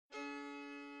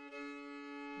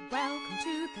Welcome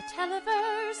to the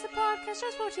Televerse, the podcast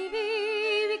just for TV.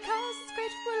 Because it's great,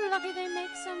 we're lucky they make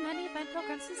so many fine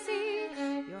programs to see.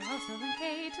 Your host, Noel and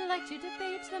Kate, like to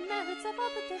debate the merits of all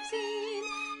that they've seen.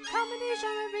 Comedy,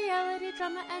 genre, reality,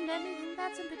 drama, and anything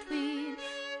that's in between.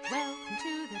 Welcome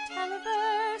to the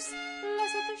Televerse.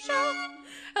 Let's get the show.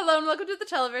 Hello and welcome to the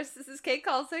Televerse. This is Kate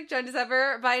Kalsick, joined as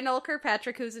ever by Noel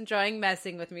Kirkpatrick, who's enjoying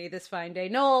messing with me this fine day.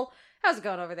 Noel, how's it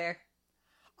going over there?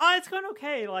 It's going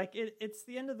okay. Like it's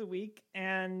the end of the week,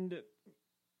 and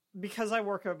because I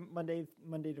work a Monday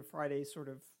to Friday sort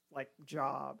of like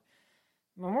job,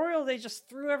 Memorial Day just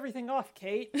threw everything off,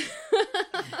 Kate.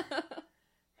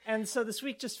 And so this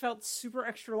week just felt super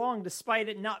extra long, despite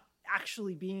it not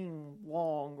actually being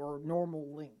long or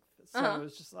normal length. So it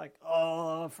was just like,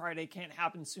 oh, Friday can't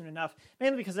happen soon enough.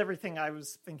 Mainly because everything I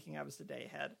was thinking I was a day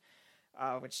ahead,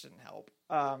 which didn't help.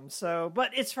 But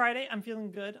it's Friday. I'm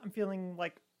feeling good. I'm feeling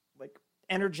like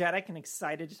energetic and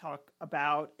excited to talk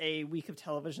about a week of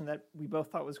television that we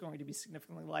both thought was going to be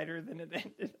significantly lighter than it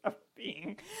ended up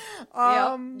being.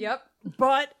 Yep.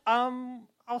 But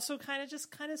also kind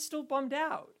of still bummed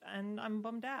out, and I'm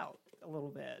bummed out a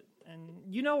little bit. And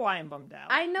you know why I'm bummed out.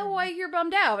 I know why you're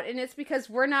bummed out, and it's because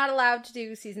we're not allowed to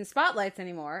do season spotlights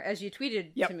anymore, as you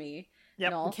tweeted to me.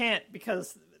 Yep, Noel. we can't,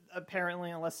 because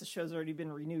apparently, unless the show's already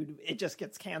been renewed, it just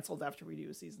gets canceled after we do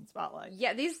a season spotlight.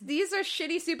 Yeah, these are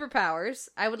shitty superpowers.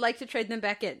 I would like to trade them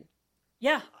back in.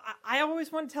 Yeah, I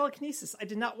always wanted telekinesis. I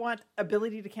did not want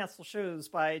ability to cancel shows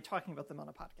by talking about them on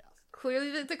a podcast.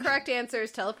 Clearly, the correct answer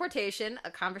is teleportation,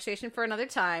 a conversation for another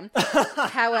time.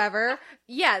 However,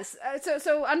 yes.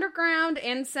 So Underground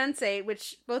and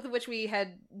Sense8, both of which we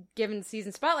had given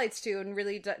season spotlights to and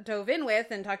really dove in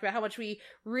with and talked about how much we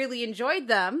really enjoyed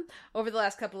them over the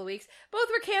last couple of weeks, both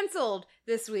were canceled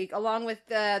this week, along with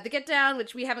the Get Down,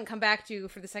 which we haven't come back to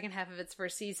for the second half of its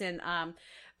first season.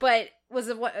 But was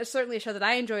certainly a show that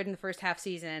I enjoyed in the first half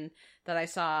season that I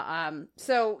saw.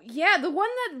 So yeah, the one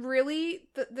that really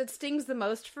that stings the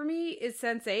most for me is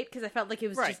Sense8, because I felt like it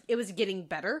was it was getting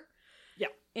better. Yeah.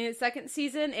 In its second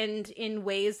season, and in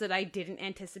ways that I didn't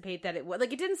anticipate that it would.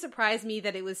 Like, it didn't surprise me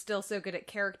that it was still so good at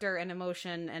character and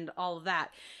emotion and all of that.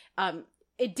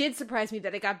 It did surprise me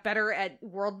that it got better at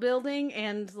world building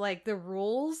and like the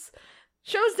rules.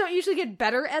 Shows don't usually get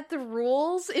better at the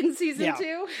rules in season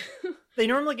 2. They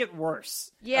normally get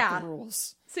worse. Yeah, at the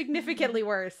rules, significantly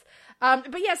worse.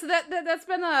 But yeah, so that's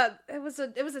been it was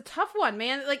a tough one,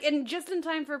 man. Like, and just in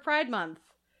time for Pride Month.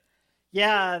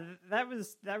 Yeah, that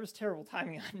was terrible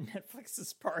timing on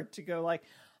Netflix's part to go like,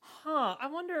 I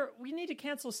wonder, we need to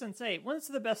cancel Sense8. When's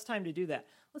the best time to do that?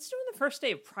 Let's do it on the first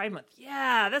day of Pride Month.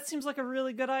 Yeah, that seems like a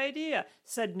really good idea,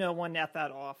 said no one at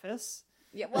that office.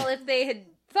 Yeah, well, if they had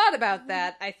thought about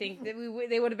that, I think that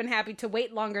they would have been happy to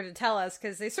wait longer to tell us,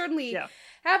 because they certainly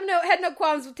had no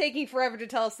qualms with taking forever to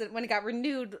tell us that when it got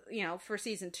renewed, for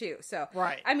season 2. So,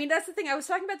 right. I mean, that's the thing. I was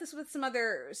talking about this with some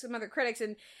other critics,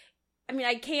 and I mean,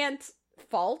 I can't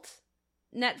fault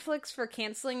Netflix for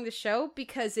canceling the show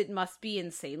because it must be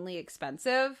insanely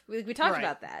expensive. We talked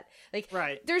about that. Like,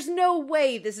 there's no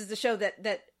way this is the show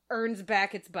that earns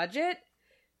back its budget.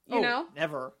 You know,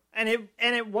 never. And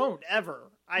it won't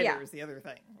ever either, is the other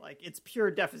thing. Like, it's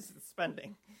pure deficit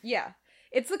spending. Yeah.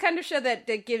 It's the kind of show that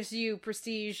gives you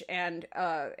prestige and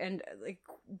like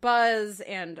buzz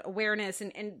and awareness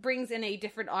and brings in a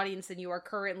different audience than you are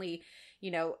currently,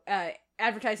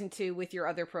 advertising to with your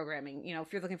other programming,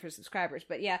 if you're looking for subscribers.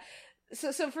 But yeah.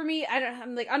 So for me,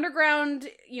 I'm like, Underground,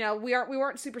 we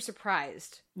weren't super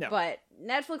surprised. No. But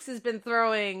Netflix has been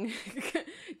throwing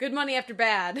good money after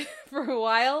bad for a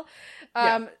while.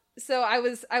 So I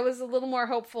was a little more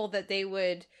hopeful that they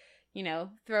would,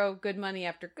 throw good money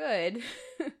after good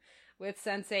with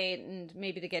Sense8 and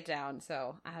maybe the Get Down.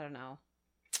 So I don't know.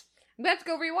 I'm gonna have to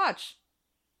go rewatch.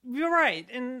 You're right,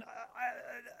 and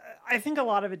I think a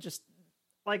lot of it just,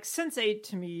 like, Sense8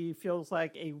 to me feels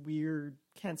like a weird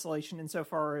cancellation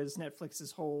insofar as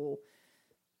Netflix's whole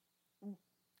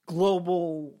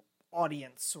global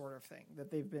audience sort of thing that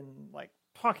they've been like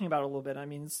talking about a little bit. I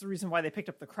mean, it's the reason why they picked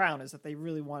up The Crown, is that they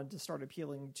really wanted to start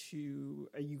appealing to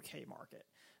a UK market.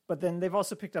 But then they've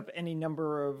also picked up any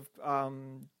number of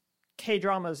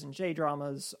K-dramas and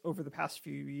J-dramas over the past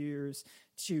few years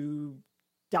to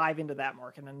dive into that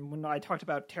market. And when I talked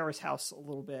about Terrace House a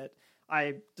little bit,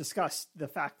 I discussed the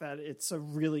fact that it's a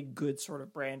really good sort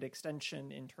of brand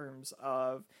extension in terms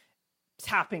of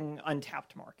tapping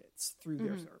untapped markets through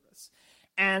their service.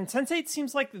 And Sense8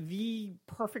 seems like the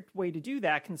perfect way to do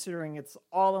that, considering it's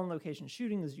all on location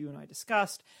shooting, as you and I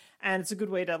discussed, and it's a good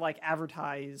way to like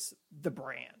advertise the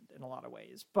brand in a lot of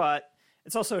ways. But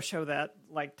It's also a show that,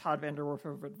 like Todd Vanderwerf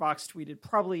over at Vox tweeted,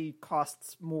 probably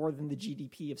costs more than the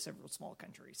GDP of several small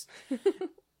countries.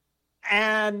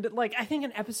 And like, I think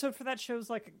an episode for that show is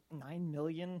like $9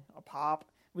 million a pop,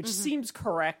 which seems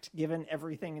correct given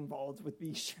everything involved with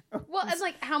these shows. Well, and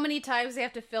like how many times they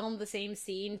have to film the same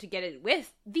scene to get it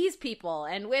with these people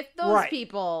and with those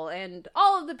people and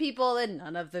all of the people and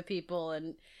none of the people,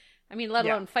 and I mean, let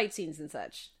alone fight scenes and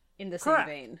such in the same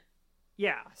vein.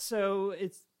 Yeah, so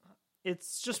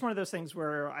it's just one of those things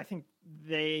where I think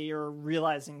they are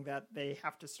realizing that they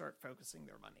have to start focusing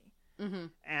their money.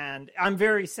 And I'm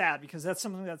very sad because that's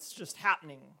something that's just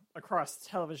happening across the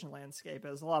television landscape,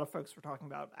 as a lot of folks were talking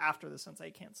about after the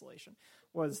Sense8 cancellation,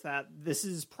 was that this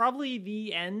is probably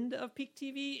the end of peak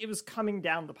TV. It was coming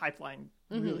down the pipeline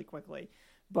really quickly,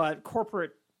 but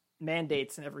corporate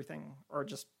mandates and everything are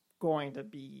just going to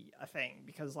be a thing,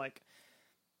 because like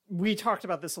we talked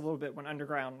about this a little bit when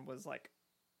Underground was like,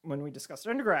 when we discussed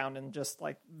Underground, and just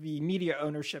like the media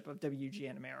ownership of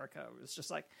WGN America was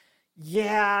just like,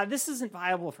 yeah, this isn't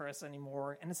viable for us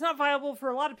anymore. And it's not viable for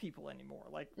a lot of people anymore.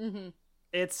 Like,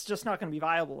 it's just not going to be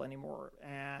viable anymore.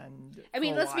 And I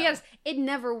mean, let's be honest, it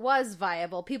never was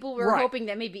viable. People were hoping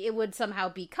that maybe it would somehow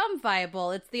become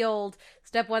viable. It's the old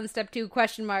step 1, step 2,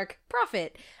 question mark,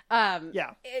 profit. And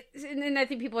I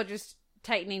think people are just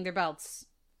tightening their belts.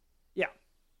 Yeah.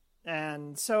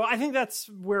 And so I think that's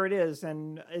where it is.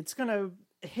 And it's going to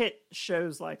hit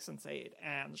shows like Sense8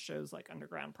 and shows like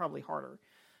Underground probably harder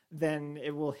than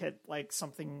it will hit like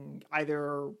something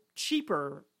either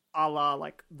cheaper, a la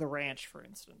like The Ranch, for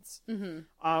instance,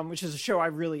 which is a show I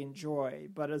really enjoy,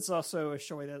 but it's also a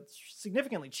show that's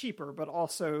significantly cheaper, but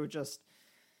also just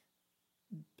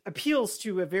appeals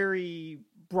to a very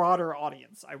broader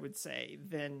audience, I would say,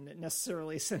 than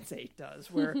necessarily Sense8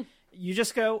 does, where you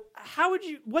just go,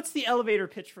 what's the elevator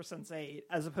pitch for Sense8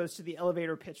 as opposed to the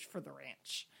elevator pitch for The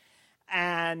Ranch?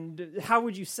 And how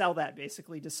would you sell that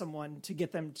basically to someone to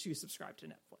get them to subscribe to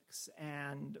Netflix?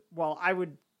 And while I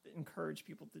would encourage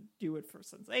people to do it for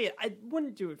Sense8, I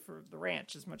wouldn't do it for The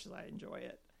Ranch as much as I enjoy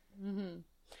it.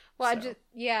 Well, so.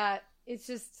 It's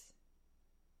just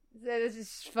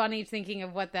funny thinking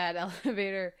of what that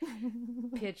elevator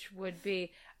pitch would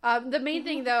be. The main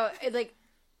thing though, like,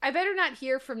 I better not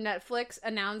hear from Netflix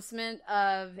announcement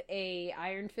of a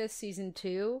Iron Fist season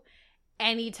 2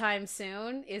 anytime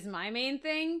soon is my main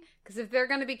thing, because if they're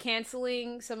going to be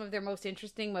canceling some of their most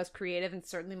interesting, most creative, and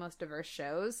certainly most diverse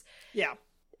shows,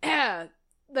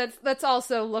 let's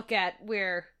also look at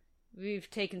where we've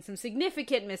taken some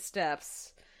significant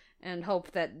missteps and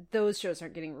hope that those shows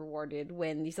aren't getting rewarded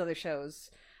when these other shows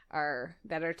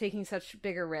that are taking such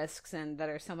bigger risks and that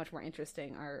are so much more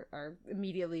interesting are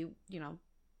immediately,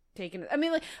 taken. I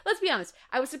mean, like, let's be honest,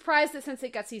 I was surprised that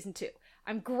Sense8 got season 2.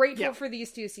 I'm grateful for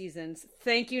these 2 seasons.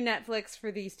 Thank you, Netflix, for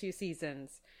these 2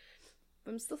 seasons.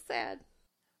 But I'm still sad.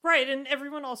 Right, and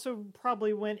everyone also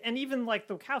probably went, and even like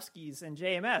the Wachowskis and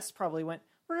JMS probably went,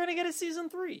 we're going to get a season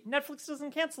 3. Netflix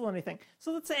doesn't cancel anything.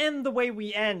 So let's end the way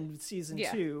we end with season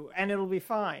 2, and it'll be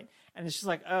fine. And it's just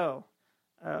like, that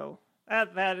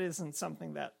isn't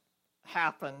something that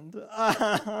happened.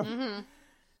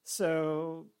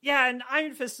 So, yeah, and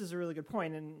Iron Fist is a really good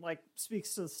point, and like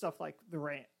speaks to stuff like The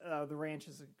Ranch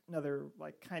is another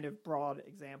like kind of broad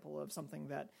example of something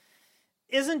that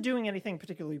isn't doing anything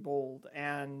particularly bold,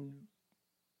 and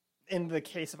in the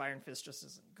case of Iron Fist, just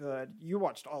isn't good. You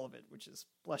watched all of it, which is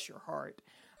bless your heart.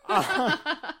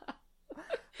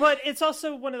 But it's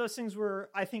also one of those things where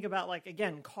I think about, like,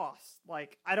 again, cost.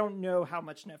 Like, I don't know how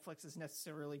much Netflix is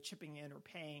necessarily chipping in or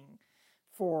paying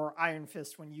for Iron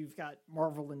Fist when you've got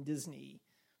Marvel and Disney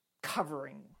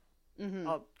covering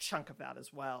a chunk of that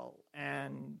as well,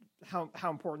 and how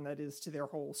important that is to their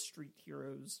whole Street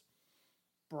Heroes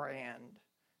brand.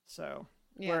 So,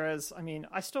 whereas, I mean,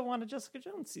 I still want a Jessica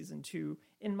Jones season 2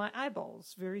 in my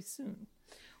eyeballs very soon.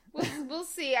 We'll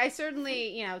see. I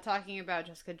certainly, talking about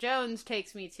Jessica Jones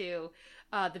takes me to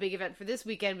the big event for this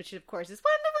weekend, which of course is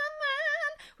Wonder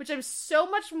Woman, which I'm so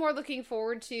much more looking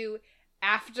forward to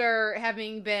after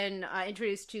having been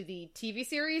introduced to the TV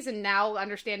series and now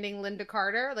understanding Linda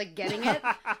Carter, like getting it,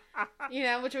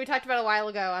 which we talked about a while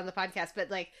ago on the podcast.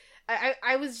 But like,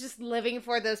 I was just living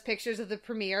for those pictures of the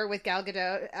premiere with Gal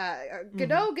Gadot,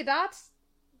 Gal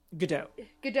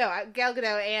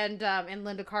Gadot and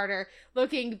Linda Carter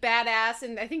looking badass,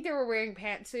 and I think they were wearing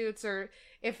pantsuits, or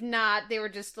if not, they were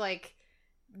just like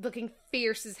looking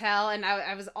fierce as hell, and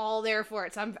I was all there for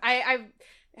it. So I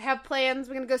have plans.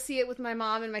 We're gonna go see it with my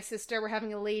mom and my sister. We're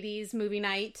having a ladies movie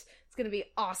night. It's gonna be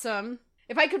awesome.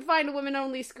 If I could find a women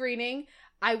only screening,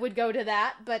 I would go to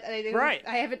that, but I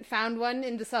haven't found one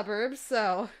in the suburbs,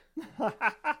 so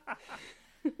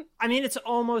I mean, it's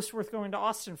almost worth going to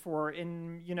Austin for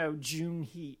in, June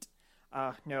heat.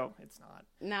 No, it's not.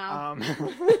 No.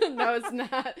 No, it's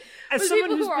not. As For someone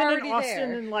people who's who are been in already Austin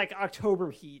there. in like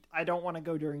October heat, I don't want to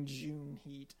go during June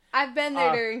heat. I've been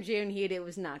there during June heat. It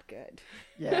was not good.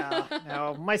 Yeah,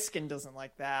 no, my skin doesn't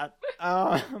like that.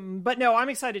 But no, I'm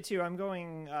excited too. I'm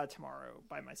going tomorrow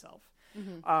by myself.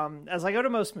 As I go to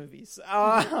most movies.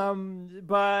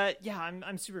 But yeah,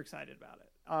 I'm super excited about it.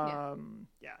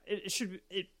 It should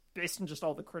based on just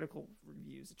all the critical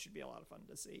reviews, it should be a lot of fun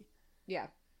to see. Yeah.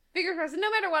 Fingers crossed. No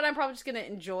matter what, I'm probably just going to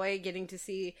enjoy getting to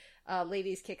see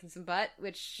ladies kicking some butt,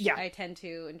 which I tend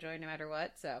to enjoy no matter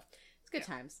what. So it's good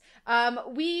times.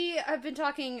 We have been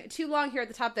talking too long here at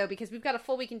the top, though, because we've got a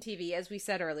full week in TV, as we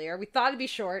said earlier. We thought it'd be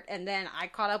short, and then I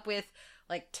caught up with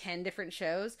like 10 different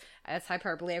shows. That's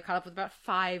hyperbole. I caught up with about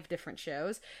 5 different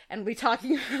shows, and we're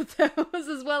talking about those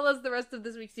as well as the rest of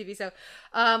this week's TV. So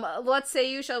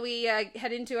shall we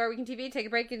head into our week in TV, take a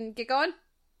break, and get going?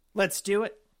 Let's do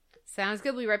it. Sounds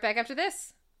good. We'll be right back after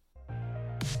this.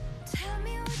 Tell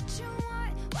me what you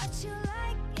want, what you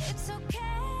like, it's okay.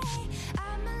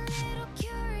 I'm a little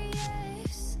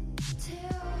curious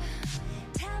too.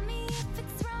 Tell me if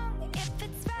it's wrong, if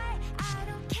it's right, I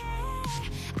don't care.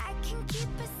 I can keep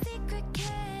a secret,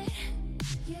 kid.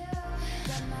 You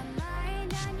got my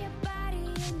mind on your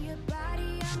body and your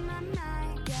body on my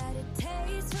mind. Got a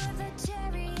taste for the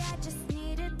cherry, I just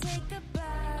need to take a bite.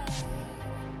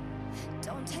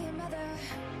 Don't tell your mother,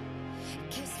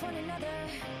 kiss one another,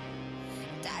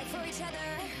 die for each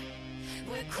other,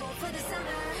 we're cool for the summer.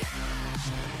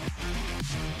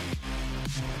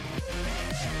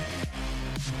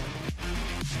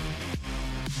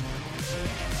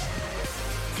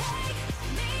 Take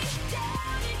me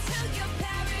down into your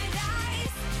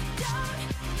paradise. Don't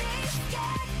be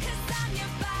scared, 'cause I'm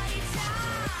your body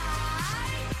type.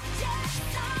 Just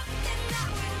something that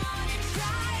we wanna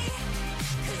try,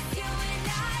 'cause you and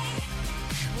I,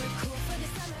 we're cool for the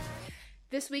summer.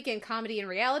 This week in Comedy and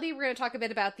Reality, we're going to talk a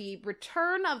bit about the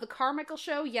return of the Carmichael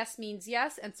Show, Yes Means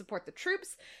Yes, and Support the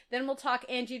Troops. Then we'll talk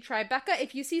Angie Tribeca,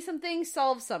 If You See Something,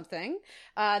 Solve Something.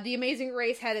 The Amazing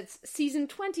Race had its season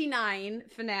 29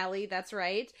 finale, that's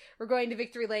right. We're going to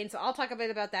Victory Lane, so I'll talk a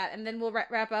bit about that. And then we'll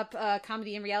wrap up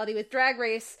Comedy and Reality with Drag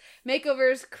Race,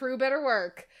 Makeovers, Crew Better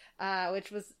Work,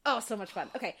 which was, so much fun.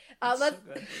 Okay, let's...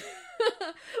 So good.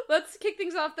 Let's kick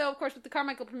things off, though, of course, with the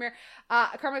Carmichael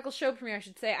Show premiere, I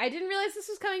should say. I didn't realize this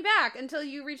was coming back until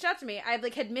you reached out to me. I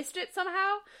had missed it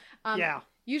somehow. Yeah.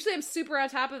 Usually I'm super on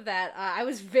top of that. I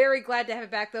was very glad to have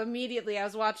it back, though. Immediately, I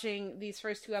was watching these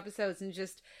first 2 episodes and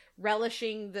just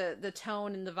relishing the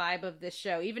tone and the vibe of this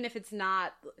show, even if it's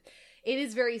not... It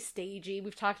is very stagey.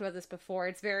 We've talked about this before.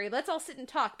 It's very, let's all sit and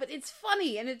talk, but it's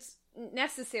funny and it's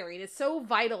necessary and it's so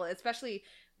vital, especially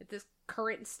at this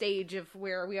current stage of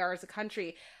where we are as a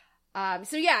country.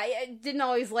 I didn't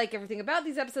always like everything about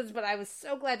these episodes, but I was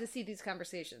so glad to see these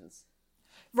conversations.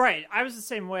 Right. I was the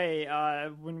same way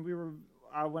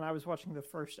when I was watching the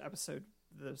first episode,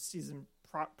 the season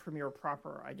premiere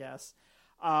proper, I guess.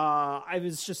 I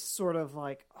was just sort of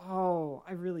like, oh,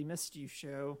 I really missed you,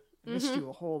 show. I missed you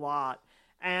a whole lot.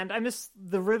 And I miss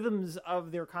the rhythms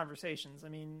of their conversations. I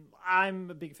mean,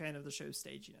 I'm a big fan of the show's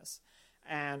staginess.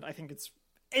 And I think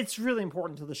it's really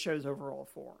important to the show's overall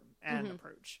form and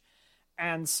approach.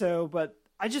 And so, but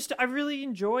I really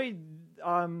enjoyed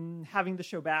having the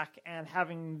show back and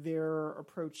having their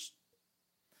approach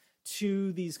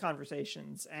to these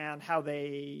conversations and how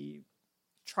they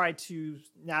tried to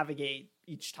navigate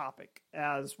each topic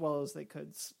as well as they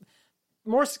could.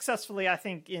 More successfully, I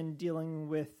think, in dealing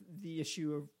with the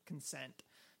issue of consent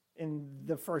in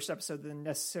the first episode than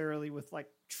necessarily with like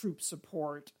troop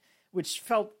support, which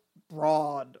felt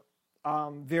broad,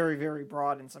 very, very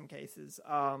broad in some cases.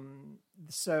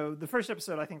 So the first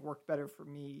episode, I think, worked better for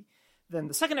me than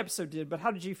the second episode did. But how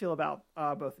did you feel about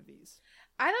both of these?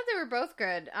 I thought they were both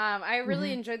good. I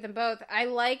really enjoyed them both. I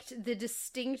liked the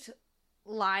distinct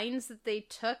lines that they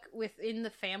took within the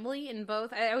family in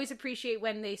both. I always appreciate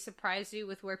when they surprise you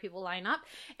with where people line up,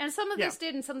 and some of this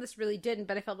did and some of this really didn't,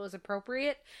 but I felt it was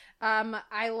appropriate.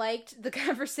 I liked the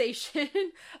conversation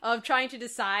of trying to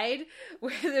decide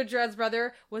whether Dred's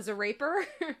brother was a raper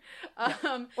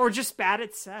or just bad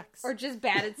at sex,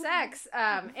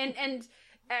 and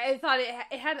I thought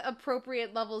it had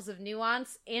appropriate levels of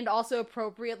nuance and also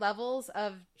appropriate levels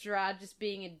of Gerard just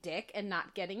being a dick and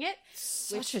not getting it.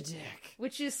 Such a dick.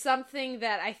 Which is something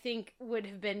that I think would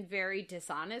have been very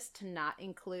dishonest to not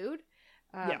include.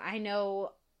 I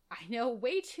know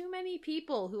way too many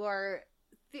people who are,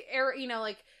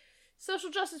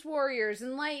 social justice warriors,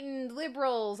 enlightened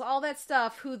liberals, all that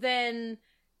stuff, who then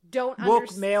don't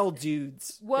woke male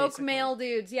dudes. woke basically. male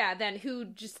dudes, yeah, then who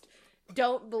just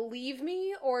don't believe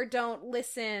me or don't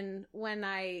listen when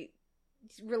I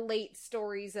relate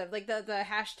stories of like the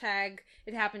hashtag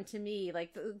it happened to me,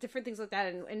 like the different things like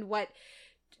that, and what,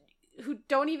 who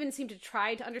don't even seem to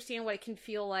try to understand what it can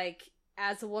feel like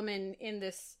as a woman in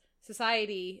this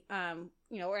society,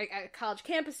 or at college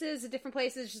campuses, at different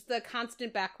places, just the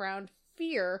constant background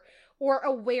fear or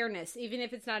awareness, even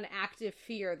if it's not an active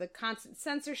fear, the constant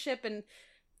censorship, and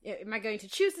am I going to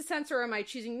choose to censor or am I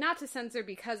choosing not to censor?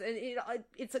 Because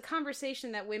it's a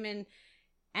conversation that women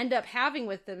end up having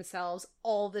with themselves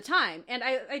all the time. And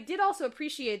I did also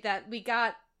appreciate that we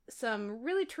got some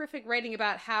really terrific writing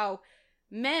about how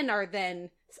men are then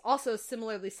also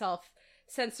similarly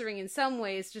self-censoring in some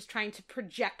ways, just trying to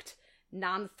project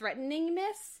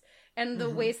non-threateningness and the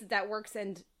ways that works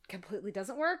and completely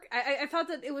doesn't work. I thought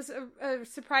that it was a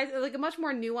surprise, like a much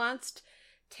more nuanced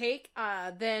take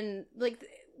than, like,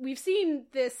 we've seen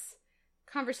this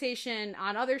conversation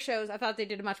on other shows. I thought they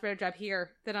did a much better job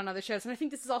here than on other shows. And I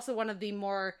think this is also one of the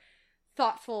more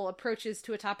thoughtful approaches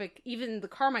to a topic even the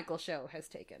Carmichael show has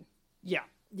taken.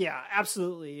 Yeah,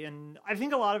 absolutely. And I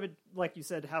think a lot of it, like you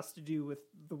said, has to do with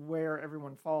the where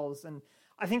everyone falls. And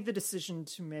I think the decision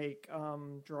to make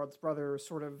Gerard's brother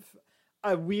sort of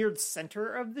a weird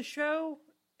center of the show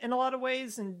in a lot of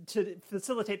ways and to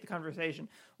facilitate the conversation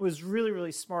was really,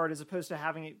 really smart, as opposed to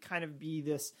having it kind of be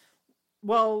this,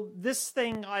 well, this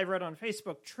thing I read on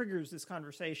Facebook triggers this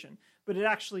conversation, but it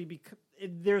actually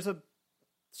there's a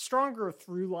stronger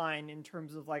through line in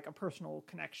terms of like a personal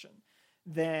connection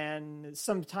than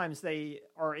sometimes they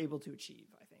are able to achieve,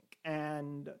 I think.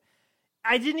 And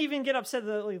I didn't even get upset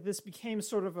that like this became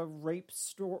sort of a rape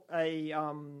story,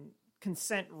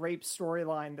 consent rape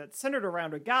storyline that centered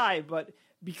around a guy, but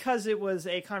because it was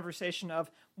a conversation of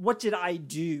what did I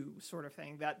do sort of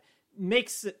thing that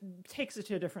takes it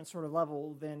to a different sort of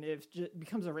level than if it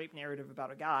becomes a rape narrative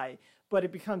about a guy, but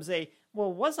it becomes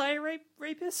was I a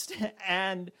rapist?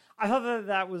 And I thought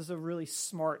that was a really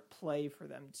smart play for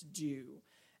them to do,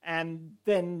 and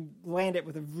then land it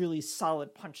with a really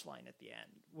solid punchline at the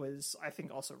end was, I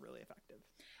think, also really effective.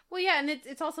 Well, yeah, and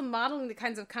it's also modeling the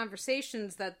kinds of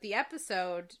conversations that the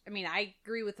episode, I mean, I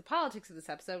agree with the politics of this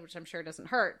episode, which I'm sure doesn't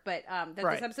hurt, but that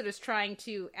Right. This episode is trying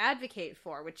to advocate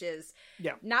for, which is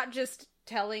Yeah. not just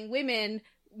telling women,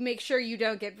 make sure you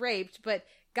don't get raped, but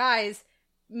guys,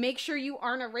 make sure you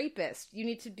aren't a rapist. You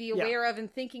need to be aware of and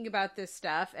thinking about this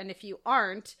stuff, and if you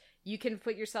aren't, you can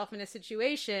put yourself in a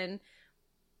situation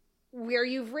where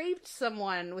you've raped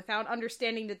someone without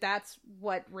understanding that that's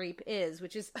what rape is,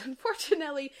 which is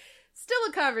unfortunately still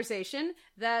a conversation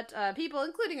that people,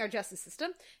 including our justice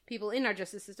system, people in our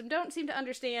justice system, don't seem to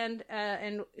understand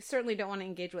and certainly don't want to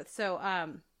engage with. So,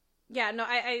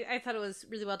 I thought it was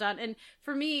really well done. And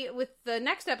for me, with the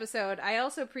next episode, I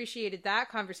also appreciated that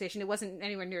conversation. It wasn't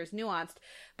anywhere near as nuanced,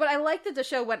 but I liked that the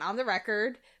show went on the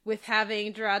record with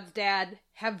having Gerard's dad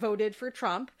have voted for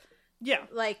Trump. Yeah.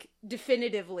 Like,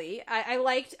 definitively. I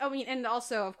liked, and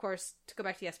also, of course, to go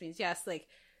back to Yes Means Yes, like,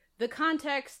 the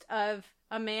context of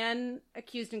a man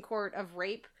accused in court of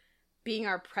rape being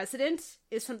our president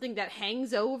is something that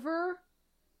hangs over,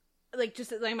 like,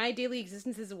 just, like, my daily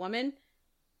existence as a woman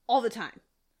all the time.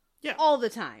 Yeah. All the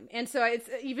time. And so it's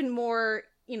even more,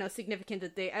 significant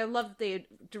that I love that they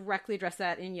directly address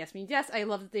that in Yes Means Yes. I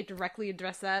love that they directly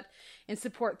address that and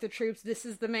support the troops. This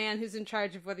is the man who's in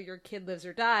charge of whether your kid lives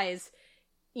or dies,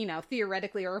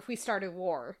 theoretically, or if we start a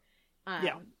war.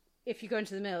 If you go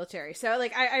into the military. So,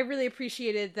 like, I really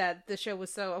appreciated that the show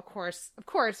was so, of course,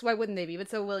 why wouldn't they be, but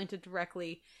so willing to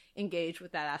directly engage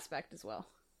with that aspect as well.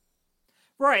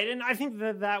 Right, and I think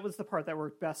that was the part that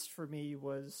worked best for me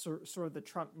was sort of the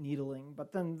Trump needling,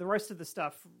 but then the rest of the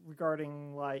stuff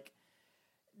regarding, like,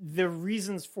 the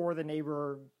reasons for the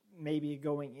neighbor maybe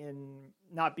going in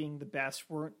not being the best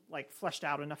weren't, like, fleshed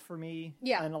out enough for me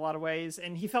in a lot of ways,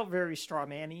 and he felt very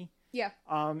straw-man-y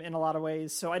in a lot of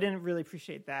ways, so I didn't really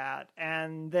appreciate that.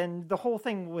 And then the whole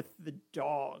thing with the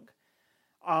dog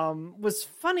was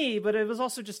funny, but it was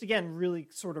also just, again, really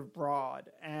sort of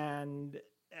broad, and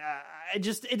it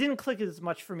didn't click as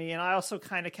much for me. And I also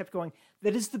kind of kept going,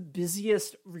 that is the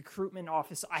busiest recruitment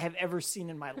office I have ever seen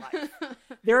in my life.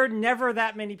 There are never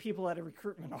that many people at a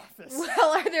recruitment office.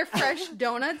 Well, are there fresh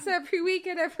donuts every week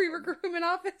at every recruitment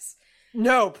office?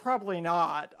 No, probably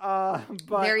not.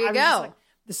 But there you I was go. just like,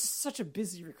 this is such a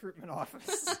busy recruitment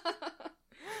office.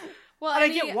 Well, and I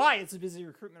get why it's a busy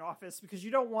recruitment office, because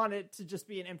you don't want it to just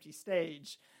be an empty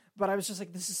stage. But I was just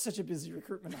like, this is such a busy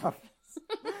recruitment office.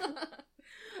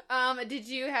 Did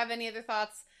you have any other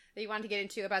thoughts that you wanted to get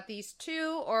into about these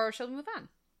two, or shall we move on?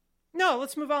 No,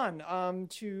 let's move on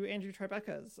to Andrew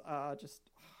Tribeca's.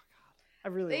 I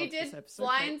really They loved this did episode.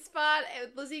 Blind Spot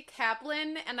with Lizzie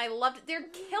Kaplan, and I loved it. They're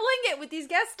killing it with these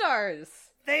guest stars.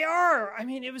 They are. I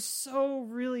mean, it was so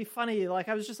really funny. Like,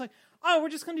 I was just like, oh, we're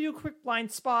just going to do a quick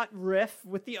Blind Spot riff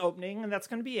with the opening, and that's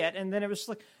going to be it. And then it was just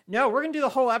like, no, we're going to do the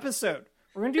whole episode.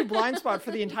 We're going to do Blind Spot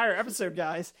for the entire episode,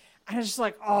 guys. And it's just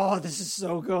like, oh, this is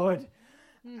so good.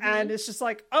 Mm-hmm. And it's just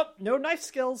like, oh, no knife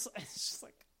skills. And it's just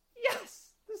like,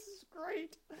 yes, this is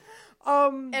great.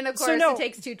 And of course, so it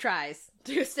takes 2 tries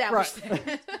to establish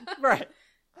that. Right.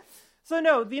 So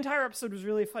no, the entire episode was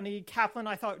really funny. Kaplan,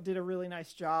 I thought, did a really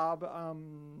nice job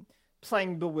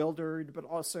playing bewildered, but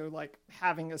also like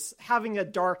having a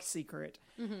dark secret.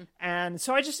 Mm-hmm. And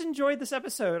so I just enjoyed this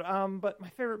episode. But my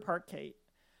favorite part, Kate,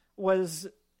 was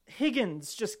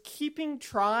Higgins just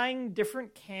trying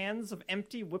different cans of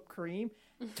empty whipped cream,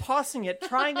 tossing it,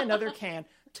 trying another can,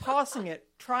 tossing it,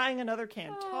 trying another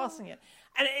can, tossing it.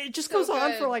 And it just goes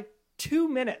on for like 2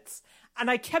 minutes. And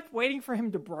I kept waiting for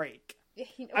him to break.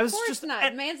 Of course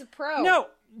not. The man's a pro. No,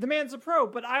 the man's a pro.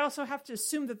 But I also have to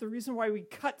assume that the reason why we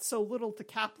cut so little to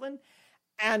Kaplan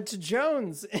and to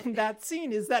Jones in that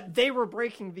scene is that they were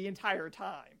breaking the entire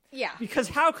time. Yeah. Because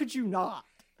how could you not?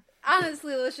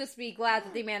 Honestly, let's just be glad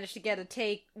that they managed to get a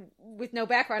take with no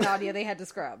background audio they had to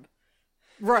scrub.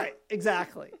 Right,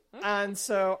 exactly. And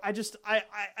so I just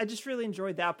really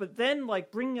enjoyed that. But then,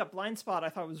 like, bringing up Blind Spot, I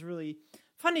thought was really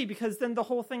funny because then the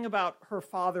whole thing about her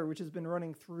father, which has been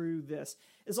running through this,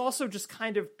 is also just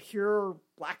kind of pure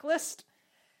Blacklist,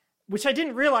 which I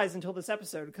didn't realize until this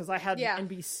episode because I had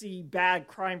NBC bad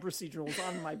crime procedurals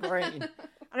on my brain.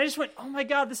 And I just went, oh my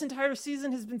God, this entire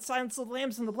season has been Silence of the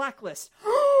Lambs in the Blacklist.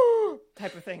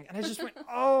 Type of thing. And I just went,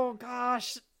 oh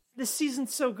gosh, this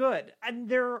season's so good. And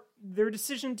their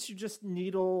decision to just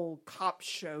needle cop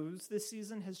shows this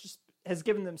season has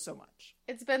given them so much.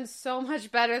 It's been so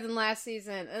much better than last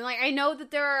season. And like I know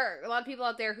that there are a lot of people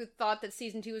out there who thought that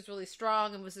season 2 was really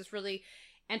strong and was this really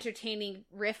entertaining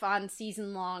riff on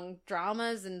season-long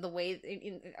dramas and the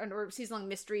way or season-long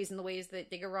mysteries and the ways that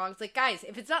they go wrong. It's like, guys,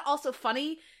 if it's not also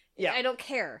funny, I don't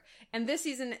care. And this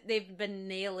season they've been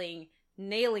nailing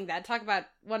that. Talk about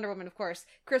Wonder Woman, of course.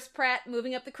 Chris Pratt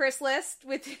moving up the Chris list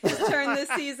with his turn this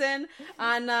season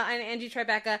on Angie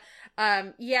Tribeca.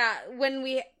 When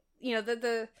we,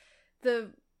 the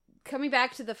coming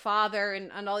back to the father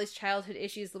and all these childhood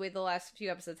issues, the way the last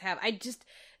few episodes have,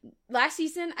 last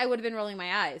season I would have been rolling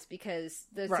my eyes because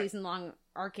the season-long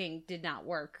arcing did not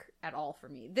work at all for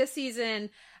me. This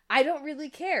season, I don't really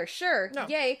care. Sure,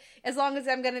 yay, as long as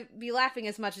I'm going to be laughing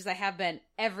as much as I have been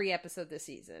every episode this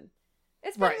season.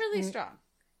 It's been really strong.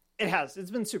 It has. It's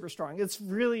been super strong. It's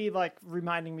really like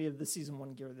reminding me of the season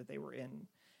 1 gear that they were in.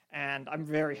 And I'm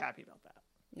very happy about that.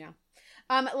 Yeah.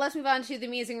 Let's move on to The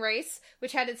Amazing Race,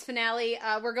 which had its finale.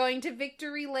 We're going to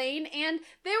Victory Lane, and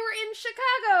they were in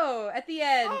Chicago at the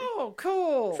end. Oh,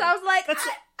 cool. So I was like,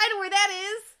 I know where that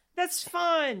is. That's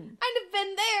fun. I've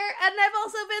been there, and I've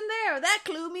also been there. That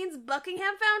clue means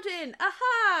Buckingham Fountain.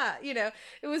 Aha!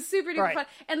 It was super duper fun.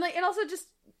 And also just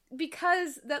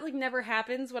because that never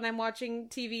happens when I'm watching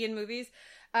TV and movies.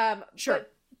 Sure.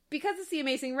 But because it's The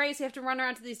Amazing Race, you have to run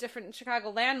around to these different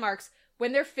Chicago landmarks.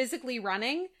 When they're physically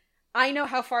running, I know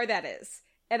how far that is.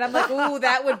 And I'm like, ooh,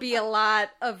 that would be a lot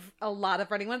of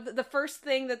running. The first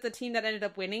thing that the team that ended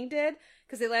up winning did,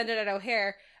 because they landed at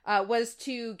O'Hare, was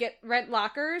to rent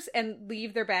lockers and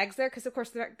leave their bags there. Because, of course,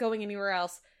 they're not going anywhere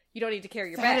else. You don't need to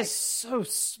carry your bags. That is so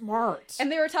smart. And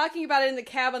they were talking about it in the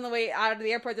cab on the way out of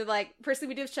the airport. They're like, first thing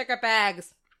we do is check our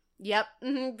bags. Yep,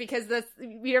 because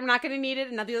we're not going to need it,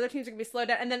 and now the other teams are going to be slowed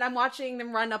down. And then I'm watching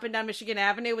them run up and down Michigan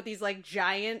Avenue with these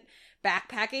giant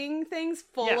backpacking things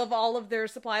full of all of their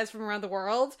supplies from around the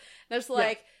world. And I was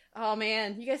like, oh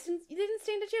man, you guys didn't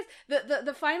stand a chance.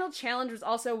 The final challenge was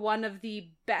also one of the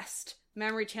best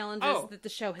memory challenges that the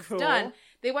show has done.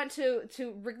 They went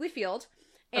to Wrigley Field.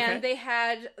 And they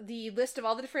had the list of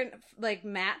all the different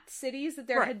mat cities that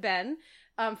there had been,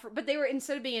 but they were,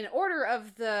 instead of being in order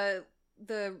of the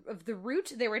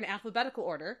route, they were in alphabetical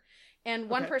order. And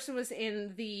one person was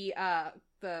in the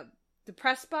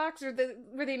press box or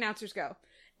where the announcers go,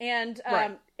 and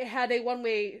it had a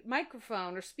one-way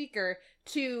microphone or speaker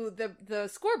to the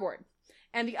scoreboard.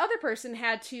 And the other person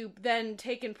had to then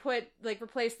take and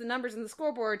replace the numbers in the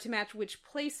scoreboard to match which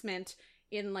placement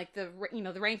in the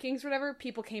rankings, whatever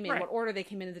people came in, what order they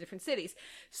came in the different cities.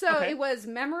 So it was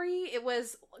memory. It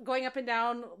was going up and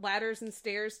down ladders and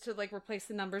stairs to replace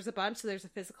the numbers a bunch. So there's a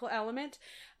physical element.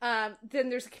 Then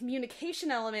there's a communication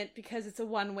element because it's a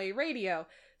one-way radio.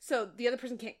 So the other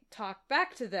person can't talk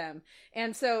back to them.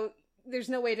 And so there's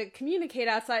no way to communicate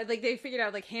outside. Like, they figured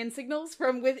out, like, hand signals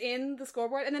from within the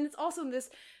scoreboard. And then it's also this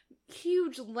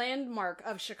huge landmark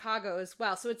of Chicago as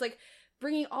well. So it's, like,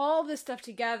 bringing all this stuff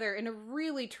together in a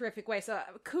really terrific way. So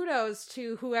kudos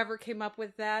to whoever came up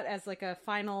with that as, like, a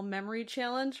final memory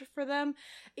challenge for them.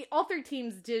 All three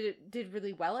teams did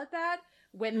really well at that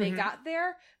when they got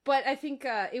there. But I think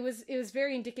it was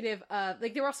very indicative of,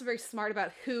 like, they were also very smart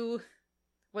about who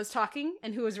was talking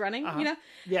and who was running, you know?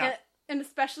 Yeah. And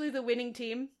especially the winning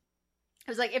team.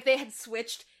 It was like, if they had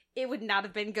switched, it would not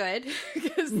have been good.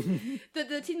 Because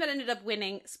the team that ended up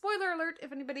winning, spoiler alert,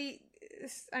 if anybody,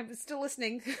 I'm still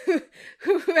listening,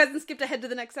 who hasn't skipped ahead to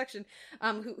the next section,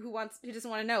 who doesn't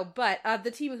want to know. But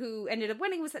the team who ended up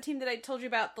winning was that team that I told you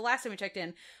about the last time we checked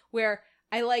in, where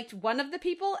I liked one of the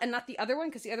people and not the other one,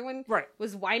 because the other one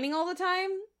was whining all the time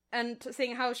and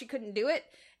saying how she couldn't do it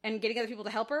and getting other people to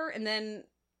help her, and then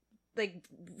like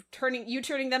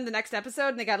turning them the next episode,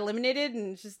 and they got eliminated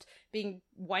and just being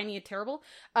whiny and terrible.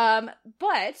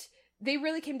 But they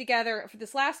really came together for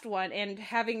this last one, and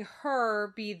having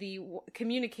her be the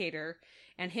communicator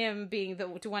and him being the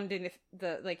one doing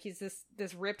the like, he's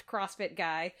this ripped CrossFit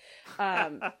guy.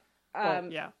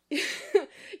 Yeah,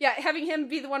 having him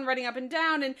be the one running up and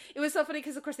down. And it was so funny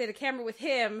because of course they had a camera with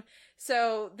him,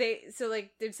 so they'd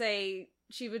say,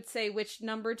 she would say which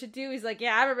number to do. He's like,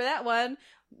 yeah, I remember that one.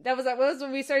 That was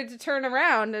when we started to turn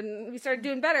around and we started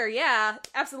doing better. Yeah,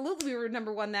 absolutely, we were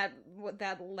number one that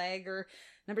leg, or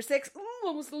number 6,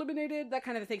 almost eliminated, that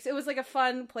kind of thing. So it was like a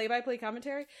fun play-by-play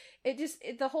commentary.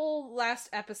 The whole last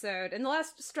episode and the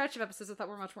last stretch of episodes I thought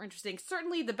were much more interesting.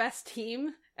 Certainly the best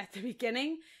team at the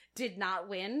beginning did not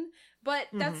win, but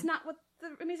that's not what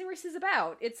the Amazing Race is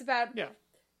about. It's about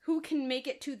who can make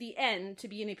it to the end to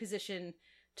be in a position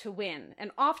to win.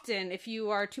 And often, if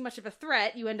you are too much of a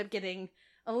threat, you end up getting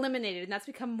eliminated, and that's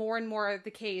become more and more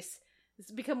the case.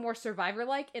 It's become more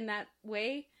Survivor-like in that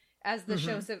way as the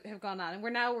shows have gone on. And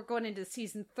we're going into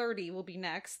season 30 will be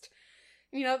next.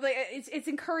 You know, like, it's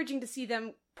encouraging to see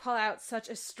them pull out such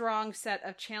a strong set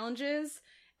of challenges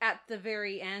at the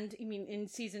very end. I mean, in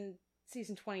season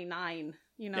 29,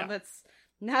 you know, that's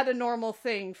not a normal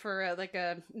thing for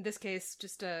in this case,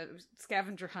 just a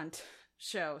scavenger hunt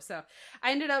show. So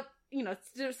I ended up, you know,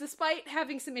 despite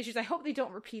having some issues, I hope they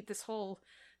don't repeat this whole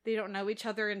they don't know each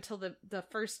other until the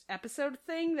first episode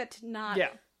thing. It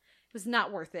was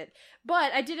not worth it.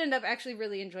 But I did end up actually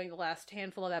really enjoying the last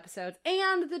handful of episodes,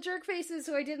 and the jerk faces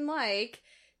who I didn't like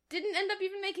didn't end up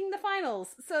even making the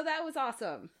finals, so that was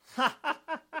awesome.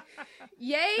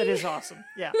 Yay! That is awesome.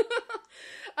 Yeah.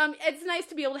 It's nice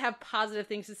to be able to have positive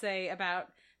things to say about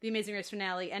the Amazing Race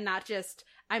finale, and not just,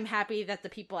 I'm happy that the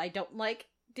people I don't like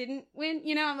didn't win.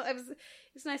 You know,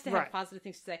 it's nice to have positive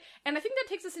things to say. And I think that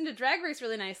takes us into Drag Race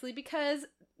really nicely, because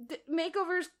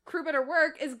Makeover's Crew Better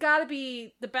Work has got to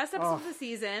be the best episode of the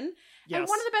season, and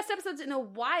one of the best episodes in a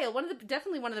while.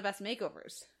 Definitely one of the best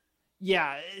makeovers.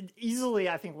 Yeah, easily,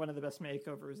 I think, one of the best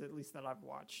makeovers, at least that I've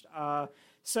watched.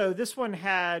 So this one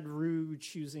had Rue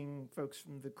choosing folks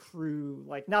from the crew,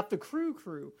 like not the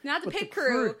crew, not the pit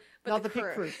crew, but not the pit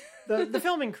crew, the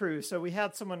filming crew. So we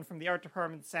had someone from the art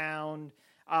department, sound,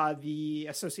 the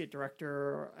associate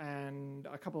director, and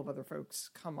a couple of other folks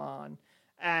come on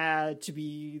to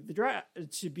be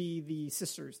the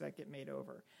sisters that get made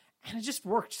over, and it just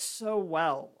worked so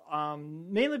well.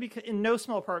 Mainly because, in no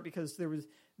small part, because there was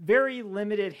very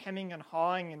limited hemming and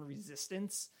hawing and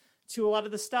resistance to a lot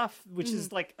of the stuff, which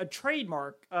is like a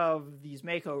trademark of these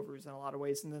makeovers in a lot of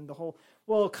ways. And then the whole,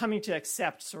 coming to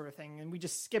accept sort of thing. And we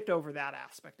just skipped over that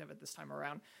aspect of it this time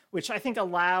around, which I think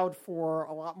allowed for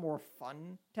a lot more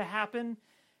fun to happen.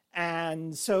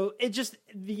 And so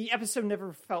the episode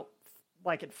never felt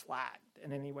like it flagged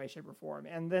in any way, shape, or form.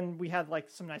 And then we had like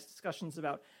some nice discussions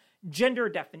about gender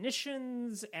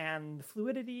definitions and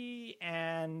fluidity,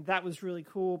 and that was really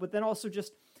cool. But then also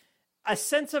just a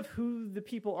sense of who the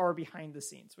people are behind the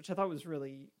scenes, which I thought was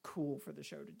really cool for the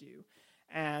show to do.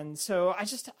 And so I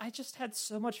just had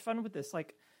so much fun with this.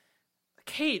 Like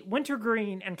Kate,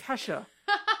 Wintergreen, and Kesha,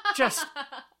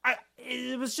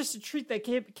 it was just a treat that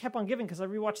kept on giving, because I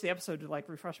rewatched the episode to like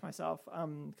refresh myself,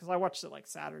 because I watched it like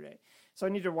Saturday, so I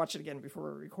needed to watch it again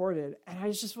before we recorded, and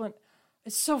I just went,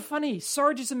 it's so funny.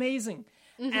 Sarge is amazing.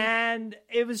 And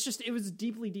it was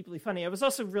deeply, deeply funny. I was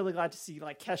also really glad to see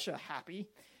like Kesha happy,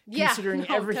 considering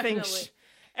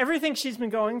everything she's been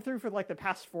going through for like the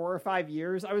past 4 or 5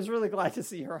 years. I was really glad to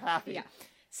see her happy. Yeah.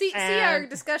 See our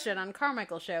discussion on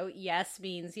Carmichael's show. Yes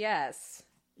means yes.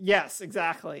 Yes,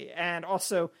 exactly. And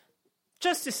also,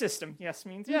 justice system. Yes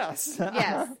means yes.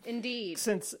 Yes, indeed.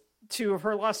 Since 2 of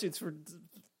her lawsuits were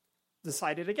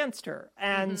decided against her.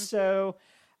 And so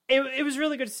it was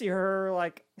really good to see her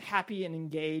like happy and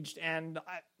engaged. And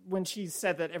when she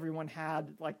said that everyone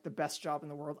had like the best job in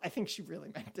the world, I think she really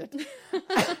meant it.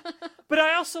 But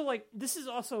I also like, this is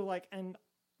also like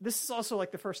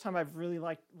the first time I've really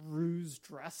liked Rue's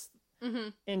dress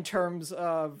in terms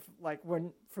of like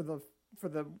for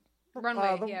the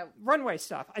Runway, runway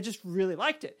stuff. I just really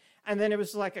liked it. And then it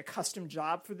was like a custom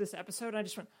job for this episode. And I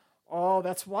just went, oh,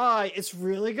 that's why it's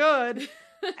really good.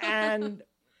 And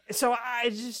so I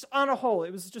just, on a whole,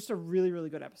 it was just a really, really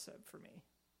good episode for me.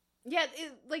 Yeah,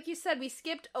 like you said, we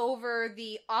skipped over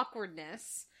the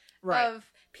awkwardness Right.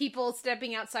 of people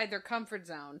stepping outside their comfort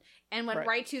zone and went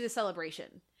right to the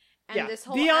celebration. And this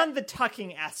whole beyond the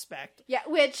tucking aspect. Yeah,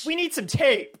 which We need some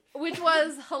tape. which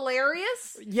was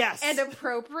hilarious. Yes. And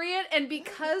appropriate, and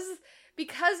because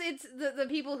it's the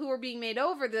people who were being made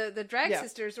over, the drag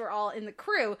sisters were all in the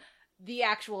crew, the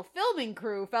actual filming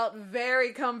crew felt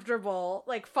very comfortable,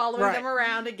 like following them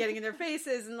around and getting in their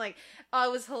faces, and like, oh,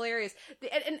 it was hilarious.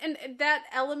 And that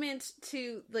element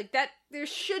to like that, there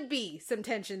should be some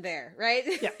tension there, right?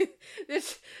 Yeah.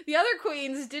 The other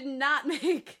queens did not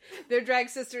make their drag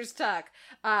sisters tuck,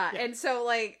 and so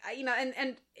like, you know,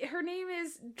 and her name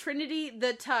is Trinity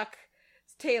the Tuck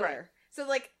Taylor, Right. so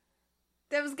like.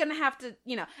 That was gonna have to,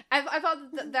 you know. I thought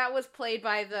that was played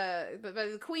by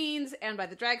the queens and by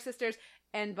the drag sisters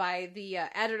and by the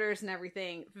editors and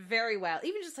everything very well.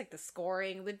 Even just like the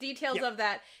scoring, the details of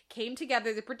that came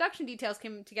together. The production details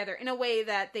came together in a way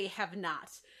that they have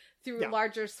not through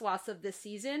larger swaths of this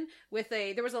season.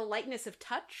 There was a lightness of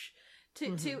touch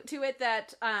to it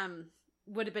that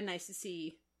would have been nice to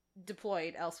see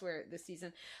deployed elsewhere this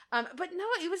season. But no,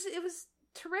 it was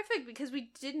terrific because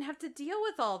we didn't have to deal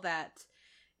with all that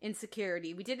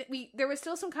insecurity. There was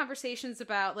still some conversations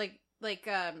about like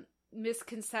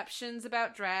misconceptions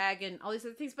about drag and all these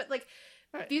other things, but like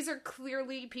these are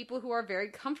clearly people who are very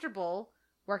comfortable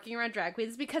working around drag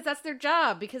queens because that's their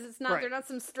job, because it's not they're not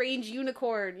some strange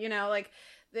unicorn, you know, like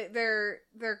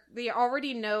they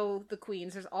already know the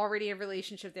queens. There's already a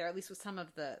relationship there, at least with some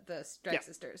of the drag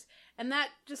sisters, and that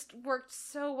just worked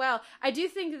so well. I do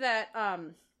think that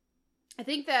I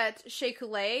think that Shea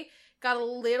Coulee got a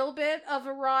little bit of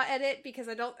a raw edit because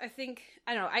I don't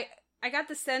know. I got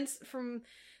the sense from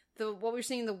what we were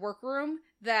seeing in the workroom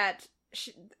that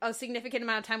a significant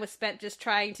amount of time was spent just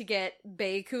trying to get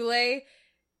Bae Coulee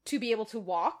to be able to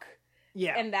walk.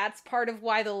 Yeah. And that's part of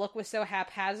why the look was so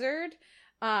haphazard.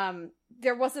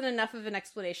 There wasn't enough of an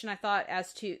explanation, I thought,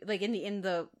 as to like in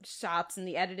the shots and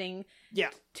the editing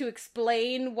to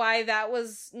explain why that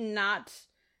was not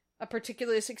a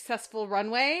particularly successful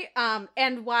runway,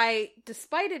 and why,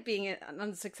 despite it being an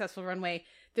unsuccessful runway,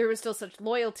 there was still such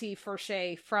loyalty for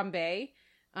Shea from Bae,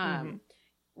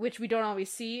 which we don't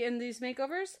always see in these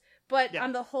makeovers. But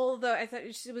on the whole, though, I thought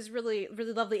it was really,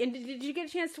 really lovely. And did you get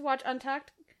a chance to watch Untucked?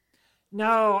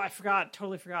 No, I forgot.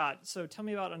 Totally forgot. So tell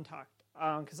me about Untucked,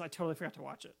 because I totally forgot to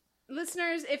watch it.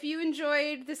 Listeners, if you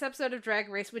enjoyed this episode of Drag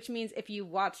Race, which means if you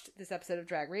watched this episode of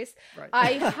Drag Race,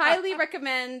 I highly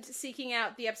recommend seeking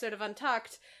out the episode of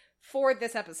Untucked for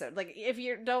this episode. Like, if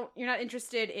you're not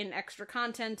interested in extra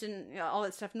content and all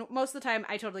that stuff, most of the time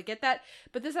I totally get that.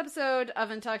 But this episode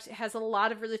of Untucked has a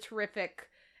lot of really terrific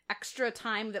extra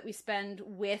time that we spend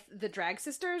with the drag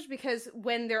sisters, because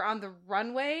when they're on the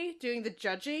runway doing the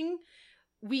judging,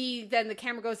 the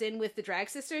camera goes in with the drag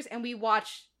sisters and we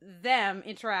watch them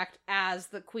interact as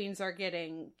the queens are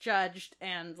getting judged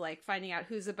and like finding out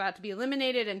who's about to be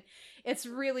eliminated, and it's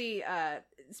really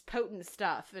it's potent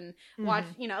stuff. And watch,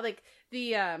 you know, like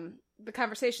the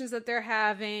conversations that they're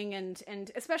having,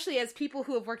 and especially as people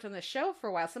who have worked on the show for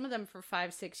a while, some of them for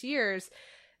 5-6 years,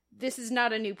 this is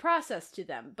not a new process to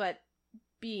them, but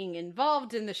being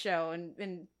involved in the show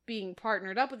and being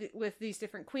partnered up with these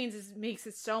different queens makes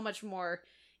it so much more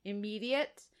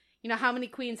immediate. You know, how many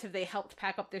queens have they helped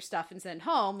pack up their stuff and send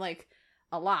home? Like,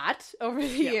 a lot over the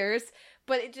years.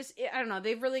 But I don't know,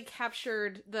 they've really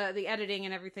captured the editing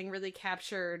and everything really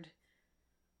captured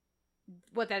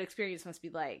what that experience must be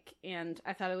like. And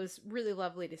I thought it was really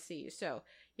lovely to see. So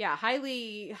yeah,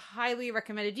 highly, highly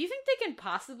recommended. Do you think they can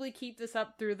possibly keep this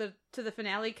up to the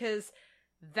finale? Because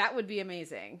that would be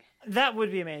amazing. That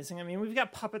would be amazing. I mean, we've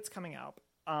got puppets coming up.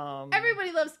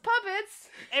 Everybody loves puppets.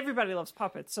 Everybody loves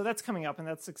puppets. So that's coming up, and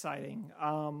that's exciting.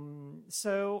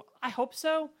 So I hope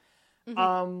so.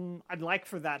 I'd like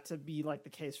for that to be like the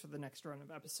case for the next run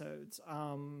of episodes.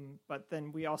 But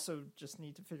then we also just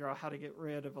need to figure out how to get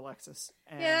rid of Alexis.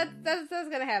 And yeah, that's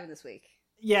gonna happen this week.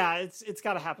 Yeah, it's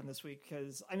got to happen this week,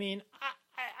 because I mean,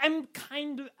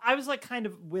 I was like kind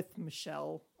of with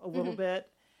Michelle a little bit.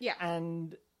 Yeah.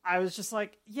 And I was just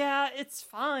like, yeah, it's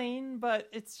fine, but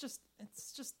it's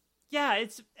it's just, yeah,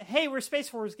 it's, hey, we're Space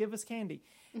Force, give us candy.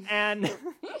 And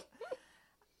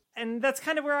and that's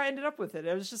kind of where I ended up with it.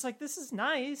 I was just like, this is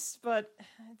nice, but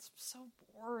it's so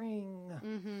boring.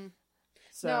 Mm-hmm.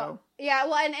 So No, yeah,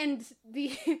 well, and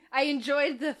the I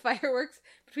enjoyed the fireworks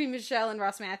between Michelle and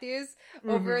Ross Matthews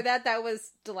over that. That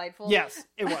was delightful. yes,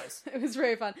 it was. It was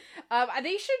very fun.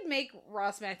 They should make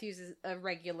Ross Matthews a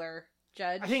regular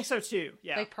judge. I think so too.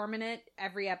 Yeah. Like permanent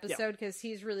every episode, because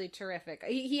he's really terrific.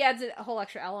 He adds a whole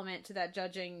extra element to that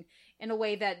judging in a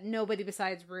way that nobody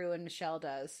besides Rue and Michelle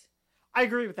does. I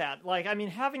agree with that. Like, I mean,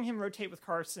 having him rotate with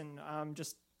Carson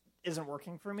just isn't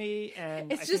working for me.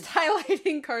 And It's I just think,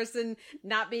 highlighting Carson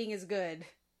not being as good.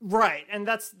 right. And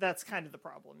that's kind of the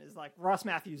problem, is like Ross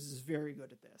Matthews is very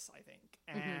good at this, I think.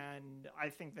 And I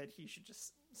think that he should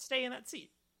just stay in that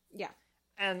seat. Yeah.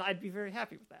 And I'd be very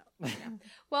happy with that.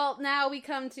 Well, now we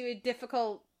come to a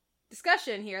difficult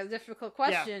discussion here, a difficult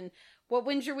question. What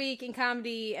wins your week in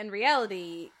comedy and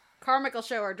reality? Carmichael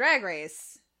Show or Drag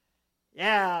Race?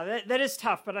 Yeah, that is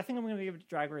tough, but I think I'm going to give it to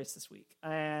Drag Race this week.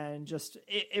 And just,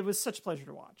 it was such a pleasure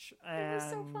to watch. And, It was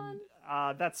so fun.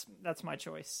 That's my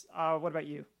choice. What about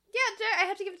you? Yeah, I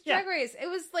have to give it to Yeah. Drag Race. It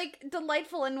was, like,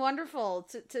 delightful and wonderful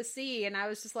to see, and I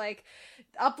was just like,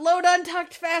 upload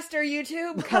Untucked faster,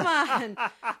 YouTube! Come on!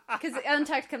 Because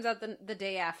Untucked comes out the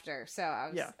day after, so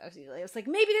I was like,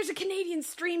 maybe there's a Canadian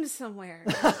stream somewhere.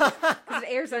 Because it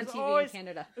airs on TV in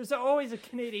Canada. There's always a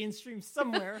Canadian stream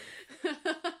somewhere.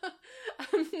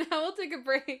 Now we'll take a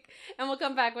break, and we'll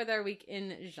come back with our week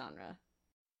in genre.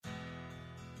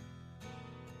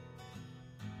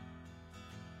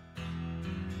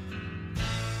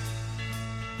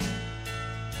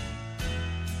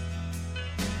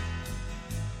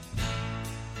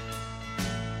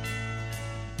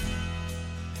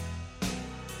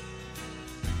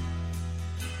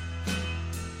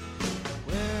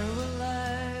 Where will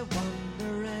I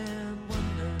wander and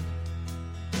wonder?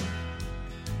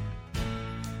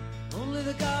 Only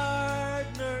the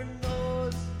gardener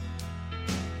knows.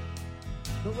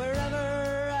 But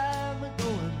wherever I'm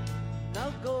going,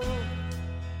 I'll go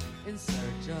in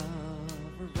search of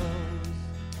a rose.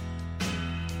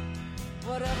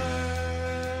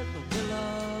 Whatever the will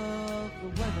of the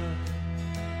weather,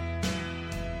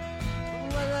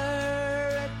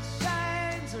 whether it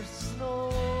shines or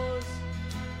snows,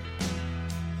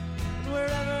 and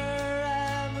wherever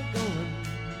I'm going,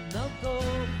 I'll go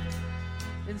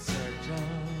in search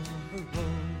of a rose.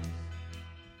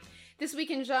 This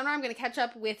week in genre, I'm going to catch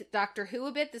up with Doctor Who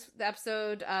a bit. This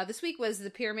episode this week was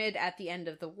The Pyramid at the End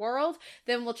of the World.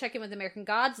 Then we'll check in with American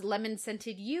Gods, Lemon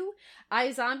Scented You,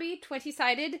 iZombie,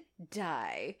 20-Sided,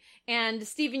 Die, and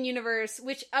Steven Universe,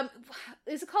 which,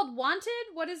 is it called Wanted?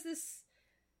 What is this?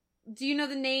 Do you know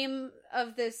the name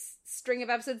of this string of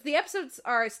episodes? The episodes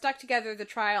are Stuck Together, The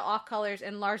Trial, Off Colors,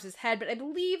 and Lars's Head, but I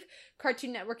believe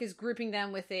Cartoon Network is grouping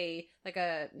them with a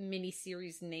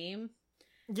mini-series name.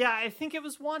 Yeah, I think it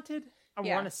was Wanted. I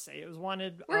Yeah. want to say it was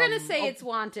Wanted. We're going to say I'll- it's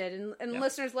Wanted, and Yeah.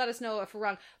 listeners, let us know if we're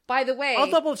wrong. By the way, I'll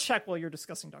double check while you're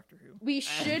discussing Doctor Who. we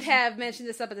should have mentioned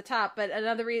this up at the top, but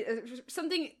another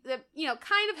something that,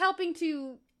 kind of helping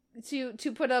to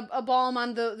put a balm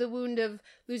on the wound of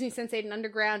losing Sense8 and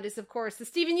Underground is, of course, the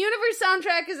Steven Universe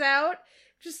soundtrack is out,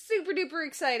 which is super duper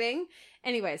exciting.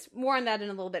 Anyways, more on that in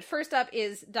a little bit. First up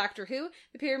is Doctor Who,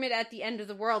 The Pyramid at the End of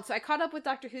the World. So I caught up with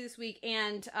Doctor Who this week,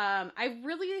 and I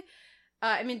really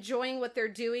am enjoying what they're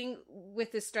doing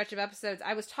with this stretch of episodes.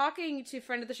 I was talking to a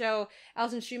friend of the show,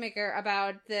 Alison Shoemaker,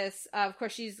 about this. Of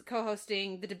course, she's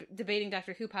co-hosting the Debating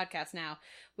Doctor Who podcast now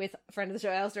with a friend of the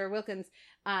show, Alistair Wilkins.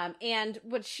 And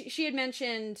what she had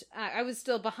mentioned, I was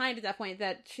still behind at that point,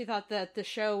 that she thought that the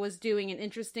show was doing an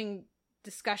interesting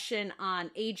discussion on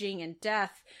aging and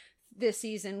death this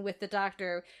season with the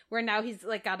Doctor, where now he's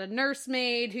like got a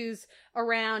nursemaid who's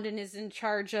around and is in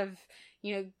charge of,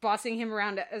 bossing him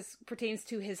around as pertains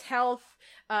to his health.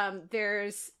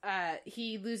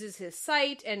 He loses his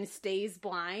sight and stays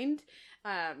blind,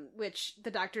 which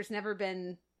the Doctor's never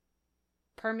been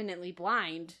permanently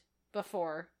blind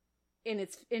before in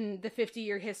the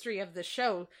 50-year history of the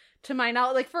show, to my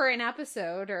knowledge, like for an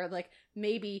episode or like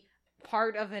maybe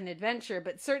part of an adventure,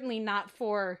 but certainly not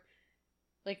for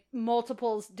like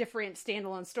multiple different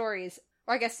standalone stories,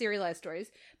 or I guess serialized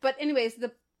stories. But anyways,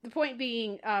 the point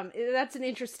being, that's an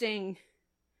interesting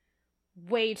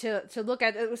way to look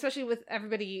at it, especially with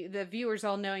everybody, the viewers,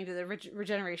 all knowing that the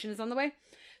regeneration is on the way.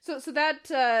 So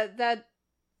that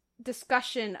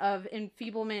discussion of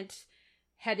enfeeblement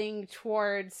heading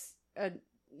towards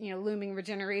looming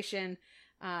regeneration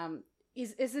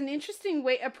is an interesting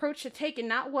approach to take, and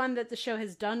not one that the show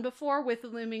has done before with the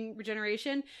looming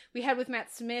regeneration. We had with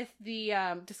Matt Smith the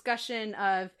discussion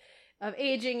of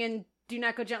aging and do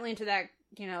not go gently into that,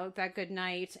 that good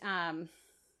night.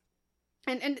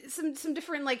 And some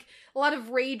different, like, a lot of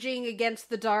raging against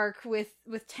the dark with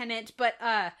Tennant, but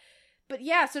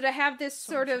yeah, so to have this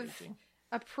sort of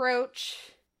approach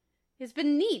has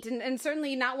been neat, and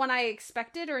certainly not one I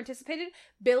expected or anticipated.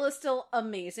 Bill is still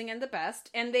amazing and the best,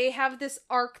 and they have this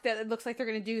arc that it looks like they're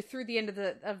going to do through the end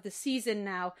of the season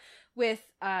now, with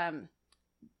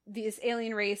this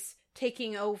alien race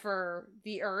taking over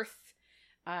the Earth,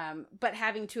 but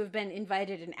having to have been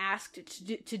invited and asked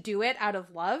to do it out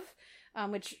of love,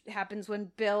 which happens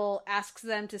when Bill asks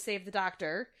them to save the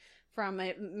Doctor from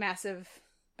a massive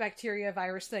bacteria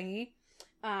virus thingy,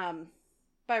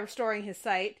 by restoring his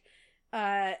sight.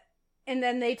 And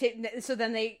then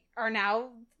they are now,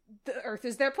 the Earth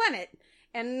is their planet,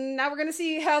 and now we're going to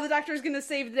see how the Doctor is going to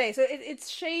save the day. So it's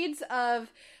shades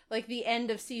of like the end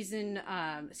of season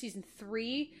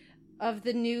 3 of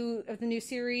the new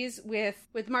series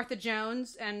with Martha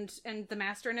Jones and the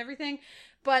Master and everything.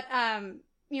 But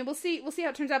we'll see how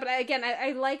it turns out. But again,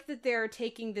 I like that they're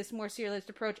taking this more serialized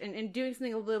approach and doing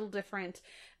something a little different.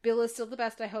 Bill is still the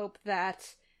best. I hope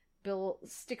that Bill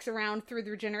sticks around through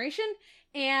the regeneration,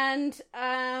 and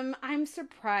I'm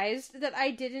surprised that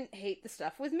I didn't hate the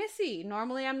stuff with Missy.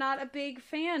 Normally, I'm not a big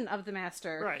fan of the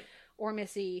Master or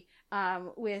Missy,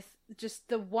 with just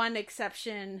the one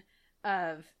exception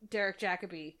of Derek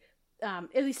Jacobi,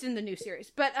 at least in the new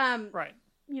series. But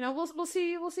we'll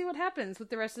see what happens with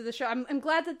the rest of the show. I'm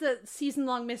glad that the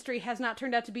season-long mystery has not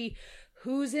turned out to be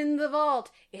who's in the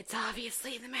vault. It's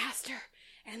obviously the Master.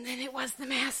 And then it was the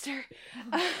Master.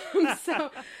 I'm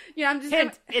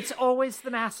just... It's always the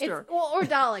Master. Or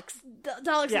Daleks.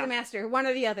 Daleks are the Master. One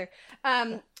or the other.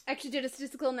 I actually did a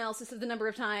statistical analysis of the number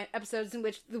of episodes in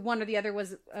which the one or the other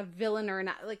was a villain or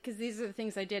not. Like, because these are the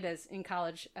things I did in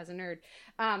college as a nerd.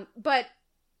 But...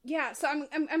 yeah, so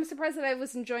I'm surprised that I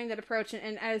was enjoying that approach,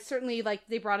 and I certainly like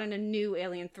they brought in a new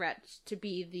alien threat to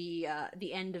be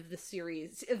the end of the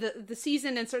series, the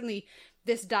season, and certainly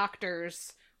this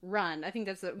Doctor's run. I think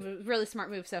that's a really smart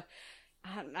move. So,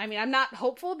 I'm not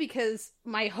hopeful because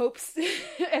my hopes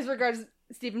as regards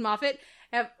Stephen Moffat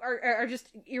are just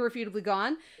irrefutably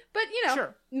gone. But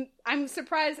sure. I'm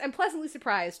surprised. I'm pleasantly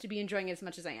surprised to be enjoying it as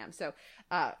much as I am. So,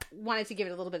 wanted to give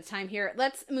it a little bit of time here.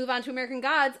 Let's move on to American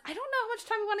Gods. I don't know how much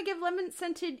time we want to give Lemon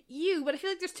Scented You, but I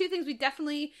feel like there's two things we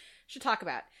definitely should talk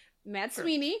about: Mad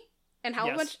Sweeney and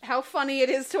how funny it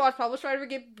is to watch Pablo Schreiber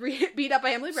get beat up by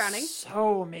Emily Browning.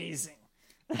 So amazing.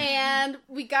 And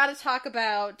we got to talk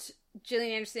about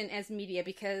Gillian Anderson as Media,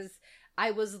 because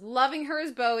I was loving her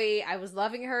as Bowie, I was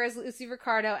loving her as Lucy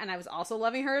Ricardo, and I was also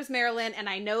loving her as Marilyn, and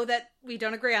I know that we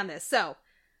don't agree on this. So,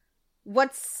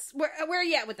 where are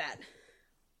you at with that?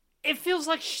 It feels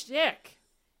like shtick.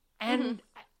 And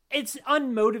it's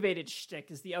unmotivated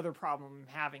shtick is the other problem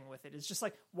I'm having with it. It's just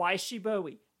like, why is she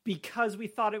Bowie? Because we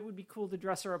thought it would be cool to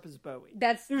dress her up as Bowie.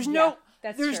 There's no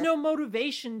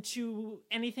motivation to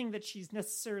anything that she's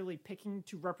necessarily picking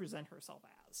to represent herself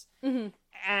as. Mm-hmm.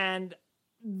 And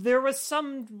there was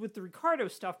some with the Ricardo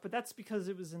stuff, but that's because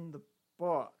it was in the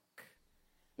book.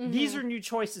 Mm-hmm. These are new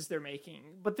choices they're making,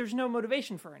 but there's no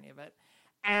motivation for any of it.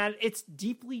 And it's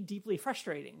deeply, deeply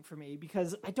frustrating for me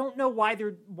because I don't know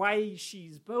why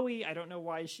she's Bowie. I don't know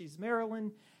why she's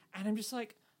Marilyn. And I'm just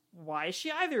like, why is she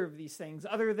either of these things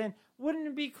other than, wouldn't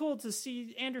it be cool to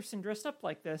see Anderson dressed up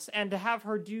like this and to have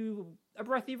her do a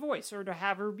breathy voice or to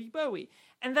have her be Bowie?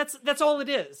 And that's all it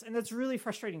is. And that's really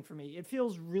frustrating for me. It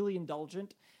feels really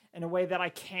indulgent in a way that I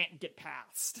can't get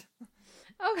past.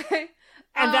 Okay.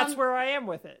 And that's where I am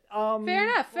with it.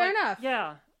 Fair enough.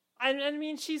 Yeah. I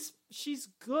mean, she's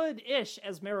good-ish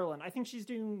as Marilyn. I think she's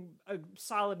doing a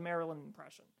solid Marilyn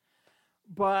impression.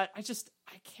 But I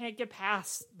can't get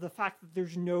past the fact that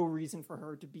there's no reason for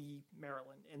her to be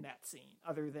Marilyn in that scene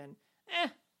other than,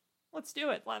 let's do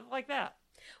it like that.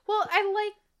 Well,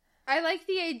 I like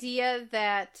the idea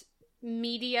that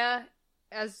Media,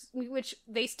 which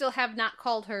they still have not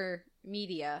called her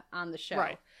Media on the show.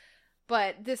 Right.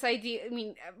 But this idea,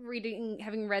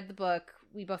 having read the book,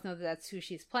 we both know that that's who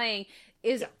she's playing,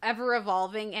 is ever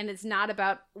evolving, and it's not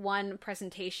about one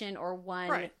presentation or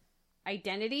one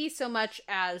identity so much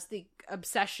as the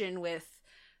obsession with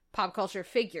pop culture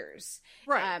figures.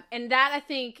 Right. And that, I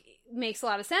think, makes a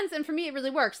lot of sense. And for me, it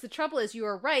really works. The trouble is, you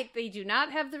are right. They do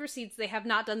not have the receipts. They have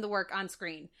not done the work on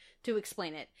screen to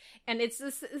explain it. And it's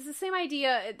the same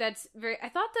idea that's I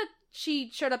thought that she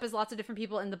showed up as lots of different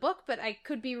people in the book, but I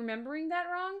could be remembering that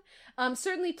wrong.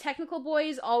 Certainly Technical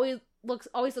Boys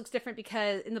always looks different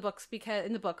because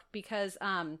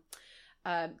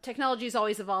technology is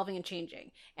always evolving and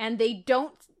changing, and they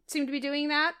don't seem to be doing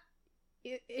that,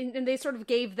 and they sort of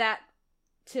gave that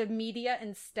to media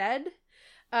instead,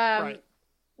 Right.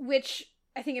 which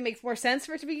I think it makes more sense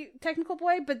for it to be Technical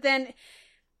Boy, but then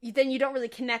you don't really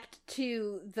connect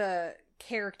to the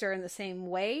character in the same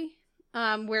way.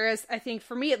 Whereas I think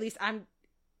for me, at least,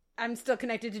 I'm still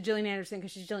connected to Gillian Anderson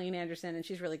because she's Gillian Anderson and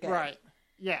she's really good. Right.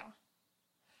 Yeah.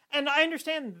 And I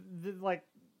understand like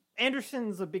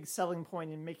Anderson's a big selling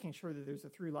point in making sure that there's a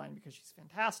through line because she's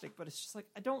fantastic, but it's just like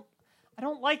I don't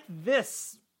like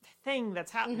this thing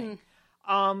that's happening.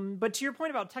 But to your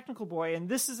point about Technical Boy, and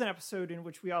this is an episode in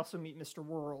which we also meet Mr.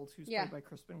 World, who's played by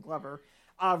Crispin Glover.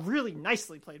 Really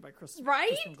nicely played by Crispin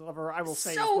Glover, I will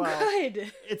say as well. So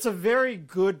good! It's a very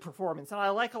good performance, and I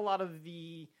like a lot of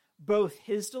both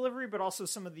his delivery, but also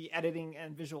some of the editing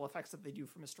and visual effects that they do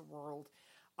for Mr. World,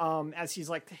 as he's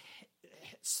like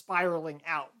spiraling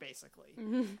out, basically.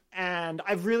 And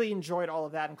I've really enjoyed all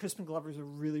of that, and Crispin Glover's a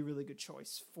really, really good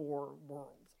choice for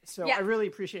World. So I really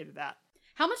appreciated that.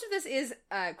 How much of this is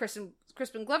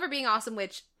Crispin Glover being awesome,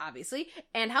 which, obviously,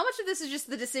 and how much of this is just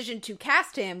the decision to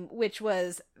cast him, which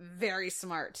was very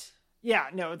smart? Yeah,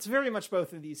 no, it's very much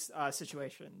both of these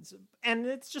situations. And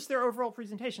it's just their overall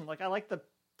presentation. Like, I like the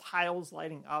tiles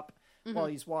lighting up while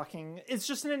he's walking. It's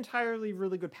just an entirely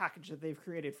really good package that they've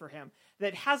created for him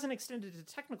that hasn't extended to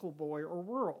Technical Boy or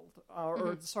World,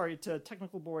 to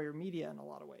Technical Boy or media in a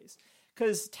lot of ways.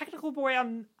 Because Technical Boy,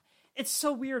 it's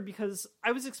so weird because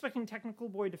I was expecting Technical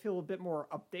Boy to feel a bit more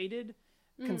updated,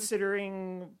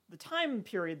 considering the time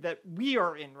period that we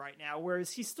are in right now,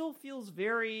 whereas he still feels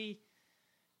very...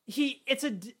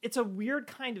 It's a weird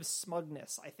kind of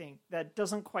smugness, I think, that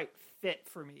doesn't quite fit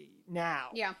for me now.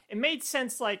 Yeah. It made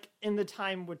sense, like, in the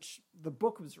time which the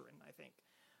book was written, I think.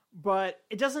 But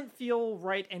it doesn't feel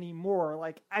right anymore.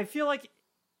 Like, I feel like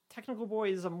Technical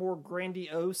Boy is a more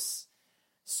grandiose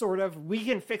sort of, we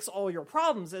can fix all your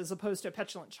problems, as opposed to a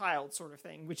petulant child sort of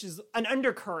thing, which is an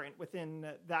undercurrent within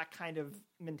that kind of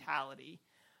mentality.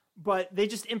 But they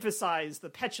just emphasize the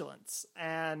petulance.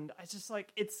 And I just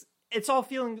like, it's all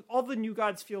the New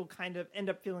Gods end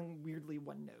up feeling weirdly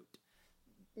one note.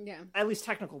 Yeah. At least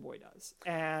Technical Boy does.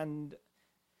 And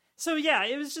so, yeah,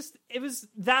 it was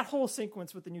that whole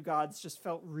sequence with the New Gods just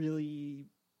felt really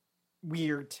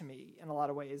weird to me in a lot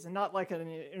of ways. And not like an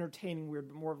entertaining weird,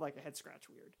 but more of like a head scratch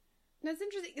weird. That's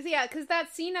interesting. Yeah, because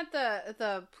that scene at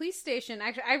the police station,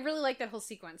 actually, I really like that whole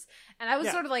sequence. And I was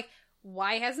sort of like,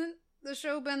 why hasn't the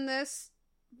show been this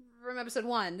from episode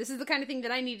 1? This is the kind of thing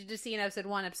that I needed to see in episode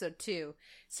 1, episode 2.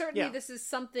 Certainly, this is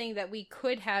something that they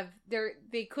could have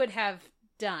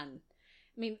done.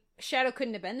 I mean, Shadow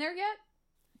couldn't have been there yet,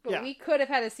 but we could have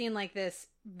had a scene like this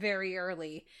very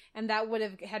early, and that would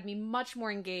have had me much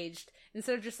more engaged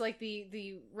instead of just like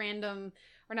the random,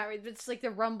 or not, it's like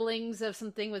the rumblings of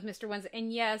something with Mr. Wednesday.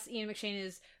 And yes, Ian McShane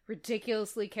is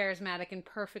ridiculously charismatic and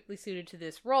perfectly suited to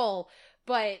this role,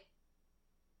 but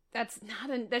that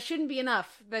shouldn't be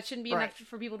enough. That shouldn't be enough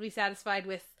for people to be satisfied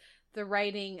with the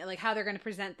writing, like how they're going to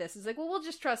present this. It's like, well, we'll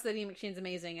just trust that Ian McShane's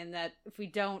amazing, and that if we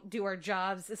don't do our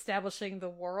jobs establishing the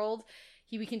world,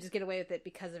 we can just get away with it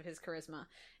because of his charisma.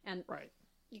 And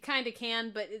you kind of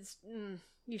can, but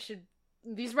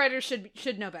these writers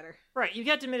should know better. Right, you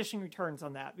get diminishing returns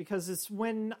on that, because it's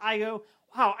when I go,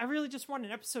 wow, I really just want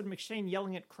an episode of McShane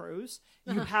yelling at crows.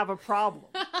 You have a problem.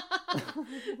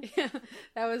 Yeah,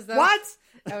 that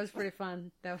was pretty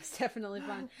fun. That was definitely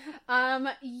fun.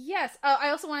 Yes. I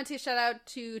also wanted to shout out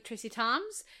to Tracy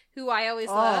Toms, who I always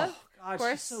love. Gosh, of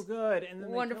course, she's so good. And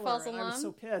then Wonder Falls alum. I was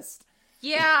so pissed.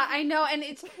 Yeah, I know, and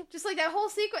it's just like that whole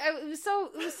sequence. It was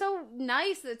so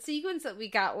nice, that sequence that we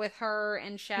got with her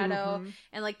and Shadow,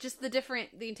 and like just the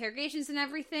interrogations and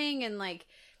everything, and like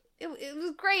it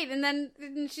was great. And then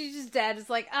she's just dead.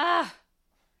 It's like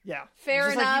yeah,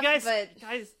 fair enough. Like, but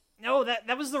guys, no,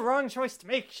 that was the wrong choice to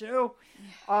make, Show.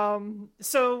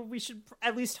 So we should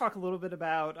at least talk a little bit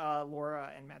about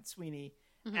Laura and Matt Sweeney,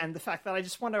 and the fact that I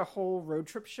just want a whole road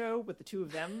trip show with the two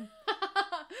of them.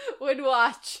 would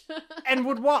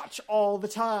watch all the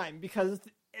time, because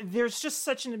there's just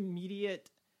such an immediate...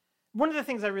 One of the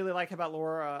things I really like about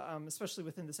Laura, especially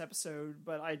within this episode,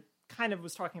 but I kind of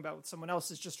was talking about with someone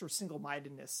else, is just her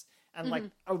single-mindedness and like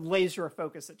a laser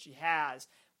focus that she has,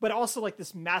 but also like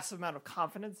this massive amount of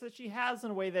confidence that she has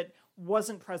in a way that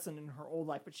wasn't present in her old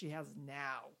life, but she has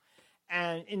now.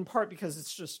 And in part because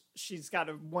it's just, she's got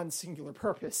one singular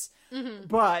purpose.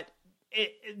 But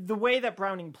the way that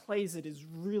Browning plays it is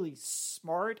really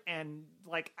smart, and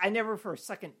like I never for a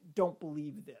second don't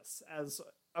believe this as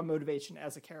a motivation,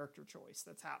 as a character choice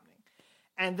that's happening.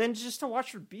 And then just to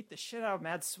watch her beat the shit out of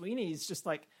Mad Sweeney is just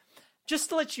like, just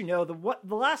to let you know,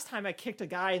 the last time I kicked a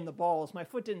guy in the balls, my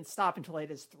foot didn't stop until I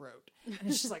hit his throat. And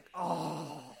it's just like,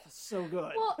 oh, so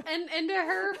good. Well, and to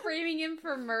her framing him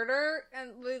for murder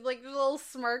and with, like, a little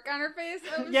smirk on her face,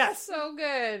 that was Yes. so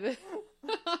good.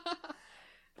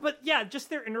 But yeah,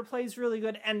 just their interplay is really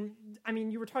good. And I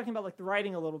mean, you were talking about like the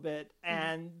writing a little bit,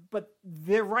 but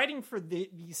their writing for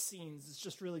these scenes is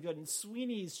just really good. And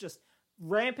Sweeney's just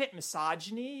rampant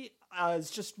misogyny is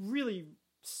just really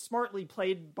smartly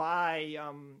played by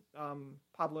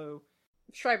Pablo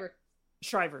Schreiber.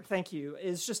 Thank you.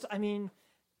 Is just, I mean,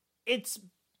 it's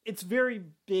very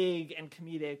big and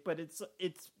comedic, but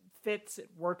it fits,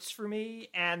 it works for me,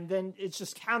 and then it's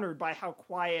just countered by how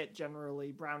quiet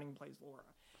generally Browning plays Laura.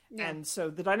 Yeah. And so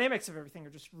the dynamics of everything are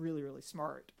just really, really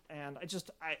smart. And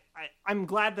I'm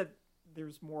glad that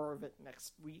there's more of it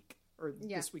next week, or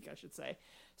this week, I should say.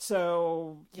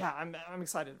 So yeah, I'm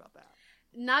excited about that.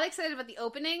 Not excited about the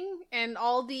opening and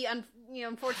all the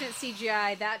unfortunate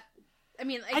CGI. That, I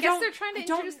mean, I guess they're trying to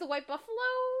introduce the White Buffalo,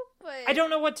 but I don't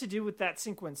know what to do with that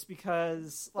sequence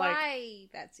because why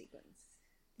that sequence?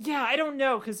 Yeah, I don't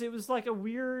know, because it was like a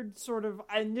weird sort of.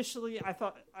 Initially, I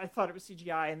thought it was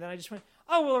CGI, and then I just went,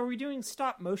 "Oh well, are we doing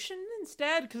stop motion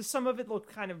instead?" Because some of it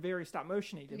looked kind of very stop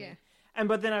motion-y to me.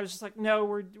 But then I was just like, "No,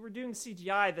 we're doing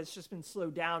CGI that's just been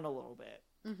slowed down a little bit."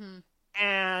 Mm-hmm.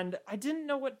 And I didn't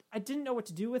know what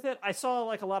to do with it. I saw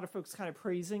like a lot of folks kind of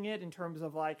praising it in terms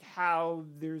of like how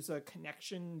there's a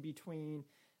connection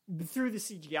through the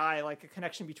CGI, like a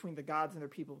connection between the gods and their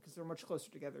people, because they're much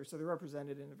closer together, so they're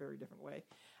represented in a very different way.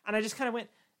 And I just kind of went,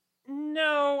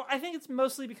 no, I think it's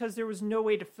mostly because there was no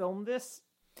way to film this.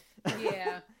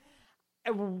 Yeah.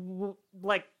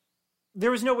 Like,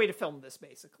 there was no way to film this,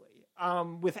 basically,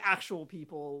 with actual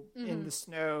people in the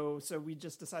snow, so we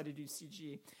just decided to do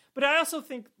CG. But I also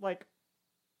think, like,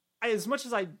 as much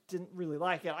as I didn't really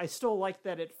like it, I still liked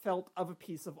that it felt of a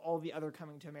piece of all the other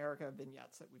Coming to America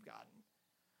vignettes that we've gotten.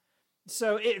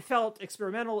 So it felt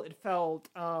experimental, it felt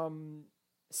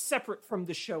separate from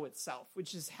the show itself,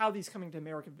 which is how these Coming to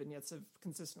America vignettes have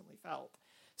consistently felt.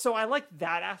 So I like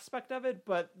that aspect of it,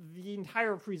 but the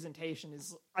entire presentation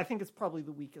is, I think it's probably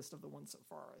the weakest of the ones so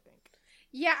far, I think.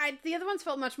 Yeah, the other ones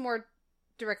felt much more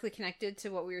directly connected to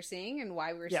what we were seeing and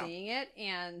why we were seeing it.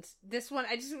 And this one,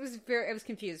 I was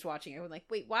confused watching it. I was like,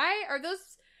 wait, why are those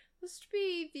supposed to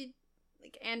be the,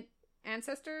 like,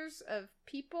 ancestors of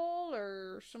people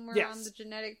or somewhere on the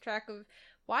genetic track of,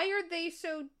 why are they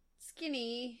so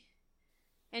skinny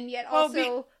and yet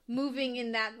also moving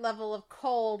in that level of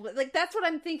cold? Like, that's what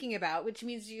I'm thinking about, which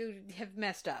means you have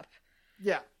messed up.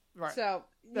 Yeah, right. So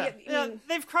yeah,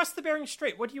 they've crossed the Bering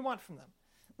Strait. What do you want from them?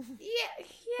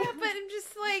 yeah, but I'm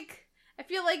just like, I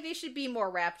feel like they should be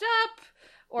more wrapped up,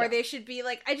 or they should be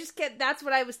like, that's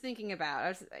what I was thinking about. I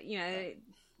was,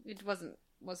 it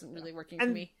wasn't really working for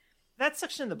me. That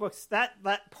section in the books, that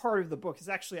part of the book is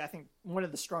actually, I think, one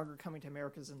of the stronger Coming to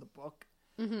Americas in the book.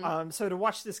 Mm-hmm. So to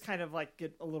watch this kind of like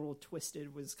get a little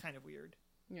twisted was kind of weird.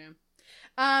 Yeah.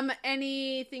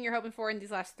 Anything you're hoping for in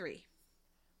these last three?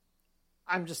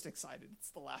 I'm just excited.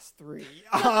 It's the last three.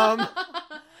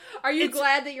 Are you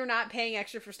glad that you're not paying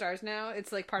extra for stars now?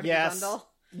 It's like part of the bundle.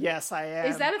 Yes, I am.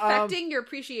 Is that affecting your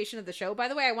appreciation of the show? By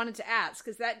the way, I wanted to ask,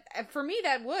 because that, for me,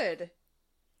 that would.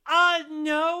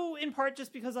 No, in part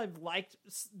just because I've liked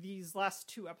these last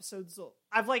two episodes.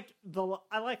 I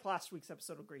like last week's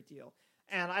episode a great deal,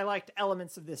 and I liked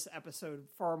elements of this episode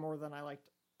far more than I liked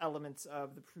elements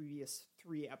of the previous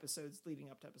three episodes leading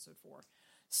up to episode 4.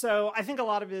 So I think a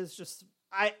lot of it is just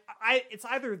it's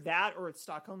either that or it's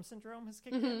Stockholm Syndrome has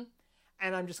kicked in,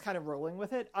 and I'm just kind of rolling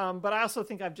with it. But I also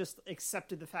think I've just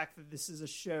accepted the fact that this is a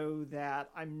show that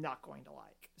I'm not going to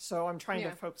like. So I'm trying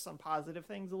to focus on positive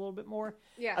things a little bit more,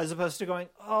 as opposed to going,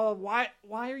 oh, why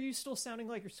are you still sounding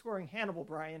like you're scoring Hannibal,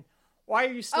 Brian? Why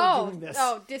are you still doing this?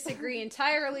 Oh, disagree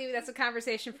entirely. That's a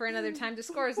conversation for another time. The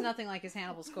score is nothing like his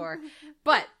Hannibal score,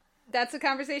 but that's a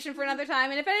conversation for another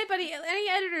time. And if any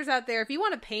editors out there, if you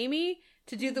want to pay me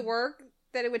to do the work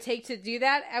that it would take to do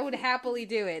that, I would happily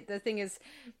do it. The thing is,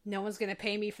 no one's going to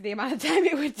pay me for the amount of time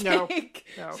it would take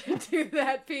to do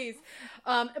that piece.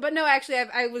 But no, actually,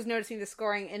 I was noticing the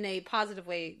scoring in a positive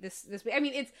way this week. I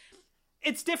mean,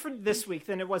 it's different this week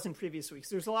than it was in previous weeks.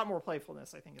 There's a lot more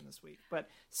playfulness, I think, in this week. But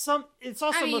it's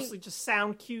also mostly just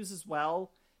sound cues as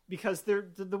well, because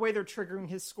the way they're triggering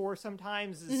his score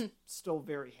sometimes is still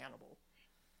very Hannibal.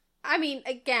 I mean,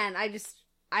 again,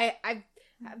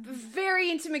 very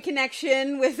intimate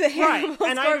connection with the Hannibal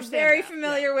and I score. understand Very that,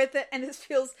 familiar with it, and this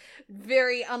feels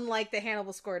very unlike the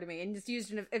Hannibal score to me. And it's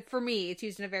used for me, it's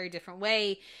used in a very different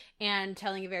way and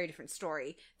telling a very different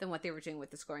story than what they were doing with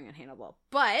the scoring on Hannibal.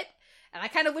 But, and I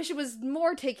kind of wish it was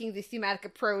more taking the thematic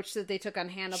approach that they took on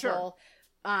Hannibal. Sure.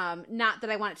 Not that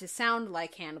I want it to sound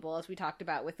like Hannibal, as we talked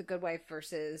about with The Good Wife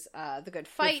versus The Good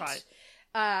Fight.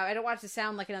 I don't want it to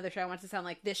sound like another show. I want it to sound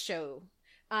like this show.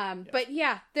 But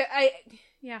yeah,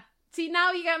 See,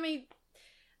 now you got me.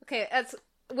 Okay, that's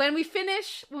when we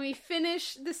finish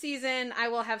the season. I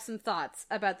will have some thoughts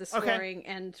about the scoring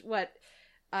and what.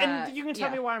 And you can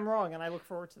tell me why I'm wrong, and I look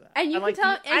forward to that. And you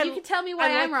can tell me why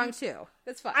I'm wrong too.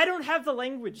 That's fine. I don't have the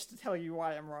language to tell you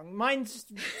why I'm wrong. Mine's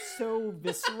just so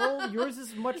visceral. Yours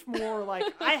is much more like,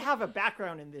 I have a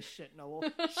background in this shit, Noel.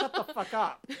 Shut the fuck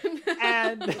up.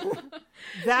 And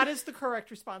that is the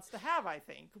correct response to have, I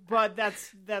think. But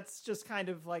that's just kind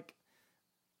of like,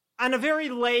 on a very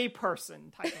lay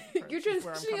person type of approach. You're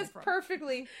transitioning us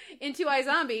perfectly into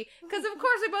iZombie, because of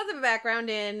course we both have a background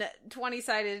in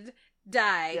 20-sided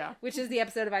Die, which is the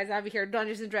episode of iZombie here,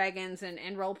 Dungeons and Dragons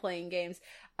and role-playing games.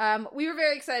 We were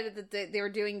very excited that they were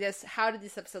doing this. How did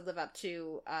this episode live up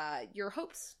to your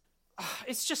hopes?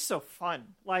 It's just so fun.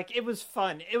 Like, it was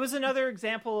fun. It was another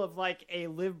example of like a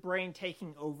live brain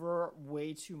taking over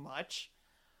way too much.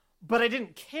 But I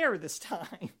didn't care this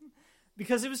time.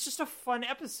 Because it was just a fun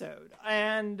episode.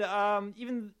 And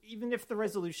even if the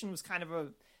resolution was kind of a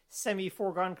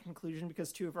semi-foregone conclusion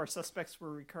because two of our suspects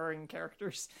were recurring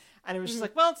characters. And it was just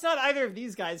like, well, it's not either of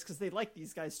these guys because they like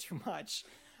these guys too much.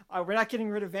 We're not getting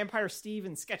rid of Vampire Steve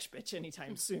and Sketch Bitch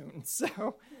anytime soon.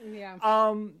 So,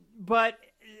 but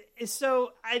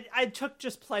so I took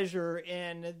just pleasure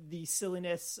in the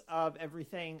silliness of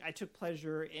everything. I took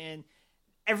pleasure in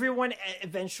everyone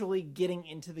eventually getting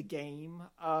into the game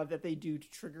that they do to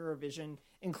trigger a vision,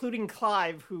 including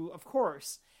Clive, who, of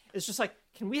course, is just like,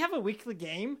 can we have a weekly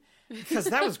game? Because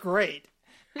that was great.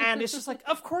 And it's just like,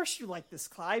 of course you like this,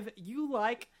 Clive. You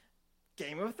like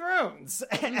Game of Thrones.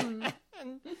 And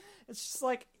it's just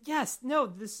like, yes, no,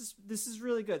 this is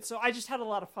really good. So I just had a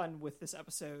lot of fun with this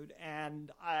episode,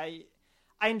 and I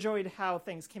enjoyed how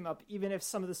things came up, even if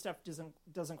some of the stuff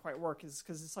doesn't quite work, is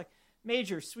because it's like,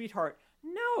 Major, sweetheart,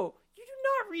 no, you do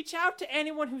not reach out to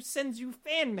anyone who sends you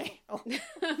fan mail.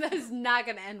 That is not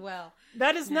going to end well.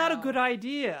 That is not a good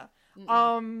idea.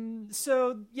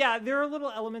 So yeah, there are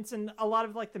little elements, and a lot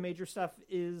of like the Major stuff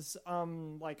is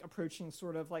like approaching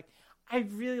sort of like,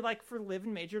 I'd really like for Liv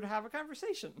and Major to have a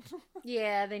conversation.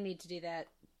 Yeah, they need to do that.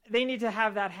 They need to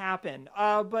have that happen.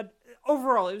 But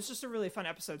overall, it was just a really fun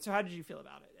episode. So how did you feel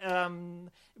about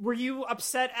it? Were you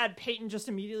upset at Peyton just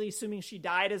immediately assuming she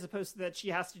died as opposed to that she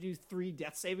has to do 3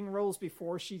 death-saving rolls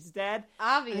before she's dead?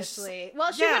 Obviously.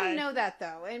 Well, she wouldn't know that,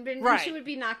 though. And she would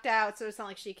be knocked out, so it's not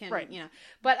like she can, you know.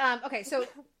 But, okay, so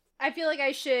I feel like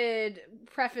I should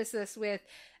preface this with...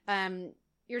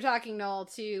 you're talking, Noel,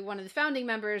 to one of the founding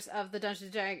members of the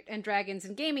Dungeons and Dragons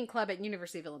and Gaming Club at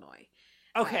University of Illinois.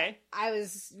 Okay. I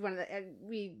was one of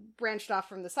we branched off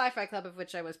from the Sci-Fi Club, of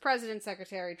which I was president,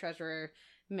 secretary, treasurer,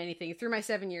 many things through my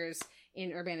 7 years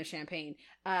in Urbana-Champaign.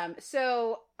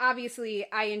 So obviously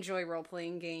I enjoy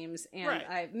role-playing games, and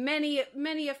I have many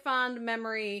a fond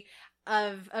memory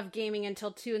of gaming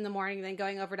until 2 a.m, then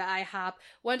going over to IHOP.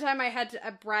 One time I had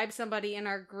to bribe somebody in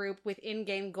our group with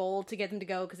in-game gold to get them to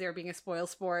go because they were being a spoil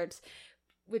sport,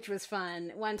 which was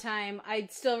fun. One time, I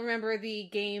still remember the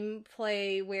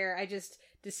gameplay where I just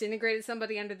disintegrated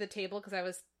somebody under the table because I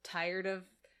was tired of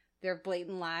their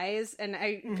blatant lies, and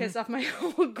I pissed off my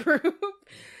whole group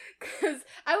because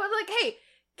I was like, hey,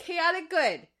 chaotic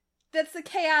good. That's the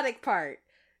chaotic part.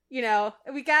 You know,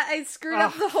 I screwed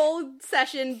up the whole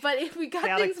session, but if we got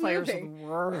chaotic things players moving.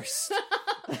 Are the worst.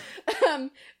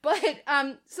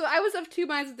 So I was of two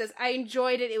minds with this. I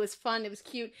enjoyed it. It was fun. It was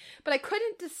cute, but I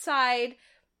couldn't decide.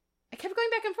 I kept going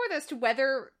back and forth as to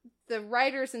whether the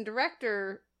writers and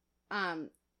director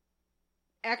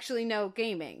actually know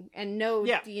gaming and know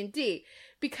D&D,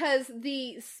 because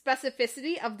the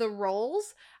specificity of the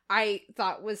roles I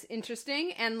thought was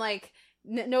interesting, and like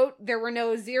no, there were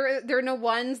no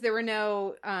 1s, there were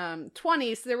no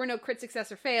 20s, so there were no crit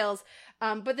success or fails,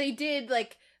 but they did,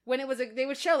 like, when it was they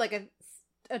would show like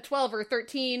a 12 or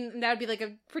 13, and that would be like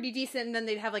a pretty decent, and then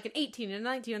they'd have like an 18 and a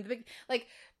 19 on the big, like,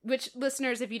 which,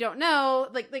 listeners, if you don't know,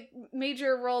 like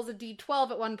Major rolls a d12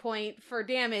 at one point for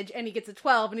damage, and he gets a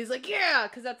 12, and he's like, yeah,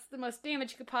 because that's the most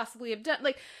damage he could possibly have done.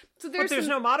 Like, so there's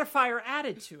no modifier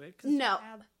added to it. No.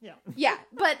 Yeah,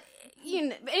 but, you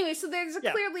know, anyway, so there's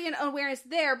clearly an awareness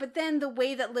there, but then the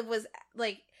way that Liv was,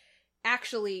 like,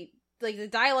 actually, like, the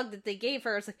dialogue that they gave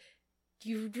her, is like,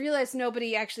 you realize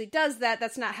nobody actually does that.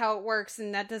 That's not how it works,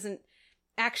 and that doesn't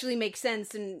actually make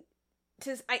sense. And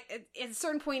at a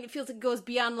certain point, it feels like it goes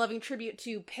beyond loving tribute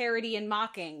to parody and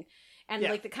mocking, and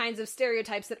like the kinds of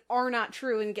stereotypes that are not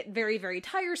true and get very, very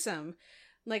tiresome.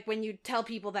 Like when you tell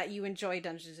people that you enjoy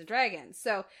Dungeons and Dragons.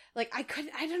 So like I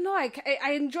don't know.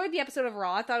 I enjoyed the episode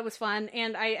overall. I thought it was fun,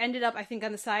 and I ended up, I think,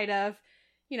 on the side of,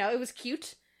 it was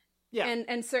cute. Yeah,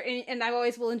 and I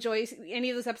always will enjoy any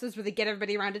of those episodes where they get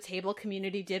everybody around a table.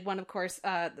 Community did one, of course.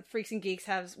 The Freaks and Geeks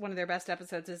has one of their best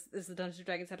episodes is the Dungeons and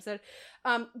Dragons episode.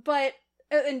 But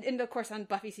and of course on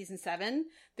Buffy season 7,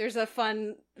 there's a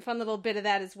fun little bit of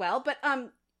that as well. But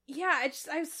yeah,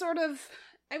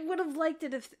 I would have liked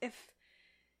it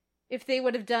if they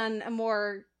would have done a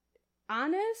more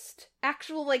honest,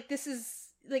 actual, like, this is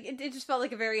like it just felt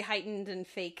like a very heightened and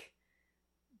fake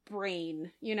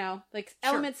brain, like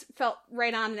elements felt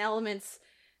right on and elements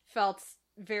felt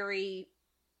very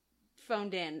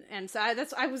phoned in, and so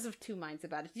I was of two minds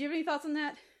about it. Do you have any thoughts on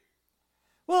that?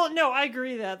 Well, no, I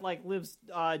agree that like Liv's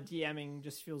DMing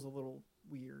just feels a little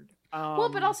weird. Well,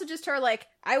 but also just her like,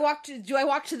 do I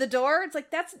walk to the door? It's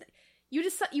like, that's,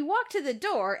 you walk to the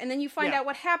door and then you find out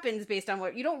what happens based on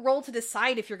what, you don't roll to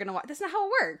decide if you're gonna walk. That's not how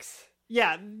it works.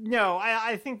 Yeah, no,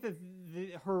 I think that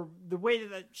the way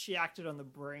that she acted on the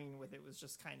brain with it was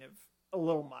just kind of a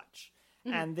little much.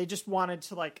 Mm-hmm. And they just wanted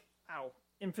to like,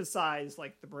 emphasize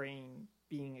like the brain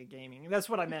being a gaming. And that's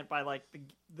what I meant by like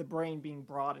the brain being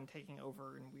broad and taking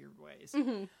over in weird ways.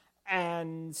 Mm-hmm.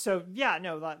 And so, yeah,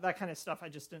 no, that kind of stuff I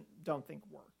just don't think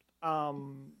worked.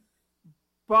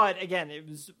 But again, it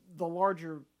was the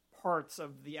larger parts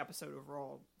of the episode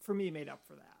overall, for me, made up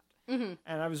for that. Mm-hmm.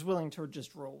 And I was willing to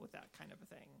just roll with that kind of a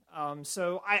thing.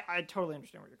 So I totally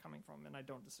understand where you're coming from, and I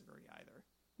don't disagree either.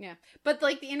 Yeah, but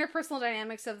like the interpersonal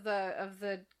dynamics of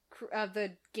the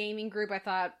gaming group, I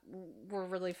thought were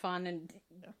really fun. And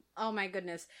oh my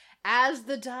goodness, as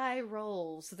the die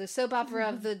rolls, the soap opera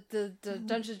of the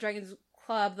Dungeons and Dragons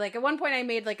club. Like at one point,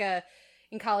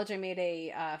 in college, I made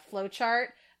a flow chart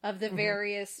of the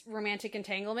various romantic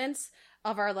entanglements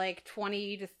of our like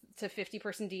 20 to 50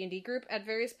 person D&D group at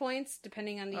various points,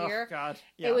 depending on the year. God.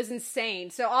 Yeah. It was insane.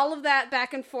 So all of that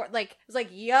back and forth, like, it was like,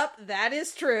 yep, that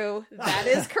is true. That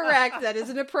is correct. That is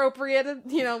an appropriate,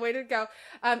 way to go.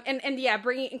 And yeah,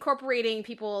 incorporating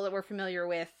people that we're familiar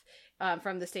with,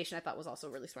 from the station, I thought was also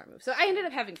a really smart move. So I ended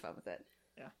up having fun with it.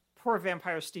 Yeah. Poor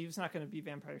Vampire Steve's not going to be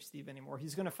Vampire Steve anymore.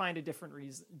 He's going to find a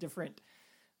different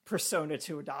persona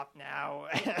to adopt now.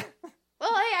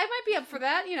 Well, hey, I might be up for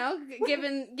that,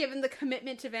 given the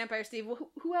commitment to Vampire Steve.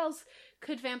 Who else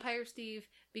could Vampire Steve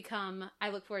become? I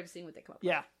look forward to seeing what they come up with.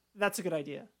 Yeah, that's a good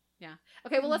idea. Yeah.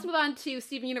 Okay, well, let's move on to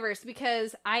Steven Universe,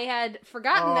 because I had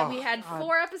forgotten that we had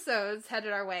 4 episodes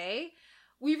headed our way.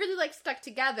 We really, stuck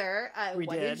together. We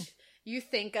what did you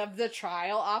think of the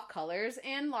trial off colors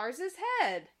and Lars's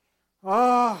head?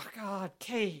 Oh, God,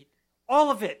 Kate.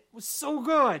 All of it was so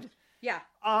good. Yeah.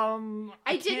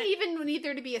 I didn't even need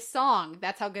there to be a song.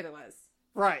 That's how good it was.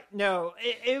 Right. No,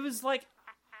 it was like,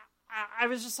 I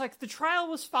was just like, the trial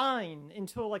was fine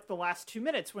until like the last 2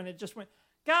 minutes when it just went,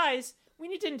 guys, we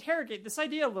need to interrogate this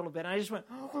idea a little bit. And I just went,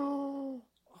 oh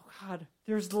God,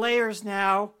 there's layers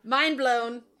now. Mind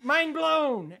blown.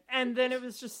 And then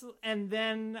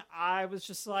I was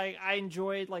just like, I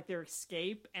enjoyed like their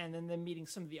escape and then them meeting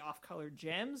some of the off-color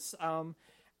gems.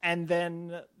 And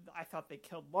then I thought they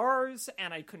killed Lars,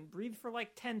 and I couldn't breathe for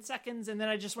like 10 seconds, and then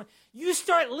I just went, you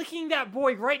start licking that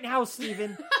boy right now,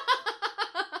 Steven.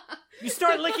 You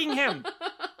start licking him.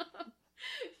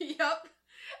 Yep.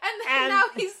 And now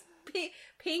he's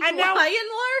pink lion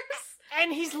Lars?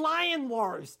 And he's lion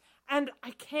Lars. And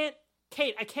I can't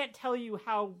tell you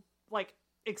how, like,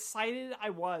 excited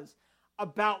I was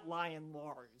about lion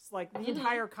Lars. Like, the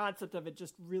entire concept of it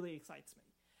just really excites me.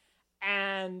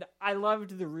 And I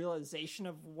loved the realization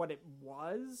of what it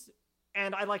was.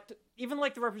 And I liked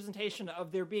the representation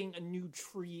of there being a new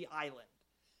tree island.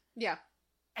 Yeah.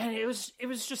 And it was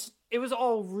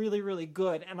all really, really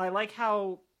good. And I like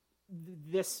how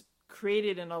this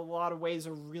created in a lot of ways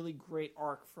a really great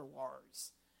arc for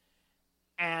Lars.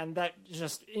 And that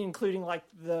just, including like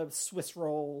the Swiss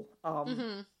roll,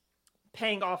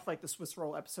 paying off like the Swiss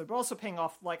roll episode, but also paying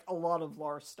off like a lot of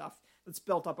Lars stuff that's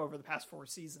built up over the past 4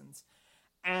 seasons.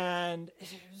 And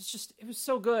it was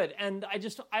so good. And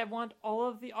I want all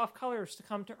of the off-colors to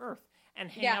come to Earth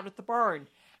and hang out at the barn.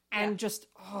 And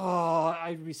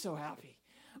I'd be so happy.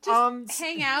 Just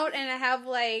hang out and have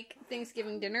like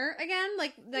Thanksgiving dinner again,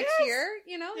 like next year,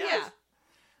 Yes.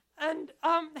 Yeah. And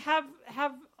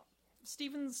have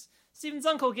Steven's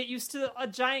uncle get used to a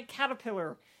giant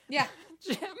caterpillar. Yeah.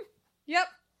 Jim. Yep.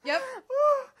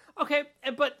 Okay,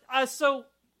 but so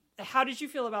how did you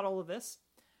feel about all of this?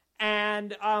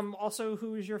 And also,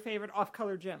 who is your favorite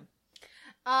off-color gem?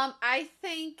 I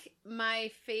think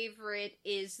my favorite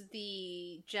is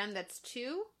the gem that's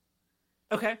 2.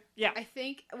 Okay, yeah. I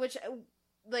think, which,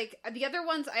 like, the other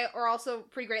ones are also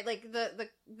pretty great. Like,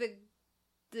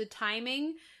 the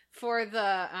timing for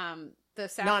the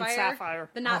sapphire. Non-sapphire.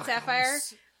 The not sapphire.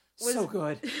 Was so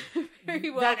good. Very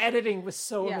well. That editing was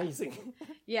so amazing.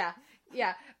 Yeah.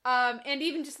 And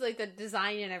even just, like, the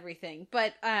design and everything.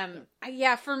 But,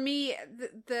 for me,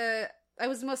 I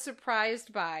was most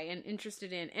surprised by and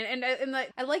interested in, and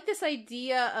I like this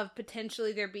idea of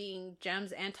potentially there being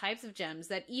gems and types of gems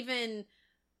that even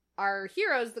our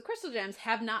heroes, the crystal gems,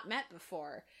 have not met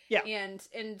before. Yeah,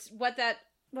 and what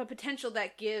potential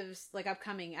that gives, like,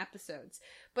 upcoming episodes.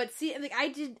 But see, like,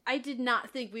 I did not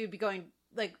think we would be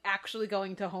actually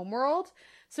going to Homeworld.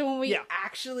 So when we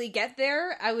actually get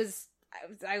there, I was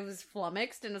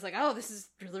flummoxed and was like, oh, this is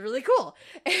really, really cool.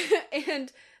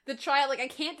 And the trial, like, I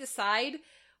can't decide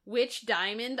which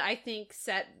diamond I think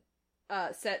set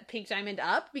Pink Diamond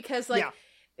up, because, like,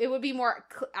 it would be more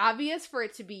obvious for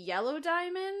it to be Yellow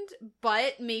Diamond,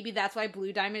 but maybe that's why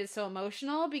Blue Diamond is so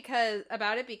emotional because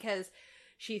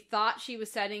she thought she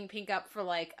was setting Pink up for,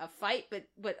 like, a fight,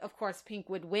 but of course Pink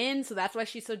would win, so that's why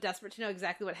she's so desperate to know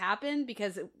exactly what happened,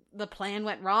 because the plan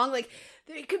went wrong. Like,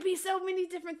 there could be so many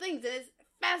different things, and it's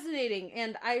fascinating.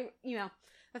 And I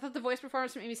thought the voice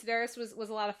performance from Amy Sedaris was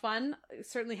a lot of fun.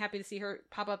 Certainly happy to see her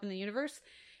pop up in the universe.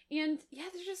 And yeah,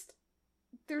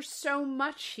 there's so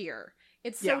much here.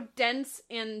 It's so dense,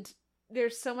 and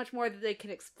there's so much more that they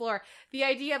can explore. The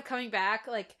idea of coming back,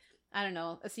 like, I don't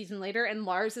know, a season later, and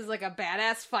Lars is like a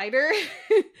badass fighter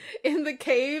in the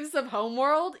caves of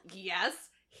Homeworld. Yes,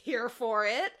 here for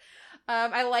it.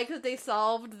 I like that they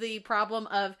solved the problem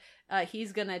of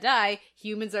he's gonna die.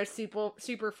 Humans are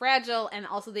super fragile, and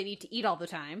also they need to eat all the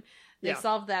time. They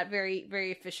solved that very,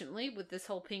 very efficiently with this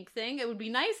whole Pink thing. It would be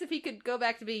nice if he could go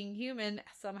back to being human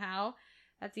somehow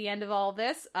at the end of all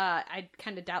this. I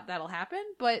kind of doubt that'll happen,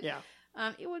 but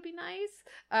it would be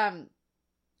nice.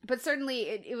 But certainly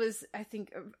it was, I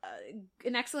think,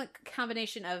 an excellent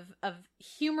combination of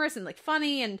humorous and, like,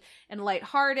 funny and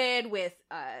lighthearted with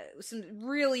some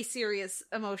really serious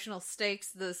emotional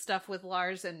stakes. The stuff with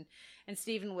Lars and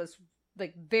Steven was,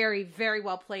 like, very, very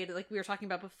well played. Like we were talking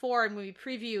about before, and when we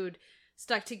previewed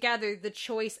Stuck Together, the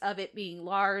choice of it being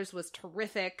Lars was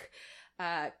terrific.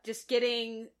 Just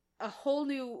getting a whole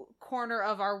new corner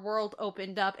of our world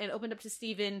opened up to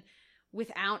Steven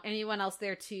without anyone else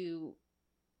there to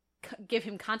give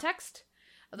him context,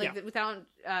 without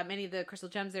many of the crystal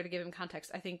gems there to give him context,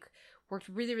 I think worked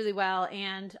really, really well,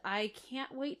 and I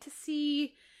can't wait to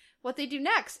see what they do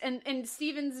next. And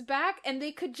Steven's back, and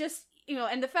they could just,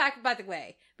 and the fact, by the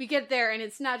way, we get there and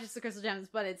it's not just the crystal gems,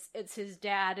 but it's his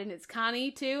dad and it's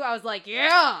Connie too. I was like,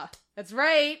 yeah, that's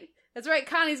right,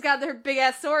 Connie's got her big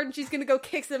ass sword and she's gonna go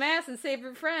kick some ass and save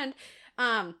her friend.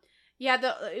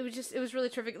 It was really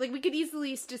terrific. Like, we could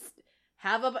easily just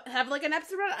have like an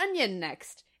episode on Onion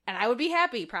next, and I would be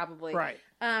happy, probably. Right.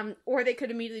 Or they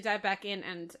could immediately dive back in,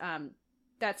 and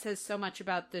that says so much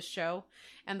about this show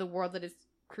and the world that is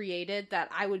created that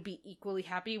I would be equally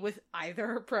happy with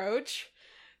either approach.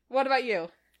 What about you?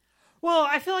 Well,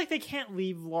 I feel like they can't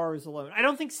leave Lars alone. I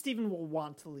don't think Steven will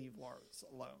want to leave Lars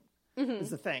alone,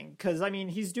 is the thing. Because, I mean,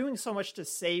 he's doing so much to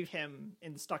save him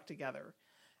in Stuck Together.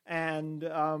 And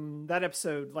that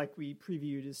episode, like we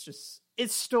previewed,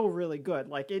 it's still really good.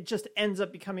 Like, it just ends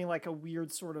up becoming like a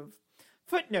weird sort of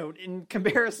footnote in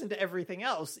comparison to everything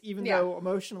else, even though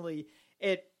emotionally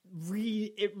it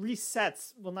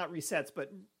resets, well, not resets,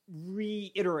 but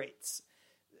reiterates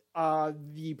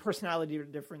the personality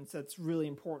difference that's really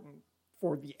important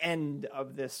for the end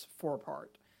of this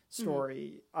 4-part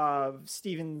story of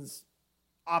Steven's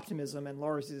optimism and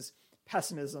Lars's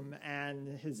pessimism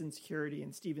and his insecurity,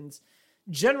 and Steven's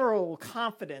general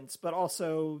confidence, but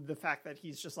also the fact that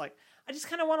he's just like, I just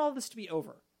kind of want all this to be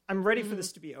over. I'm ready for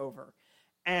this to be over.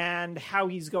 And how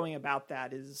he's going about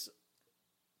that is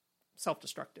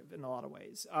self-destructive in a lot of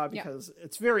ways, because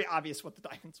it's very obvious what the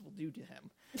diamonds will do to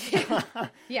him.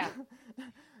 Yeah.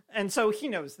 And so he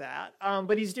knows that,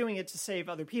 but he's doing it to save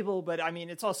other people. But I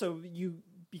mean, it's also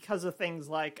because of things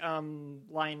like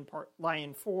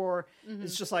Lion 4.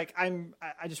 It's just like,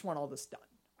 I just want all this done.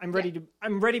 I'm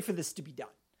ready for this to be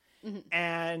done.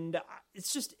 And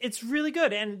it's really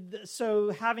good. And so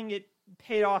having it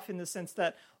paid off in the sense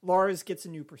that Lars gets a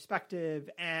new perspective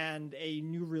and a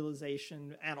new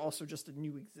realization and also just a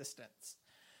new existence,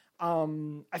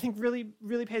 I think really,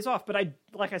 really pays off. But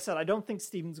like I said, I don't think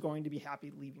Steven's going to be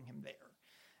happy leaving him there.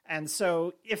 And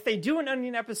so if they do an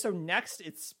Onion episode next,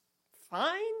 it's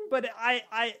fine. But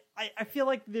I feel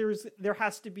like there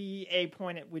has to be a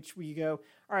point at which we go,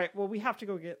 all right, well, we have to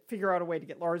go figure out a way to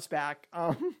get Lars back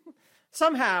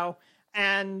somehow.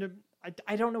 And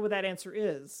I don't know what that answer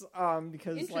is.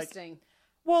 Because Interesting.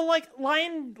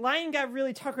 Lion got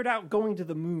really tuckered out going to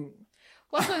the moon.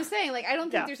 Well, that's what I'm saying. Like, I don't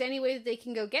think there's any way that they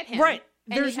can go get him. Right.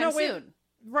 There's no way. Soon.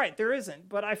 Right. There isn't.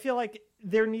 But I feel like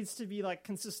there needs to be like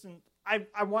consistent.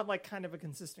 I want like kind of a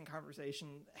consistent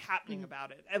conversation happening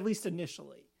about it, at least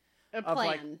initially. A plan.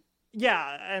 Like,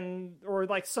 yeah. Or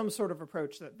like some sort of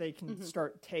approach that they can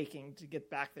start taking to get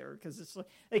back there. Because it's like,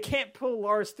 they can't pull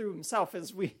Lars through himself,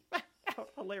 as we found out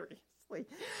hilariously.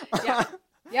 Yeah.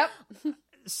 Yep.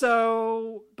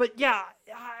 So, but yeah,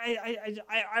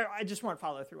 I just want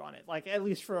follow through on it, like at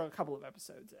least for a couple of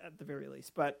episodes at the very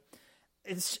least. But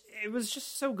it was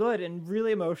just so good and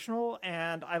really emotional,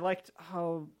 and I liked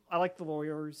the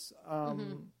lawyers,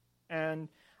 and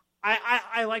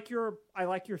I like your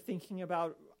thinking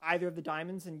about either of the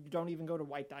diamonds, and you don't even go to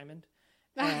White Diamond.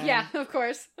 Yeah, of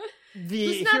course.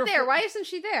 Who's not there? Why isn't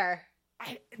she there?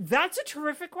 That's a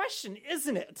terrific question,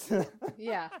 isn't it?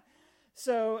 Yeah.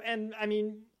 So, and I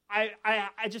mean,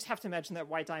 I just have to imagine that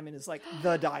White Diamond is like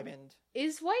the diamond.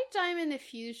 Is White Diamond a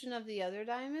fusion of the other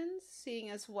diamonds, seeing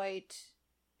as white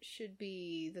should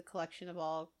be the collection of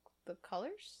all the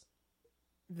colors?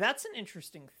 That's an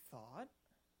interesting thought.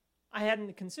 I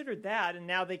hadn't considered that, and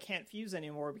now they can't fuse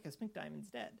anymore because Pink Diamond's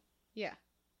dead. Yeah.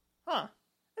 Huh.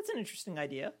 That's an interesting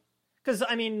idea. Because,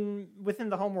 I mean, within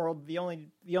the homeworld, the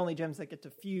only gems that get to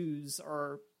fuse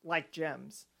are like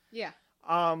gems. Yeah.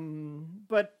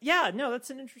 But yeah, no, that's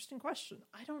an interesting question.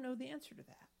 I don't know the answer to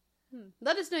that.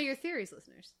 Let us know your theories,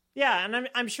 listeners. Yeah, and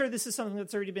I'm sure this is something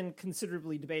that's already been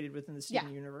considerably debated within the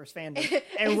Steven Universe fandom.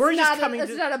 And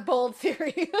It's not a bold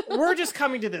theory. We're just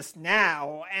coming to this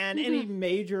now, and any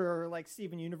major like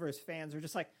Steven Universe fans are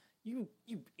just like, you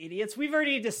idiots, we've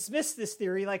already dismissed this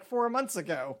theory like 4 months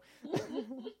ago.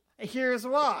 Here's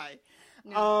why.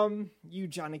 No. You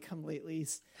Johnny come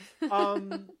latelys.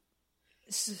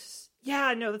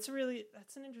 Yeah, no, that's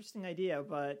an interesting idea,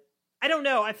 but I don't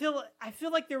know. I feel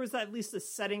like there was at least a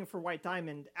setting for White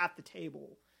Diamond at the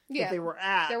table that they were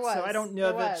at. There was. So I don't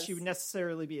know that she would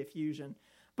necessarily be a fusion.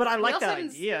 But I like that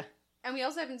idea. And we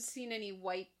also haven't seen any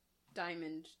White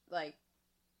Diamond, like,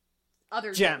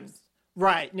 other gems.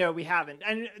 Right, no, we haven't.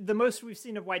 And the most we've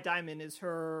seen of White Diamond is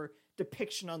her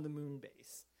depiction on the moon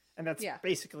base. And that's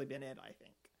basically been it, I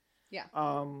think. Yeah.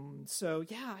 So,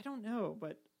 yeah, I don't know,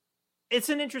 but it's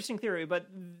an interesting theory, but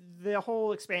the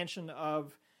whole expansion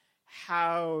of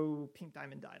how Pink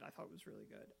Diamond died, I thought was really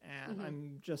good.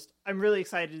 And I'm really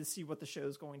excited to see what the show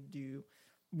is going to do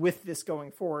with this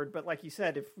going forward. But like you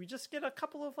said, if we just get a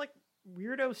couple of like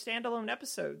weirdo standalone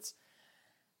episodes,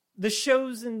 the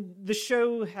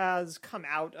show has come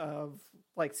out of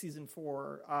like season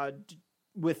 4,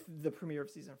 with the premiere of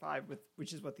season 5,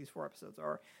 which is what these 4 episodes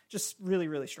are, just really,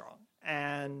 really strong.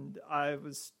 And I'm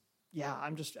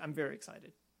very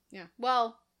excited. Yeah.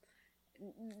 Well,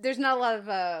 there's not a lot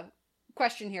of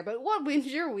question here, but what wins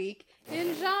your week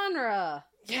in genre?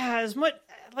 Yeah, as much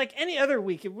like any other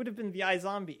week, it would have been the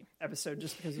iZombie episode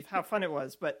just because of how fun it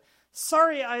was. But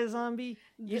sorry, iZombie,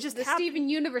 the Steven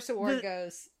Universe Award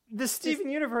goes. The Steven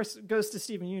Universe goes to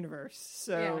Steven Universe,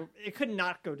 so it could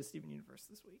not go to Steven Universe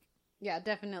this week. Yeah,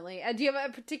 definitely. Do you have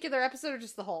a particular episode or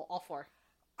just the whole, all 4?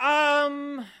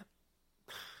 I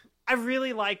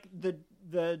really like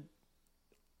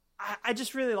I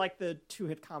just really like the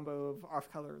 2-hit combo of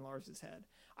Off Color and Lars's Head.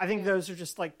 I think those are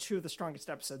just like 2 of the strongest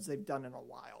episodes they've done in a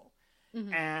while.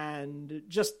 And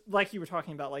just like you were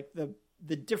talking about, like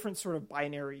the different sort of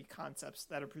binary concepts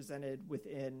that are presented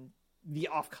within the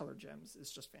Off Color gems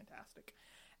is just fantastic.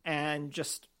 And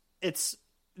just it's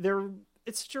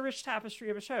such a rich tapestry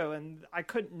of a show, and I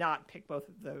could not pick both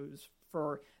of those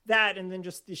for that, and then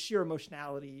just the sheer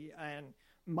emotionality and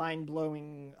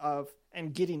mind-blowing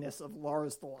and giddiness of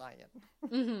Lars the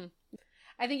Lion.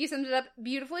 I think you summed it up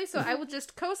beautifully, so I will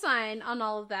just co-sign on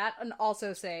all of that and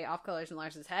also say Off Colors and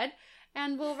Lars's Head,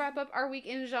 and we'll wrap up our week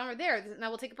in genre there. Now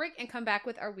we'll take a break and come back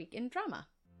with our week in drama.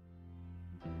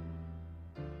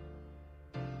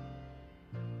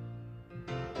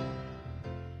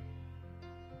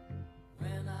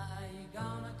 When are you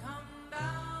gonna come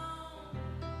down?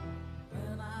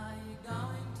 When are you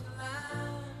going to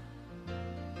land?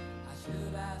 I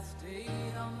should have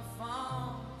stayed on the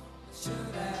phone. I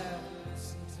should have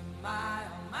listened to my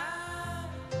own mind.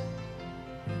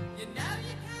 You know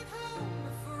you can't hold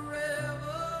me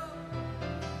forever.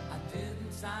 I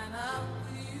didn't sign up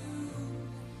with you.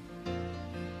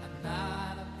 I'm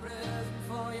not a present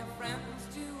for your friends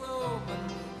to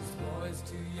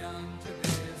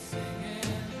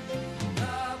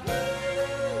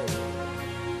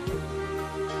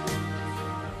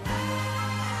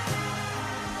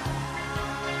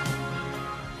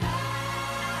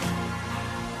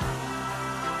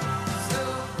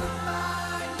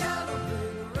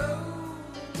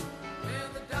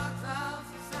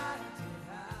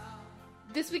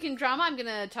This week in drama, I'm going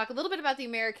to talk a little bit about the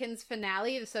Americans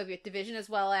finale, the Soviet division, as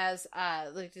well as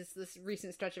like just this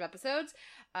recent stretch of episodes.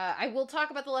 I will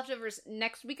talk about The Leftovers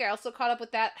next week. I also caught up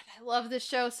with that. I love this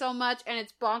show so much, and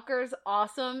it's bonkers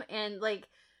awesome. And like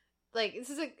this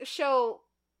is a show,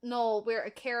 Noel, where a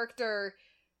character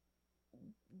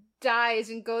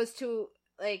dies and goes to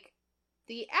like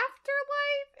the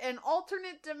afterlife, an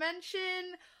alternate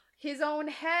dimension, his own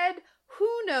head. Who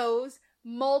knows?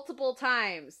 Multiple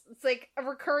times. It's like a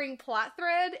recurring plot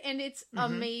thread, and it's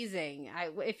amazing.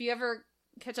 If you ever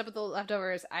catch up with The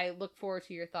Leftovers, I look forward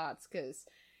to your thoughts, because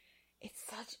it's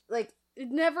such, like,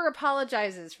 it never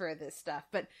apologizes for this stuff.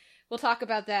 But we'll talk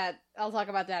about that. I'll talk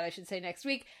about that, I should say, next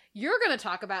week. You're going to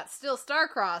talk about Still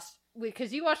Star-Crossed,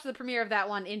 because you watched the premiere of that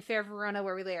one in Fair Verona,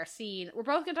 where we lay our scene. We're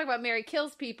both going to talk about Mary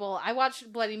Kills People. I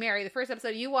watched Bloody Mary, the first episode.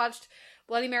 You watched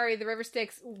Bloody Mary, The River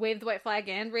Styx, Wave the White Flag,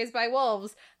 and Raised by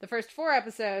Wolves, the first 4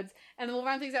 episodes. And then we'll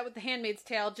round things out with The Handmaid's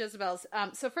Tale, Jezebel's.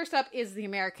 So first up is The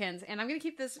Americans, and I'm going to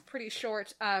keep this pretty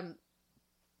short. I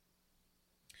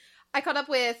caught up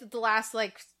with the last,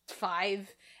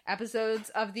 5 episodes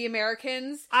of The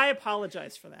Americans. I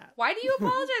apologize for that. Why do you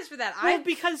apologize for that? Well,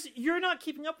 because you're not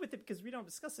keeping up with it, because we don't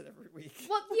discuss it every week.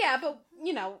 Well, yeah, but,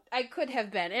 I could have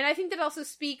been. And I think that also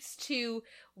speaks to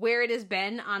where it has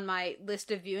been on my list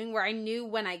of viewing, where I knew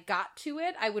when I got to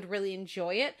it, I would really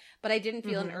enjoy it, but I didn't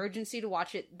feel an urgency to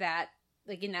watch it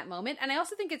in that moment. And I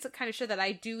also think it's a kind of show that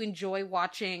I do enjoy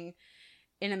watching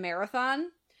in a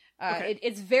marathon. Okay.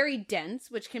 It's very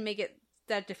dense, which can make it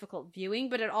that difficult viewing,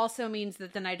 but it also means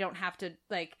that then I don't have to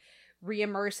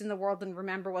re-immerse in the world and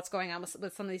remember what's going on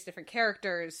with some of these different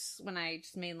characters when I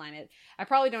just mainline it. I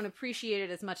probably don't appreciate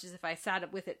it as much as if I sat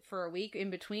up with it for a week in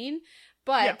between,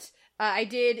 but I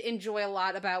did enjoy a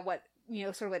lot about what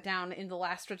sort of went down in the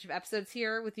last stretch of episodes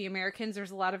here with The Americans.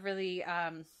 There's a lot of really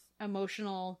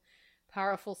emotional,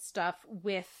 powerful stuff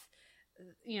with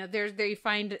there you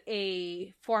find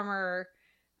a former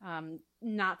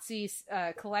Nazi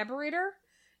collaborator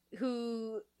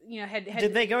who had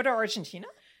Did they go to Argentina?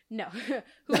 No,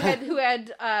 who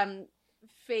had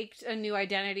faked a new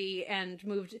identity and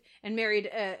moved and married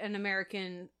an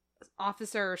American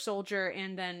officer or soldier,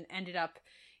 and then ended up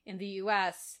in the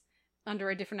U.S. under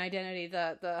a different identity.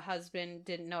 The husband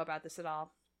didn't know about this at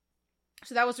all.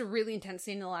 So that was a really intense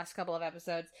scene in the last couple of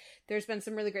episodes. There's been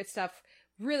some really great stuff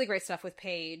with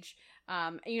Paige.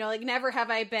 Never have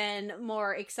I been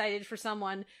more excited for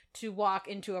someone to walk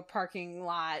into a parking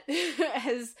lot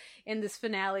as in this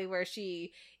finale, where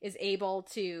she is able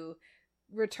to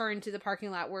return to the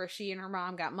parking lot where she and her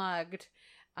mom got mugged.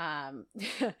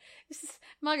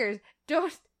 Muggers,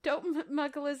 don't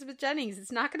mug Elizabeth Jennings.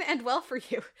 It's not going to end well for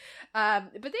you.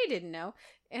 But they didn't know.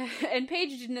 And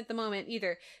Paige didn't at the moment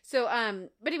either. So,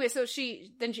 but anyway, so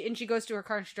she goes to her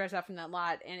car and she drives off from that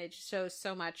lot, and it just shows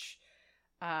so much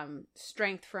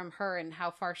strength from her and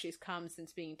how far she's come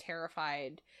since being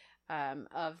terrified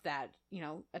of that,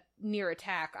 a near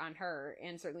attack on her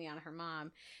and certainly on her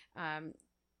mom.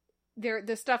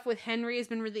 The stuff with Henry has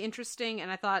been really interesting,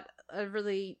 and I thought a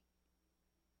really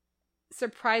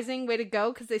surprising way to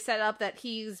go, because they set up that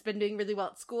he's been doing really well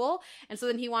at school, and so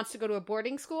then he wants to go to a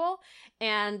boarding school,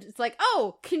 and it's like,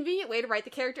 oh, convenient way to write the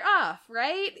character off,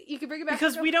 right? You can bring it back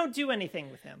because we don't do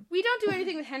anything with him. We don't do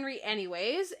anything with Henry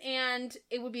anyways, and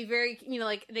it would be very,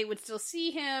 they would still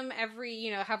see him every,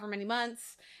 however many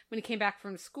months when he came back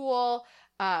from school,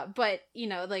 but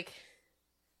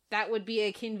that would be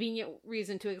a convenient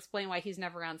reason to explain why he's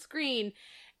never on screen.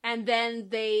 And then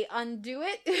they undo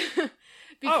it.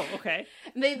 Oh, okay.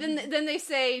 Then they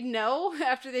say no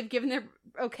after they've given their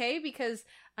okay, because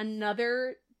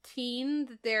another teen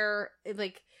that they're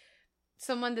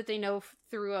someone that they know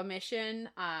through a mission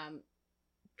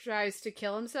tries to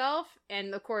kill himself,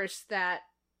 and of course that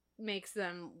makes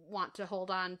them want to hold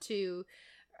on to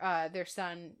their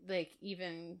son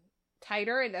even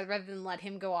tighter, and rather than let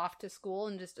him go off to school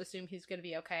and just assume he's going to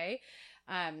be okay.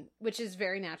 Which is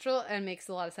very natural and makes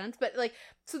a lot of sense. But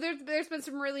so there's been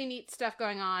some really neat stuff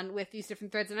going on with these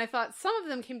different threads, and I thought some of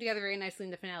them came together very nicely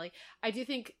in the finale. I do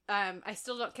think I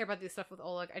still don't care about this stuff with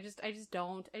Oleg. I just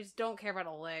don't care about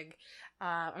Oleg.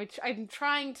 I'm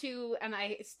trying to, and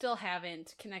I still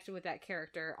haven't connected with that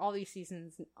character all these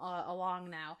seasons along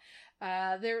now.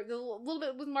 There a little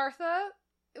bit with Martha,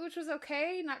 which was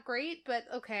okay, not great, but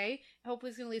okay. Hopefully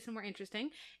it's going to leave somewhere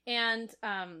interesting. And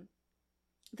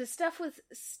the stuff with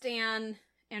Stan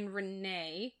and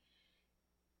Renee,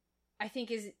 I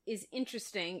think is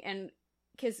interesting, and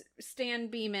because Stan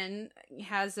Beeman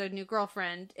has a new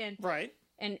girlfriend, and right,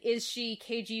 and is she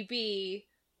KGB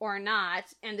or not?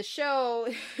 And the show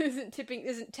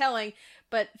isn't telling,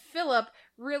 but Philip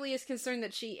really is concerned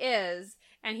that she is,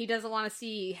 and he doesn't want to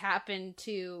see happen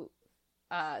to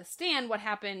Stan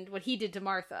what he did to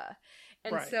Martha.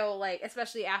 And Right. so, like,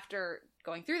 especially after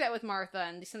going through that with Martha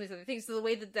and some of these other things, so the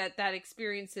way that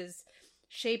experience is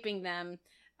shaping them,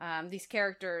 these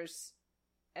characters,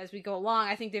 as we go along,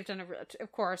 I think they've done,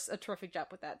 of course, a terrific job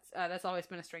with that. That's always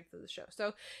been a strength of the show.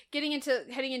 So, heading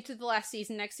into the last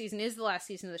season, next season is the last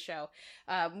season of the show.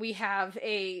 We have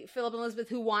a Philip and Elizabeth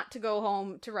who want to go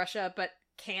home to Russia, but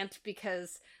can't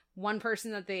because one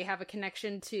person that they have a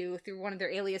connection to through one of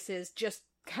their aliases just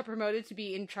got promoted to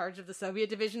be in charge of the Soviet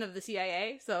division of the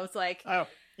CIA. So it's like, Oh,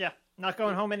 yeah. Not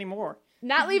going home anymore.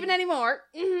 not leaving anymore.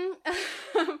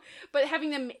 But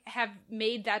having them have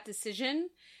made that decision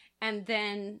and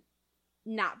then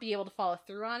not be able to follow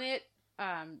through on it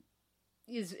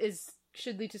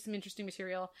should lead to some interesting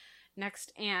material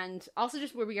next. And also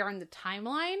just where we are in the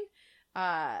timeline.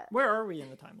 Where are we in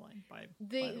the timeline? By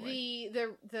the way?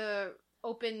 The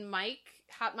open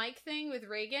hot mic thing with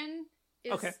Reagan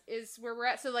Okay. is where we're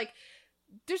at. So like,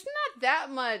 there's not that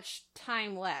much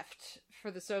time left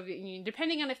for the Soviet Union,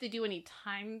 depending on if they do any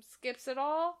time skips at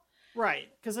all. Right,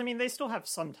 because I mean they still have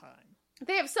some time.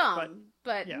 They have some,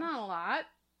 but yeah. not a lot.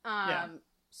 Yeah.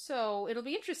 So it'll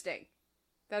be interesting.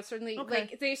 That's certainly Okay.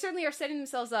 like they certainly are setting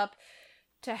themselves up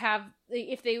to have,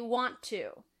 if they want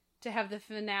to have the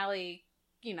finale.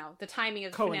 You know, the timing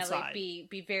of the finale Coincide.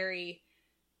 be very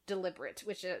deliberate,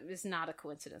 which is not a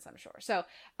coincidence, I'm sure. So,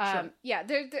 Sure. yeah,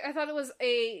 I thought it was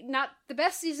not the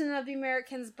best season of The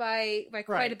Americans by quite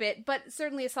Right. a bit, but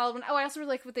certainly a solid one. Oh, I also really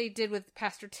liked what they did with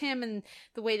Pastor Tim and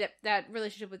the way that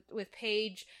relationship with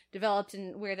Paige developed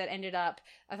and where that ended up.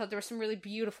 I thought there were some really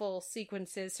beautiful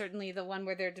sequences. Certainly the one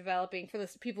where they're developing, for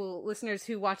listeners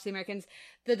who watch The Americans,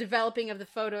 the developing of the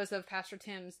photos of Pastor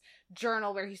Tim's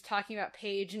journal where he's talking about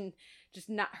Paige and just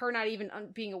not even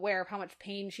being aware of how much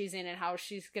pain she's in and how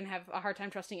she's going to have a hard time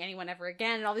trusting anyone ever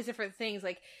again and all these different things.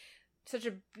 Like, such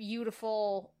a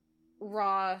beautiful,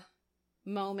 raw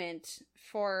moment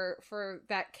for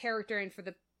that character and for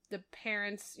the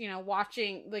parents, you know,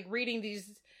 watching, like, reading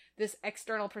this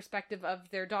external perspective of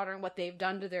their daughter and what they've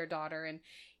done to their daughter, and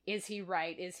is he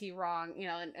right, is he wrong, you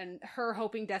know, and her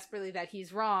hoping desperately that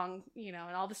he's wrong, you know,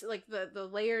 and all this, like, the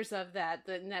layers of that.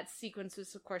 And that sequence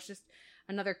was, of course, just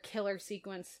another killer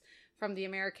sequence from The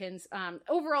Americans.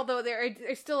 Overall, though,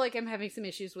 I still, like, I'm having some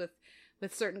issues with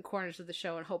certain corners of the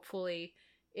show, and hopefully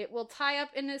it will tie up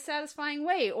in a satisfying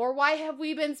way. Or why have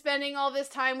we been spending all this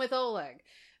time with Oleg?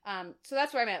 So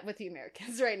that's where I'm at with The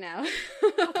Americans right now.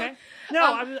 Okay.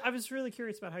 No, I was really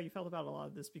curious about how you felt about a lot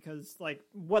of this, because like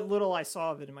what little I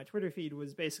saw of it in my Twitter feed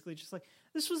was basically just like,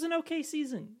 this was an okay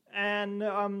season. And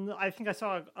I think I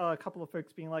saw a couple of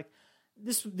folks being like,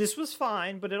 this was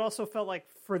fine, but it also felt like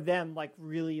for them, like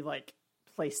really like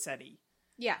place setty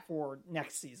Yeah. for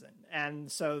next season.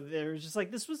 And so there's just like,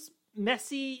 this was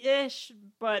messy-ish,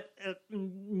 but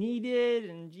needed.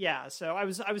 And yeah, so I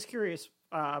was curious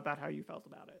about how you felt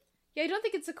about it. Yeah, I don't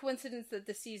think it's a coincidence that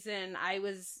this season I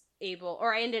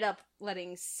ended up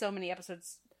letting so many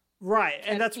episodes Right,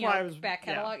 and that's you why know, I was back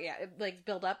catalog, like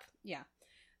build up, yeah.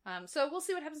 So we'll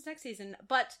see what happens next season.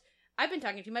 But I've been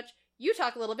talking too much. You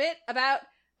talk a little bit about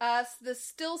the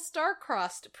Still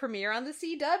Star-Crossed premiere on the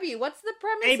CW. What's the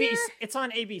premise here? It's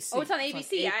on ABC. Oh, it's on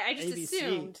ABC. I just ABC.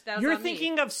 assumed that was You're on me.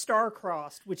 thinking of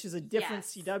Star-Crossed, which is a different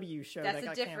Yes. CW show That's that a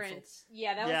got different. canceled.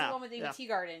 Yeah, that was Yeah, the one with Amy yeah.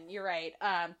 Teagarden. You're right.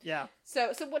 Yeah.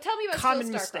 So tell me about Common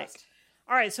Still mistake. Star-Crossed.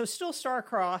 All right, so Still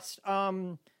Star-Crossed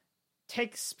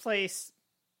takes place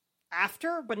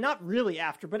after, but not really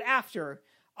after, but after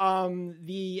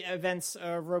the events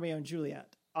of Romeo and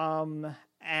Juliet,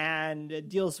 and it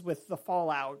deals with the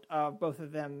fallout of both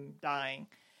of them dying,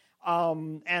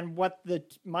 and what the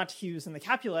Montagues and the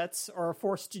Capulets are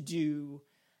forced to do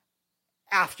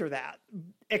after that,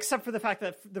 except for the fact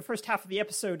that the first half of the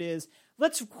episode is,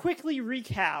 let's quickly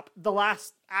recap the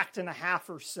last act and a half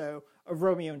or so of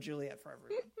Romeo and Juliet for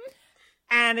everyone.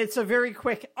 And it's a very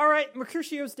quick, all right,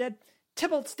 Mercutio's dead,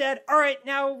 Tybalt's dead, all right,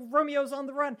 now Romeo's on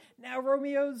the run, now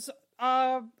Romeo's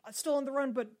still on the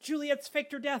run, but Juliet's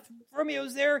faked her death,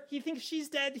 Romeo's there, he thinks she's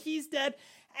dead, he's dead,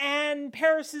 and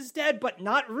Paris is dead, but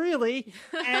not really,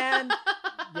 and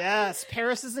yes,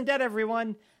 Paris isn't dead,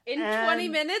 everyone. In And 20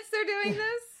 minutes, they're doing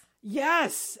this?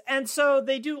 yes, and so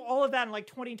they do all of that in like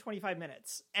 20 and 25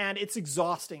 minutes, and it's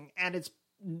exhausting, and it's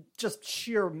just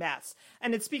sheer mess.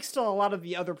 And it speaks to a lot of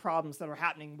the other problems that are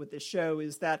happening with this show,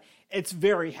 is that it's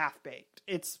very half-baked.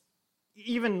 It's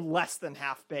even less than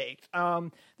half-baked.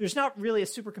 There's not really a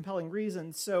super compelling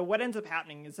reason, so what ends up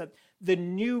happening is that the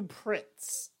new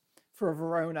prince for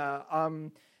Verona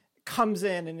comes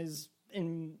in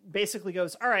and basically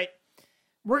goes, all right,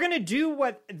 we're going to do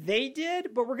what they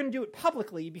did, but we're going to do it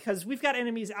publicly because we've got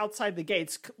enemies outside the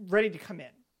gates ready to come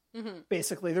in.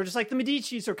 Basically, they're just like, the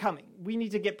Medicis are coming. We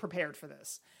need to get prepared for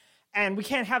this. And we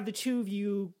can't have the two of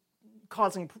you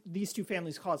these two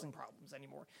families causing problems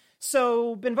anymore.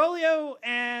 So Benvolio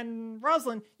and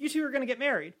Rosalind, you two are going to get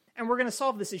married, and we're going to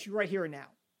solve this issue right here and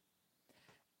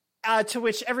now. To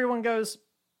which everyone goes,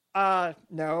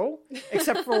 no,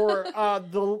 except for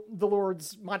the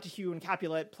lords Montague and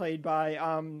Capulet, played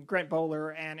by Grant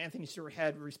Bowler and Anthony Stewart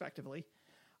Head, respectively.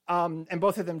 And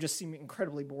both of them just seem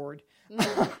incredibly bored.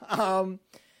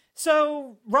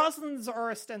 So Rosalind's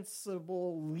our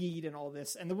ostensible lead in all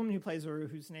this, and the woman who plays her,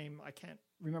 whose name I can't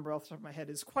remember off the top of my head,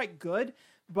 is quite good,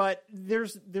 but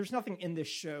there's nothing in this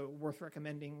show worth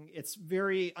recommending. It's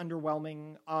very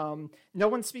underwhelming. No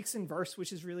one speaks in verse,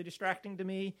 which is really distracting to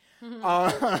me.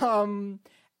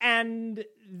 And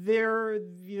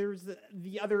there's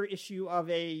the other issue of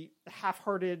a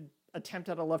half-hearted attempt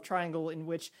at a love triangle in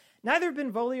which neither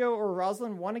Benvolio or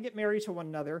Rosalind want to get married to one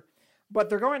another, but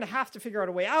they're going to have to figure out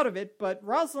a way out of it. But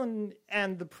Rosalind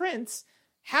and the prince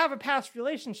have a past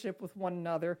relationship with one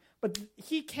another, but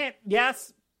he can't.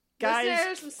 Yes, guys.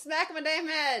 Listeners, smack my damn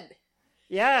head.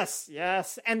 Yes.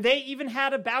 And they even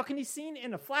had a balcony scene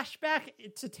in a flashback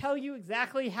to tell you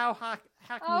exactly how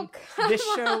hackneyed this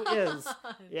show is.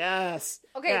 Yes.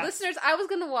 Okay, yes. Listeners, I was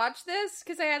going to watch this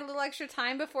because I had a little extra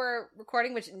time before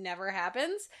recording, which never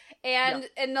happens. And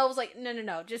Noel was like,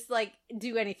 no, just like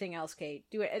do anything else, Kate.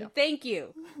 Do it. And thank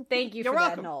you. Thank you for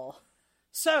welcome. that, Noel.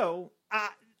 So,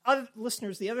 other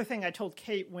listeners, the other thing I told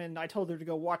Kate when I told her to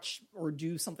go watch or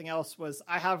do something else was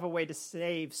I have a way to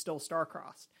save Still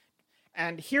Star-Crossed.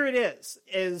 And here it is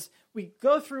we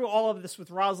go through all of this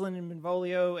with Rosalind and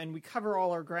Benvolio, and we cover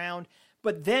all our ground,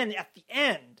 but then at the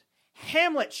end,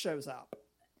 Hamlet shows up.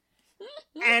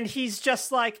 And he's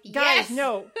just like, guys,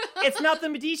 no, it's not the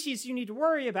Medicis you need to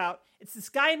worry about. It's this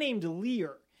guy named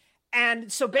Lear.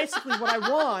 And so basically what I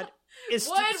want is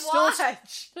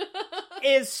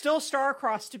Still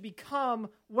Star-Crossed to become,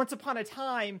 Once Upon a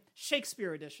Time,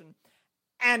 Shakespeare edition.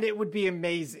 And it would be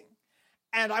amazing.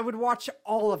 And I would watch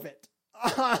all of it.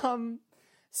 But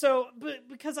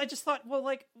because I just thought, well,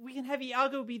 like, we can have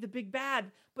Iago be the big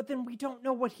bad, but then we don't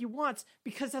know what he wants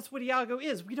because that's what Iago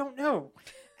is. We don't know.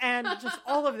 And just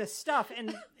all of this stuff.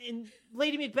 And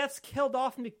Lady Macbeth's killed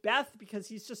off Macbeth because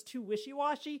he's just too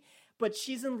wishy-washy, but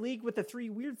she's in league with the three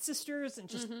weird sisters and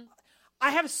just... I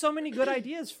have so many good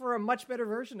ideas for a much better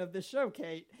version of this show,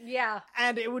 Kate. Yeah.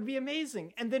 And it would be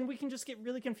amazing. And then we can just get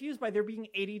really confused by there being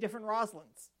 80 different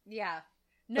Rosalinds. Yeah.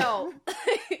 No,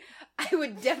 I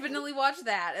would definitely watch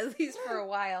that, at least for a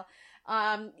while.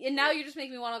 And now you just make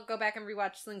me want to go back and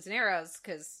rewatch Slings and Arrows,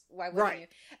 because why wouldn't you?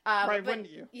 Wouldn't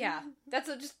you? Yeah, that's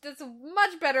a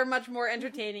much better, much more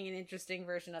entertaining and interesting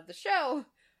version of the show.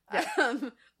 Yeah.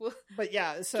 But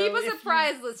yeah, so keep us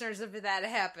surprised, listeners, if that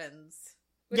happens.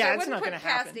 Which I it's wouldn't not going to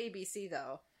happen. Past ABC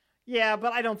though. Yeah,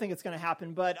 but I don't think it's going to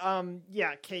happen. But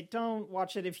yeah, Kate, don't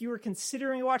watch it. If you were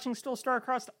considering watching Still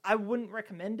Star-Crossed, I wouldn't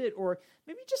recommend it. Or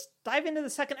maybe just dive into the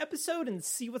second episode and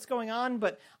see what's going on.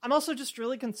 But I'm also just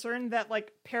really concerned that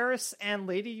like Paris and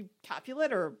Lady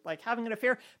Capulet are like having an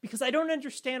affair, because I don't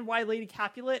understand why Lady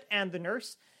Capulet and the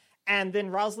nurse and then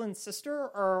Rosalind's sister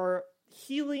are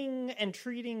healing and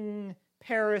treating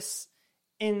Paris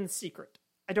in secret.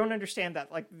 I don't understand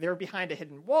that. Like, they're behind a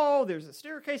hidden wall, there's a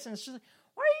staircase, and it's just like,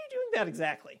 why are you doing that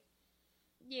exactly?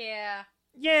 Yeah,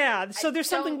 so there's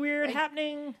something weird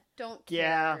happening. Don't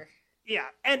care. Yeah,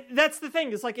 and that's the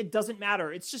thing, is like, it doesn't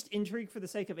matter. It's just intrigue for the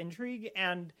sake of intrigue,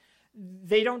 and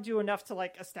they don't do enough to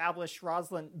like establish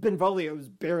Rosalind. Benvolio is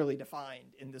barely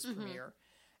defined in this premiere.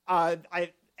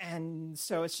 And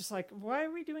so it's just like, why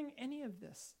are we doing any of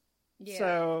this? Yeah.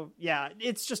 So, yeah,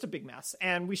 it's just a big mess,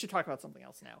 and we should talk about something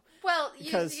else now. Well,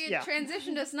 you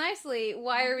transitioned us nicely.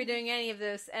 Why are we doing any of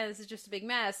this, and this is just a big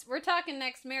mess? We're talking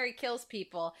next Mary Kills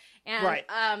People, and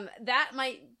that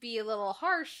might be a little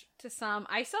harsh to some.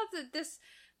 I saw that this,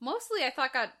 mostly I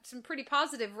thought got some pretty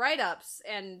positive write-ups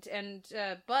and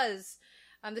buzz.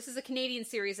 This is a Canadian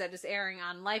series that is airing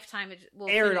on Lifetime. It will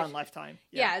aired on Lifetime.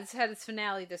 Yeah, it's had its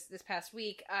finale this past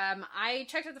week. I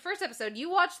checked out the first episode.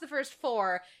 You watched the first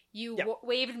 4. You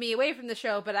waved me away from the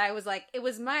show, but I was like, it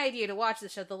was my idea to watch the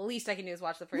show. The least I can do is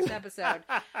watch the first episode.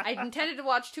 I intended to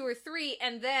watch 2 or 3,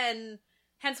 and then,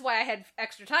 hence why I had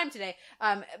extra time today.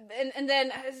 And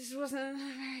then it just wasn't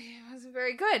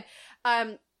very good.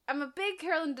 I'm a big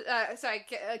Caroline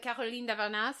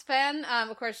Davernas fan.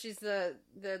 Of course, she's the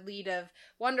lead of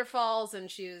Wonder Falls,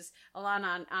 and she was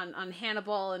Alana on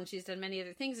Hannibal, and she's done many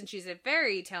other things, and she's a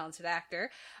very talented actor.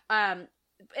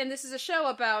 and this is a show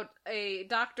about a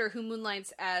doctor who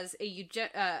moonlights as a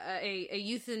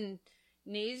euthanasia,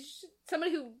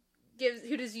 somebody who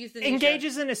does euthanasia.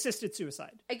 Engages in assisted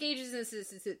suicide. Engages in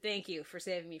assisted. Thank you for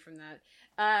saving me from that.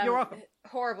 You're welcome.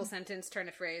 Horrible sentence, turn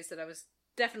of phrase that I was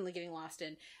definitely getting lost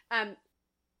in.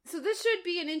 So this should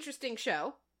be an interesting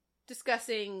show,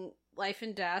 discussing life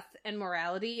and death and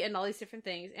morality and all these different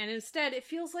things. And instead, it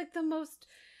feels like the most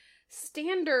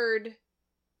standard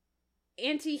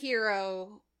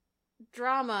anti-hero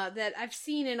drama that I've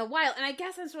seen in a while. And I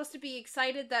guess I'm supposed to be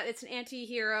excited that it's an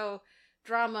anti-hero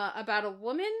drama about a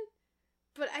woman,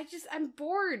 but I'm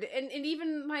bored. And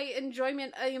even my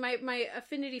enjoyment, my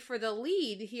affinity for the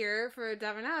lead here, for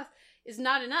Davinath, is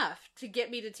not enough to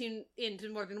get me to tune into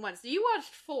more than once. So you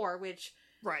watched 4, which...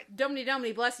 Right.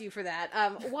 Domini, bless you for that.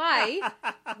 Why?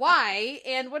 Why?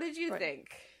 And what did you think?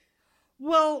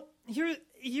 Well,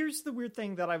 here's the weird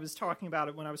thing that I was talking about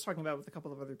it when I was talking about it with a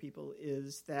couple of other people,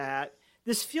 is that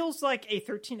this feels like a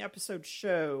 13-episode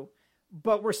show,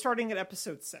 but we're starting at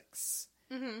episode 6.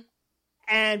 Mm-hmm.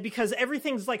 And because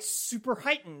everything's like super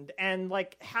heightened and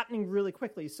like happening really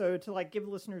quickly. So to like give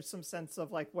listeners some sense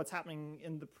of like what's happening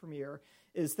in the premiere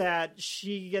is that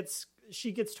she gets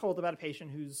told about a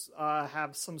patient who's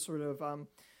have some sort of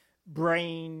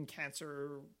brain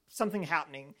cancer, something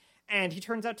happening, and he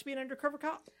turns out to be an undercover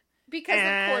cop. Because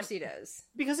of course he does.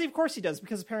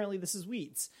 Because apparently this is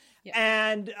Weeds. Yeah.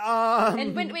 And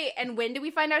when do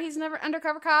we find out he's an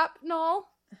undercover cop, Noel?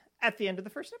 At the end of the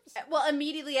first episode. Well,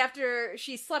 immediately after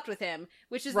she slept with him,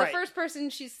 which is the first person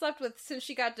she's slept with since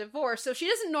she got divorced, so she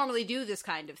doesn't normally do this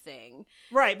kind of thing.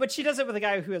 Right, but she does it with a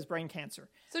guy who has brain cancer.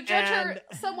 So judge her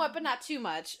somewhat, but not too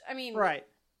much. I mean... Right.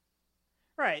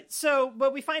 So,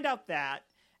 but we find out that,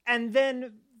 and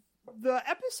then the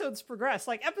episodes progress.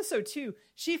 Like, episode 2,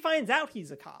 she finds out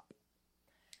he's a cop.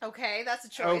 Okay, that's a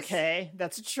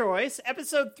choice.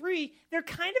 Episode 3, they're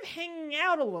kind of hanging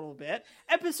out a little bit.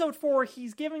 Episode 4,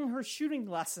 he's giving her shooting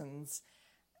lessons.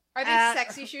 Are they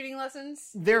sexy shooting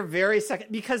lessons? They're very sexy,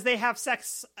 because they have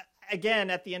sex again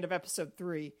at the end of episode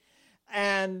 3.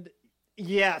 And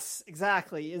yes,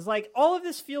 exactly. Is like, all of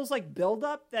this feels like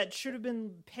buildup that should have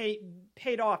been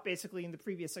paid off basically in the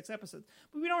previous 6 episodes.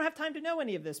 But we don't have time to know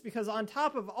any of this, because on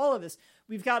top of all of this,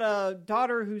 we've got a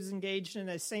daughter who's engaged in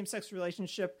a same-sex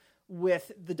relationship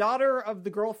with the daughter of the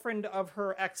girlfriend of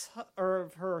her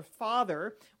her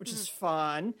father, which is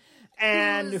fun.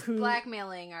 And who's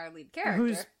blackmailing our lead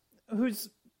character. Who's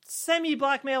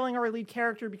semi-blackmailing our lead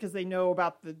character because they know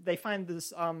about they find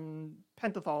this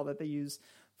pentothal that they use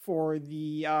for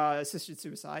the assisted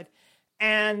suicide.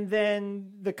 And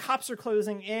then the cops are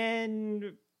closing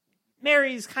in.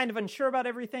 Mary's kind of unsure about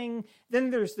everything.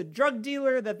 Then there's the drug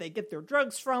dealer that they get their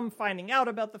drugs from, finding out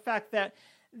about the fact that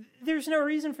there's no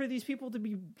reason for these people to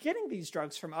be getting these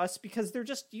drugs from us because they're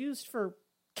just used for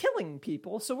killing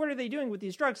people. So what are they doing with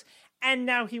these drugs? And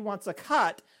now he wants a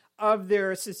cut of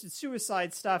their assisted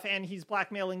suicide stuff, and he's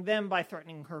blackmailing them by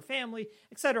threatening her family,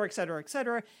 etc., etc.,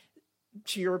 etc.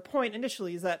 To your point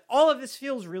initially is that all of this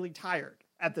feels really tired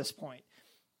at this point.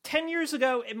 10 years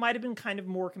ago, it might have been kind of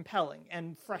more compelling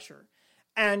and fresher.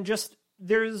 And just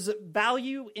there's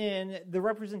value in the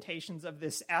representations of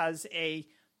this as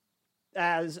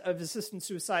assisted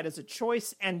suicide as a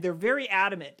choice, and they're very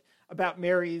adamant about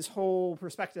Mary's whole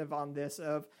perspective on this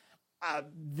of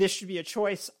this should be a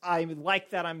choice. I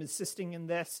like that I'm assisting in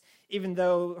this, even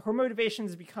though her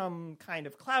motivations become kind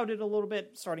of clouded a little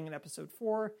bit starting in episode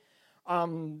 4.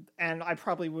 And I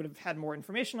probably would have had more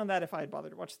information on that if I had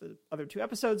bothered to watch the other 2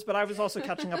 episodes, but I was also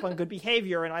catching up on Good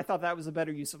Behavior, and I thought that was a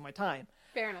better use of my time.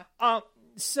 Fair enough.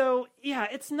 So, yeah,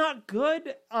 it's not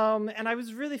good, and I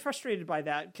was really frustrated by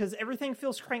that, because everything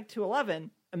feels cranked to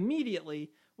 11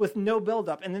 immediately with no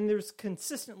build-up, and then there's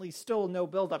consistently still no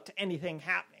build-up to anything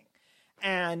happening.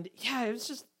 And, yeah,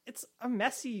 it's a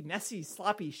messy,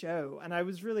 sloppy show, and I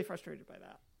was really frustrated by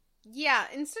that. Yeah,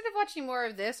 instead of watching more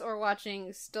of this or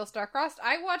watching Still Star-Crossed,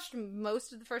 I watched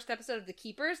most of the first episode of The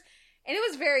Keepers, and it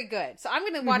was very good. So I'm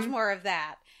going to watch more of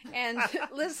that. And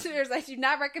listeners, I do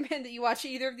not recommend that you watch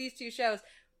either of these 2 shows.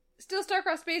 Still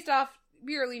Star-Crossed based off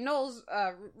purely Noel's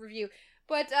review.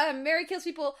 But Mary Kills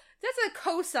People, that's a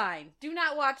cosign. Do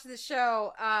not watch the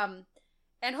show.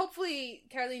 And hopefully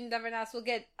Caroline Davinath will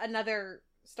get another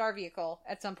star vehicle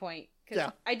at some point.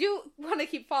 Because I do want to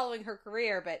keep following her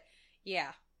career, but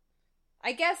yeah.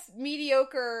 I guess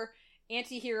mediocre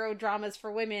anti-hero dramas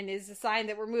for women is a sign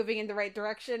that we're moving in the right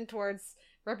direction towards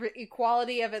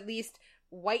equality of at least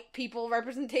white people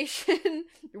representation,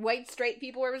 white straight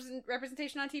people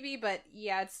representation on TV. But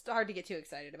yeah, it's hard to get too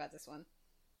excited about this one.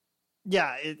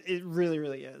 Yeah, it really,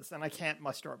 really is. And I can't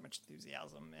muster up much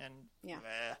enthusiasm. And yeah.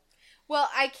 Well,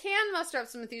 I can muster up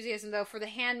some enthusiasm, though, for The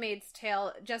Handmaid's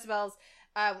Tale. Jezebel's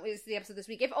is the episode this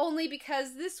week, if only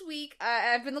because this week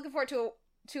I've been looking forward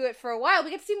to it for a while. We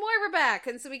get to see Moira back,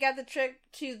 and so we got the trip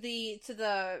to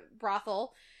the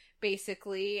brothel,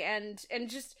 basically, and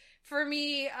just for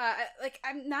me,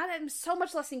 I'm so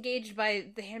much less engaged by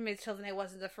The Handmaid's Tale than I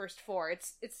was in the first four.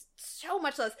 It's so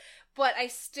much less, but I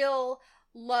still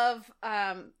love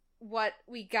what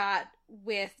we got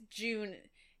with June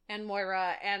and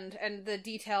Moira and the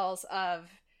details of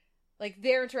like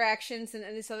their interactions and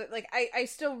this other, like I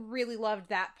still really loved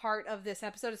that part of this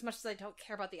episode as much as I don't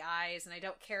care about the eyes and I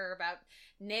don't care about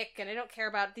Nick and I don't care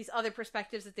about these other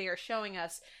perspectives that they are showing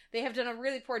us. They have done a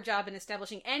really poor job in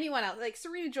establishing anyone else, like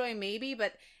Serena Joy maybe,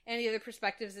 but any other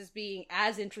perspectives as being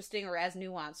as interesting or as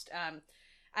nuanced.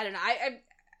 I don't know.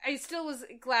 I still was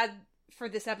glad for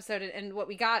this episode and what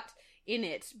we got in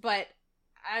it, but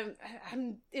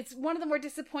it's one of the more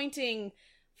disappointing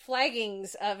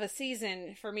flaggings of a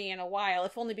season for me in a while,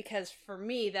 if only because for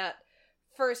me that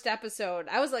first episode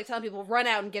I was like telling people run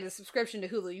out and get a subscription to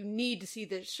Hulu, you need to see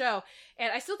this show,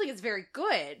 and I still think it's very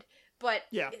good, but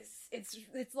yeah,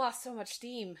 it's lost so much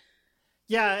steam.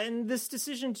 Yeah, and this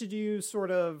decision to do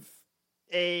sort of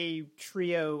a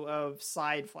trio of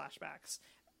side flashbacks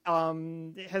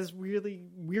it has really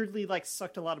weirdly like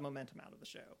sucked a lot of momentum out of the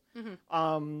show.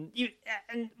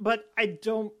 Mm-hmm. But I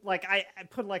don't like I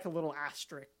put like a little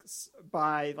asterisk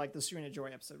by like the Serena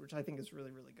Joy episode, which I think is really,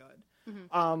 really good.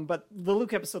 Mm-hmm. But the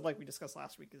Luke episode, like we discussed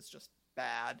last week, is just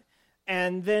bad.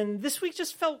 And then this week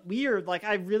just felt weird. Like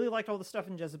I really liked all the stuff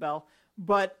in Jezebel,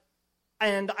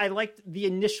 and I liked the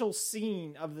initial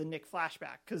scene of the Nick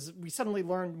flashback because we suddenly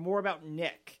learned more about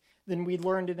Nick than we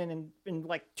learned it in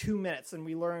like 2 minutes, and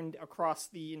we learned across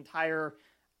the entire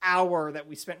hour that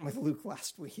we spent with Luke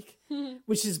last week,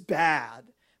 which is bad.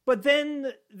 But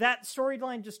then that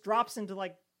storyline just drops into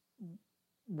like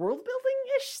world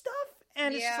building-ish stuff,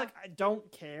 and it's just like, I don't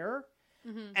care.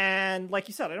 Mm-hmm. And like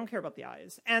you said, I don't care about the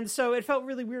eyes. And so it felt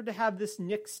really weird to have this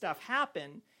Nick stuff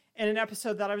happen in an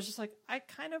episode that I was just like, I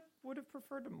kind of would have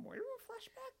preferred a Moira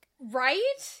flashback.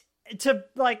 Right? To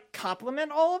like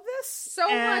complement all of this. So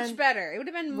much better. It would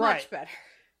have been much better.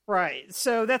 Right.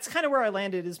 So that's kind of where I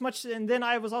landed as much. And then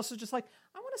I was also just like,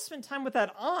 I want to spend time with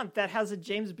that aunt that has a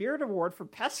James Beard Award for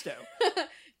pesto.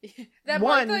 That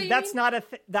One, Martha, that's not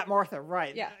that Martha,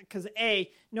 right? Yeah. Because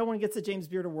no one gets a James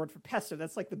Beard Award for pesto.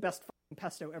 That's like the best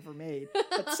pesto ever made.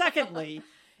 But secondly,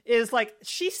 is like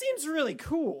she seems really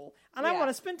cool, and I want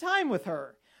to spend time with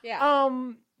her. Yeah.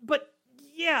 But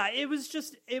yeah, it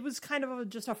was kind of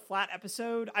just a flat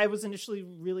episode. I was initially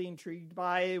really intrigued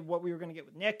by what we were going to get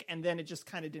with Nick, and then it just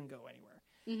kind of didn't go anywhere.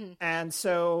 Mm-hmm. And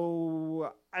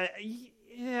so,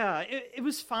 it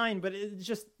was fine, but it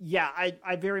just,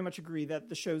 I very much agree that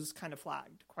the show's kind of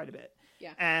flagged quite a bit.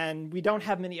 Yeah. And we don't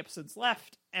have many episodes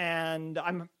left, and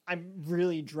I'm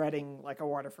really dreading like a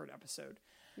Waterford episode.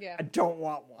 Yeah. I don't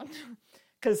want one.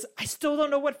 Because I still don't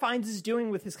know what Fiennes is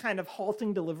doing with his kind of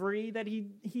halting delivery that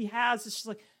he has. It's just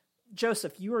like,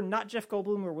 Joseph, you are not Jeff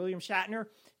Goldblum or William Shatner.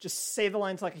 Just say the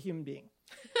lines like a human being.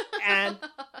 And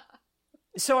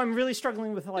so I'm really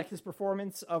struggling with like his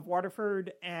performance of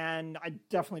Waterford, and I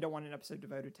definitely don't want an episode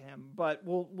devoted to him. But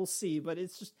we'll see. But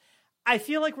it's just, I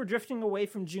feel like we're drifting away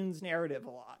from June's narrative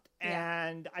a lot,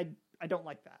 and I don't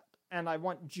like that. And I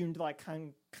want June to like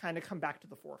kind of come back to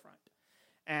the forefront.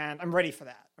 And I'm ready for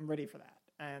that.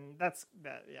 And that's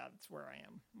where I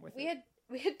am with it.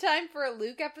 We had time for a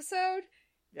Luke episode,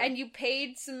 and you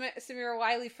paid Samira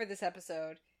Wiley for this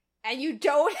episode, and you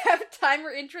don't have time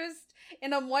or interest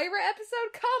in a Moira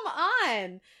episode? Come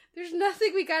on! There's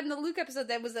nothing we got in the Luke episode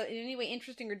that was in any way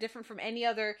interesting or different from any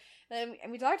other, and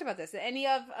we talked about this, any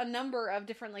of a number of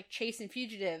different like chase and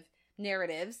fugitive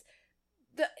narratives.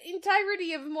 The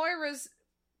entirety of Moira's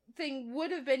thing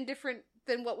would have been different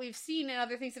than what we've seen in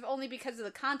other things, if only because of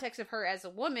the context of her as a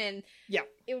woman. Yeah,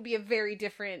 it would be a very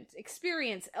different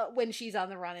experience when she's on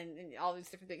the run and all these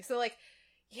different things. So like,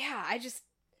 I just,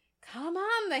 come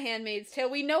on, The Handmaid's Tale.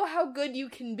 We know how good you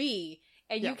can be,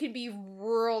 and you can be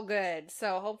real good.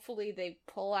 So hopefully they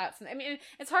pull out some. I mean,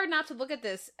 it's hard not to look at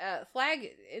this flag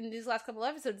in these last couple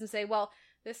episodes and say, well,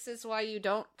 this is why you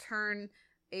don't turn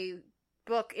a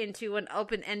book into an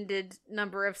open-ended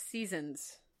number of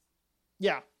seasons.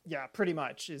 Yeah, pretty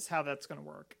much is how that's going to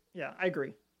work. Yeah, I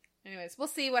agree. Anyways, we'll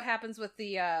see what happens with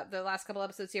the last couple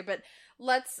episodes here, but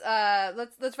let's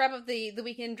wrap up the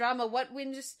weekend drama. What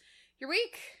wins your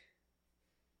week?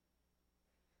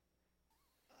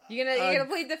 You gonna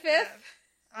plead the fifth?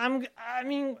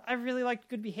 I really liked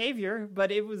Good Behavior,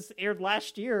 but it was aired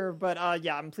last year. But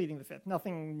I'm pleading the fifth.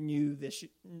 Nothing new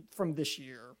from this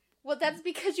year. Well, that's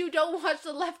because you don't watch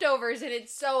The Leftovers, and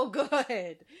it's so good.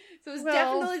 So it's Well,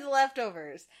 definitely The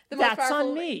Leftovers. The most that's on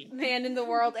powerful me. man in the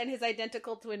world and his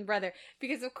identical twin brother.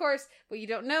 Because, of course, what you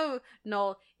don't know,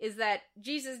 Noel, is that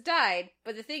Jesus died,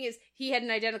 but the thing is, he had an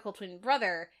identical twin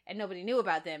brother, and nobody knew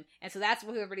about them. And so that's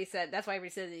what everybody said. That's why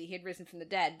everybody said that he had risen from the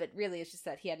dead, but really it's just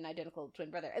that he had an identical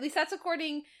twin brother. At least that's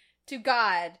according to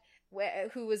God,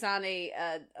 who was on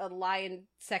a lion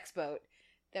sex boat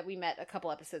that we met a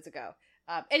couple episodes ago.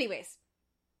 Anyways,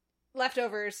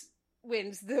 Leftovers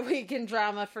wins the weekend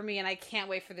drama for me, and I can't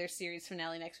wait for their series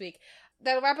finale next week.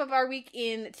 That'll wrap up our week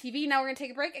in TV. Now we're going to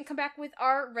take a break and come back with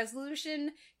our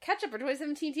resolution catch-up, our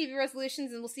 2017 TV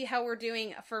resolutions, and we'll see how we're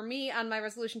doing for me on my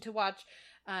resolution to watch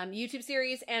YouTube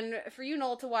series, and for you,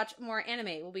 Noel, to watch more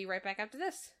anime. We'll be right back after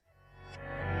this.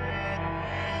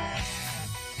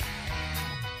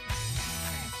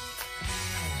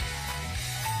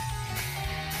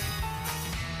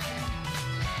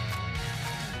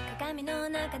鏡の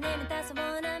中眠たそう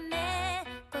な目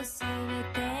こすっ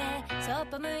てそっ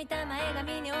ぽ向いた前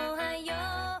髪におはよ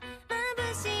う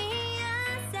眩しい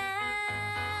朝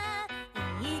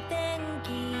いい天気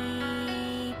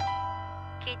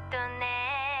きっと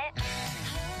ね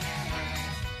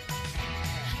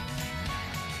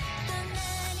どんな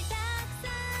にたくさ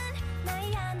ん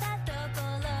悩んだとこ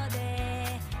ろで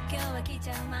今日は来ち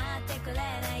ゃう待ってくれな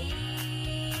い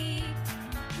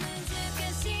難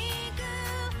しく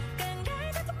考え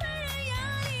たところよ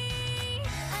り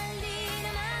ありの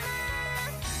まま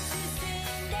進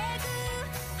んでく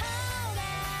方が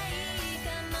いいか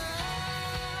も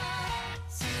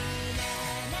知ら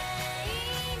ない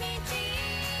道地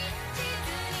図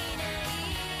にない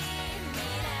未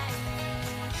来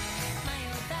迷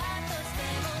ったとして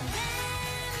も全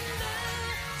部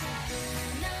自分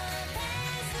のペ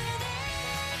ースで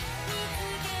見つ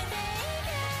けていけ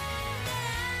た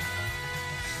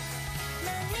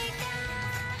何か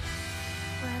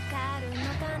わかるの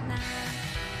かな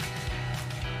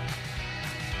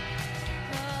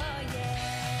Oh yeah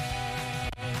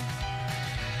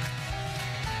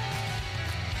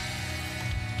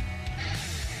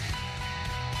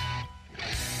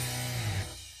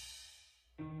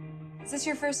Is this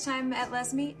your first time at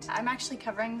Les Meet? I'm actually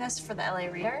covering this for the LA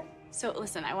Reader. So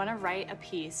listen, I want to write a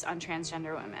piece on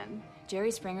transgender women.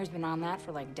 Jerry Springer's been on that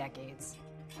for like decades.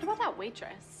 What about that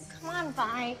waitress? Come on,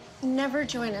 Vi. Never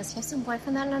join us. You have some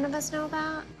boyfriend that none of us know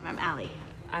about? I'm Allie.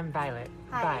 I'm Violet.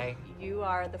 Hi. Bye. You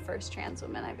are the first trans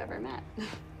woman I've ever met.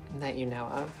 That you know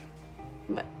of.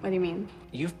 What do you mean?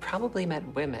 You've probably met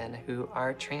women who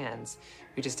are trans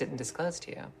who just didn't disclose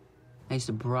to you. I used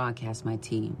to broadcast my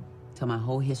team, tell my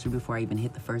whole history before I even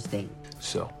hit the first date.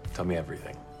 So, tell me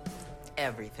everything.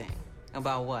 Everything.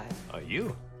 About what?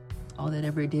 You? All that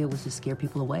ever did was to scare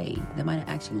people away. They might have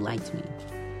actually liked me.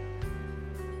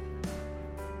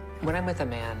 When I'm with a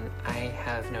man, I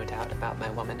have no doubt about my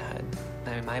womanhood.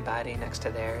 I mean, my body next to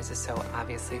theirs is so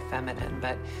obviously feminine,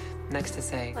 but next to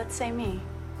say, Let's say me.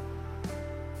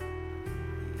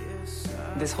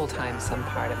 this whole time, some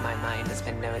part of my mind has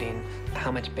been noting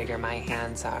how much bigger my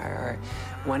hands are, or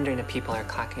wondering if people are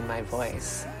clocking my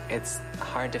voice. It's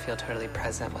hard to feel totally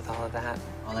present with all of that.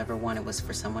 All I ever wanted was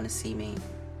for someone to see me.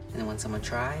 And then when someone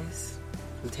tries,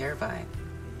 I'm terrified.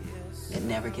 It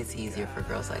never gets easier for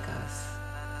girls like us.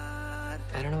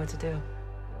 I don't know what to do.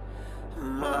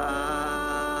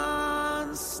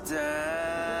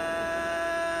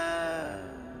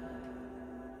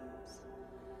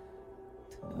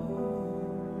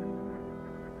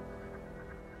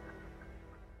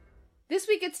 This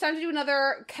week, it's time to do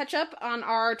another catch-up on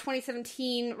our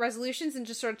 2017 resolutions and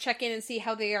just sort of check in and see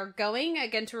how they are going.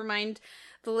 Again, to remind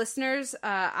the listeners,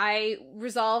 I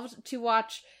resolved to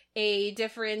watch a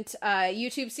different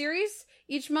YouTube series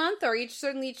each month, or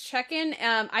certainly each check-in.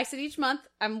 I said each month.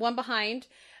 I'm one behind.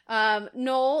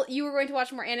 Noel, you were going to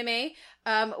watch more anime.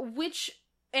 Which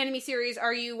anime series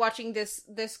are you watching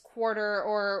this quarter,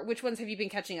 or which ones have you been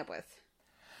catching up with?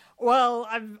 Well,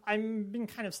 I've been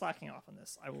kind of slacking off on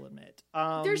this, I will admit.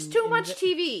 There's too much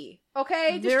TV,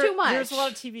 okay? There's too much. There's a lot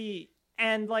of TV,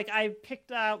 and like I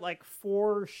picked out like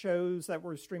 4 shows that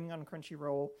were streaming on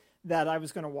Crunchyroll that I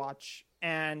was going to watch,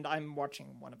 and I'm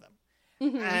watching one of them.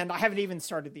 Mm-hmm. And I haven't even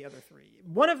started the other 3.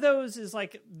 One of those is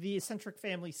like The Eccentric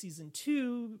Family Season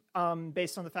 2,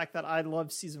 based on the fact that I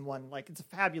love Season 1. Like, it's a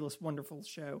fabulous, wonderful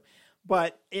show.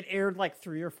 But it aired like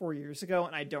 3 or 4 years ago,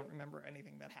 and I don't remember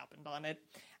anything that happened on it.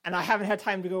 And I haven't had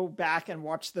time to go back and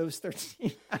watch those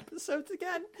 13 episodes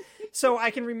again. So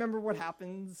I can remember what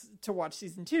happens to watch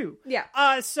Season 2.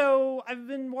 Yeah. So I've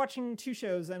been watching 2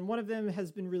 shows, and one of them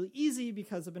has been really easy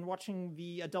because I've been watching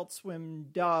the Adult Swim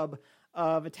dub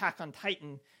of Attack on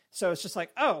Titan, So it's just like,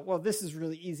 oh, well, this is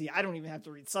really easy. I don't even have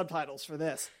to read subtitles for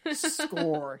this.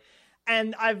 Score.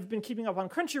 And I've been keeping up on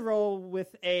Crunchyroll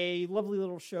with a lovely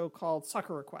little show called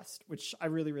Sakura Request, which I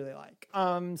really, really like.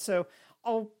 So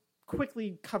I'll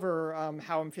quickly cover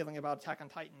how I'm feeling about Attack on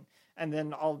Titan, and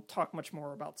then I'll talk much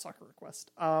more about Sakura Request.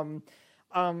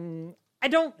 I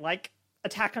don't like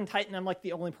Attack on Titan. I'm like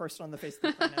the only person on the face of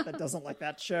the planet that doesn't like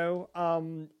that show.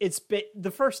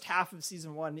 The first half of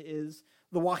season 1 is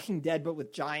The Walking Dead, but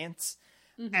with giants.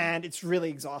 And it's really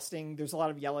exhausting. There's a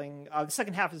lot of yelling. The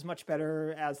second half is much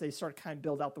better as they start to kind of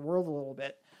build out the world a little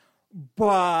bit.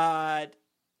 But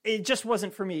it just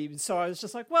wasn't for me. So I was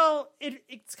just like, well,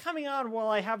 it's coming on while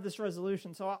I have this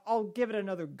resolution, so I'll give it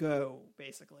another go,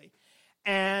 basically.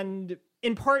 And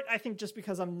in part, I think just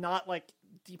because I'm not like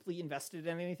deeply invested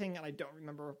in anything, and I don't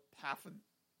remember half of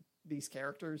these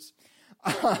characters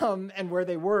and where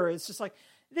they were, it's just like,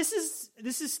 this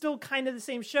is still kind of the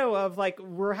same show of like,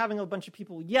 we're having a bunch of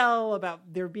people yell about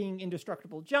there being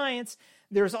indestructible giants.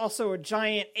 There's also a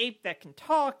giant ape that can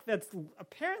talk that's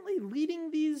apparently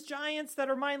leading these giants that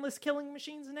are mindless killing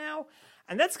machines now.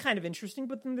 And that's kind of interesting.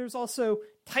 But then there's also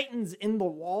titans in the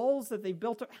walls that they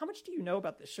built. How much do you know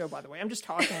about this show, by the way? I'm just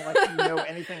talking like you know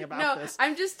anything about this.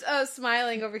 I'm just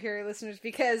smiling over here, listeners,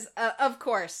 because of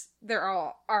course there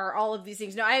are all of these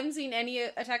things. No, I haven't seen any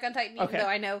Attack on Titan, even though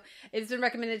I know it's been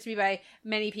recommended to me by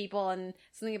many people, and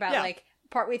something about like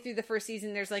partway through the first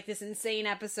season, there's like this insane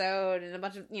episode and a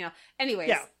bunch of, anyways.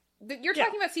 Yeah. You're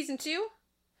talking about season 2?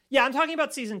 Yeah, I'm talking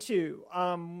about season 2,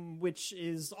 which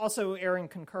is also airing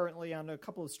concurrently on a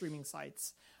couple of streaming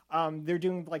sites. They're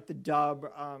doing like the dub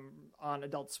on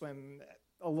Adult Swim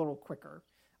a little quicker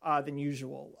than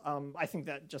usual. I think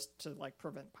that just to like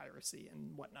prevent piracy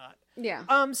and whatnot. Yeah.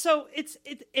 So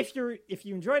if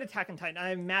you enjoyed Attack on Titan,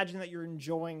 I imagine that you're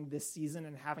enjoying this season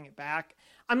and having it back.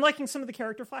 I'm liking some of the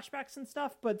character flashbacks and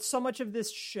stuff, but so much of this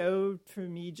show for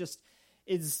me just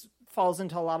falls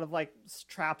into a lot of like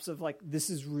traps of like, this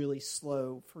is really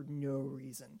slow for no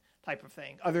reason type of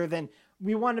thing, other than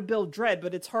we want to build dread,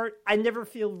 but it's hard. I never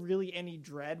feel really any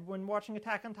dread when watching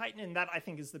Attack on Titan, and that I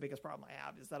think is the biggest problem I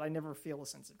have, is that I never feel a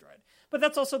sense of dread. But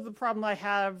that's also the problem I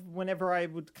have whenever I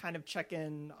would kind of check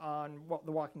in on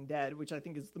The Walking Dead, which I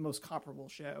think is the most comparable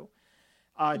show,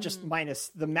 just minus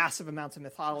the massive amounts of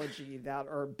mythology that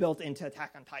are built into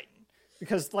Attack on Titan.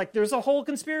 Because like there's a whole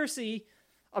conspiracy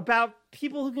about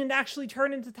people who can actually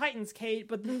turn into titans, Kate,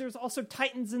 but then there's also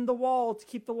titans in the wall to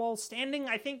keep the wall standing,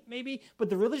 I think, maybe, but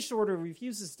the religious order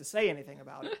refuses to say anything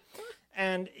about it.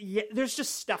 And yeah, there's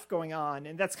just stuff going on,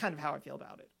 and that's kind of how I feel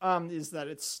about it, is that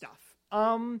it's stuff.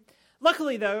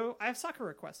 Luckily, though, I have Sakura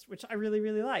Request, which I really,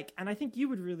 really like, and I think you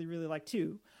would really, really like,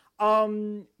 too.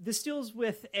 This deals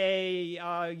with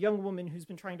a young woman who's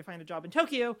been trying to find a job in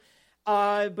Tokyo,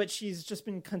 but she's just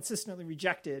been consistently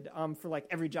rejected for like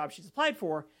every job she's applied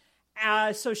for.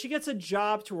 So she gets a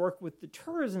job to work with the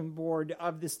tourism board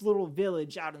of this little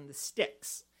village out in the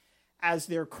sticks as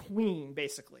their queen,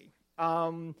 basically.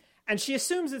 And she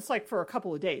assumes it's like for a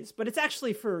couple of days, but it's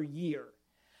actually for a year.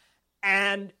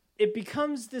 And it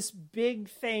becomes this big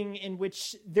thing in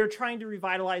which they're trying to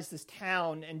revitalize this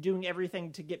town and doing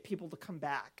everything to get people to come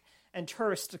back and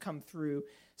tourists to come through.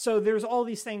 So there's all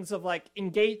these things of like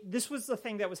engage. This was the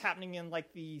thing that was happening in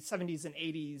like the 70s and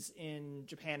 80s in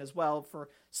Japan as well. For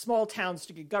small towns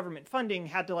to get government funding,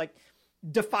 had to like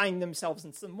define themselves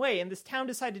in some way. And this town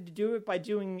decided to do it by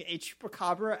doing a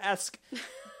chupacabra-esque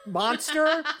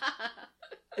monster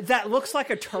that looks like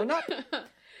a turnip.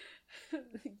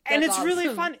 And it's awesome.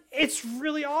 Really fun. It's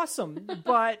really awesome.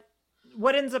 But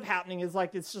what ends up happening is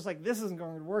like, it's just like, this isn't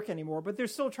going to work anymore. But they're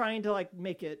still trying to like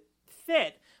make it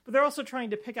fit. But they're also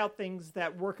trying to pick out things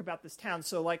that work about this town.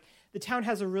 So like the town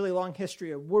has a really long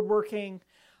history of woodworking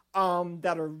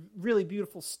that are really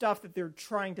beautiful stuff that they're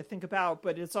trying to think about.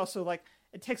 But it's also like,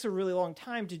 it takes a really long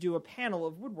time to do a panel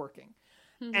of woodworking.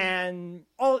 Mm-hmm. And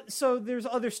so there's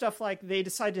other stuff like they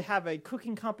decide to have a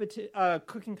cooking competition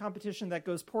that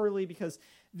goes poorly because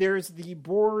there's the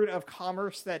board of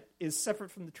commerce that is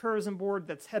separate from the tourism board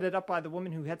that's headed up by the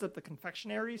woman who heads up the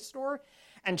confectionery store.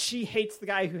 And she hates the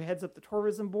guy who heads up the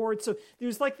tourism board. So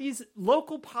there's like these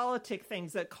local politic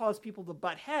things that cause people to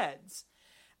butt heads.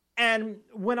 And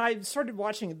when I started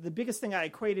watching it, the biggest thing I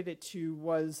equated it to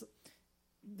was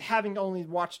having only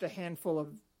watched a handful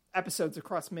of episodes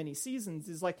across many seasons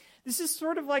is like, this is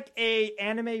sort of like a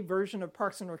anime version of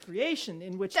Parks and Recreation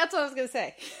in which... That's what I was going to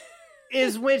say.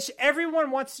 is which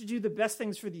everyone wants to do the best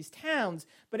things for these towns,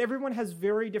 but everyone has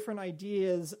very different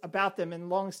ideas about them and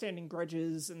long-standing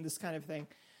grudges and this kind of thing.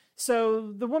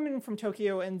 So the woman from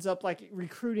Tokyo ends up like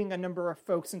recruiting a number of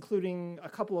folks, including a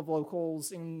couple of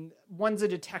locals. And one's a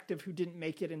detective who didn't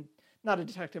make it, and not a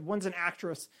detective. One's an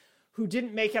actress who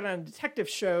didn't make it on a detective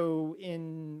show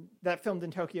that filmed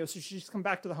in Tokyo. So she's come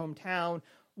back to the hometown.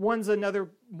 One's another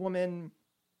woman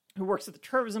who works at the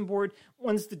tourism board.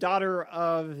 One's the daughter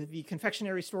of the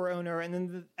confectionery store owner. And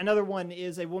then another one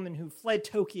is a woman who fled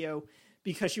Tokyo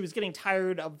because she was getting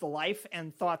tired of the life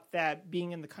and thought that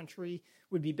being in the country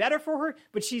would be better for her.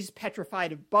 But she's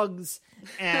petrified of bugs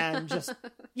and just,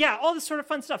 yeah, all this sort of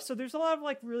fun stuff. So there's a lot of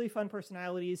like really fun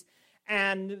personalities.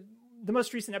 And the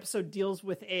most recent episode deals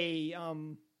with a,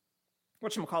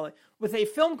 with a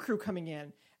film crew coming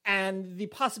in, and the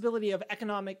possibility of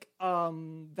economic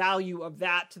value of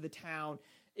that to the town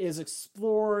is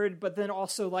explored. But then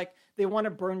also, like, they want to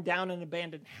burn down an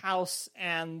abandoned house,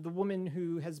 and the woman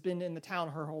who has been in the town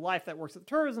her whole life that works at the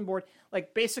tourism board,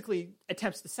 like, basically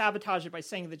attempts to sabotage it by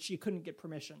saying that she couldn't get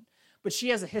permission. But she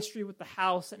has a history with the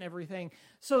house and everything.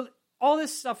 So all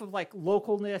this stuff of, like,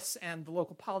 localness and the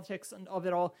local politics and of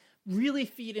it all really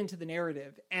feed into the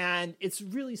narrative. And it's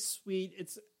really sweet.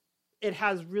 It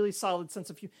has really solid sense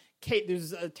of humor. Kate,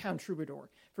 there's a town troubadour,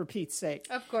 for Pete's sake.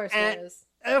 Of course there is.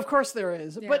 Of course there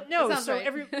is. Yeah, but no, so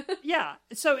right. yeah.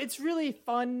 So it's really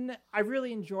fun. I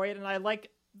really enjoy it, and I like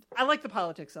the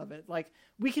politics of it. Like,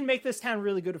 we can make this town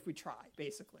really good if we try,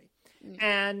 basically.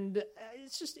 And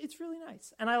it's really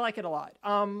nice. And I like it a lot.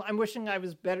 I'm wishing I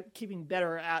was keeping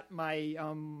better at my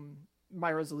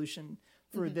my resolution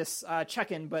for this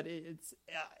check-in, but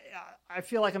I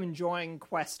feel like I'm enjoying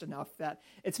Quest enough that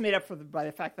it's made up by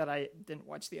the fact that I didn't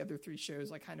watch the other 3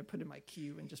 shows. I kind of put in my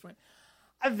queue and just went,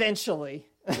 eventually.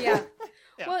 Yeah.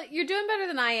 Yeah. Well, you're doing better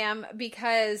than I am,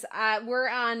 because we're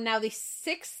on now the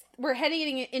 6th, we're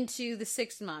heading into the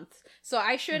 6th month. So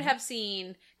I should have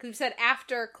seen, because we said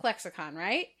after Klexicon,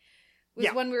 right?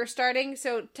 Was when we were starting.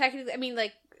 So technically, I mean,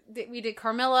 like, we did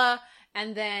Carmilla,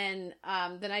 and then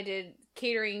I did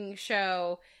catering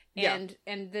show, and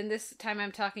then this time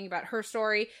I'm talking about Her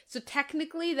Story. So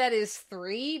technically that is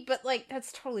 3, but like,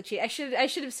 that's totally cheap. I should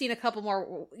have seen a couple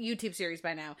more YouTube series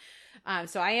by now.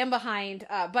 So I am behind,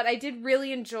 but I did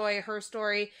really enjoy Her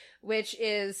Story, which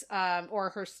is,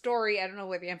 or Her Story. I don't know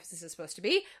where the emphasis is supposed to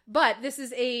be, but this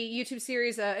is a YouTube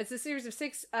series. It's a series of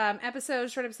 6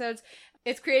 episodes, short episodes.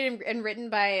 It's created and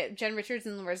written by Jen Richards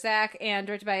and Laura Zach, and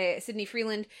directed by Sydney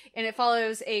Freeland. And it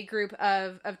follows a group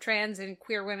of trans and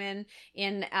queer women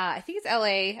in, I think it's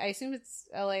LA. I assume it's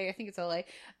LA. I think it's LA.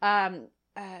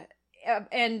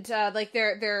 Like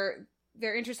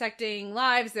they're intersecting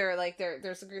lives.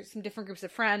 There's some different groups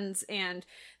of friends, and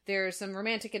there's some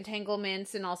romantic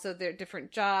entanglements, and also their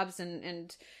different jobs,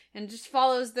 and just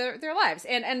follows their lives.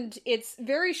 And it's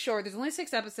very short. There's only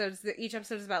 6 episodes. Each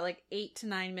episode is about like 8 to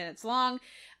 9 minutes long.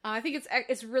 I think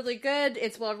it's really good.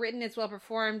 It's well written. It's well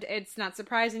performed. It's not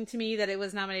surprising to me that it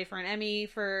was nominated for an Emmy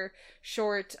for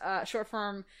short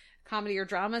form comedy or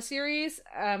drama series.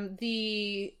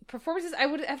 The performances, I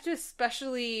would have to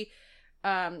especially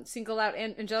single out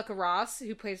Angelica Ross,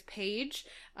 who plays Paige.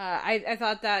 I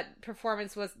thought that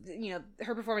performance was,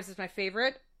 her performance is my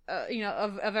favorite,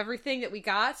 of everything that we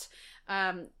got.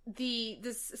 Some of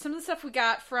the stuff we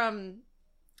got from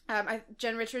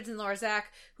Jen Richards and Laura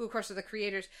Zach, who of course are the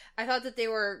creators, I thought that they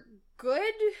were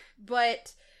good,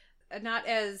 but not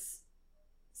as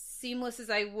seamless as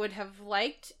I would have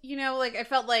liked. Like, I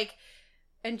felt like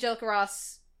Angelica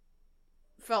Ross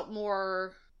felt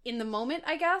more in the moment,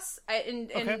 I guess. And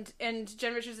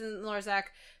Jen Richards and Laura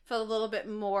Zach felt a little bit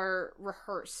more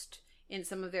rehearsed in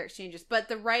some of their exchanges. But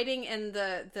the writing and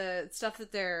the stuff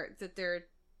that they're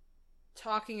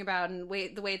talking about, and the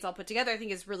way it's all put together, I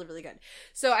think is really, really good.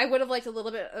 So I would have liked a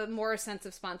little bit more sense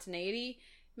of spontaneity,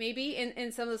 maybe,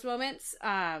 in some of those moments.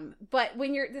 But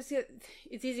when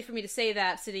it's easy for me to say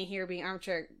that sitting here being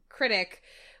armchair critic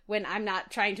when I'm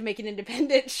not trying to make an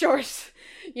independent short,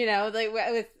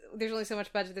 there's only so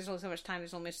much budget, there's only so much time,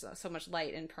 there's only so much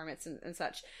light and permits and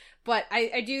such. But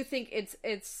I do think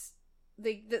it's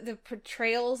the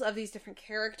portrayals of these different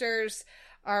characters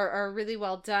are really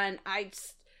well done. I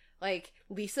just, like,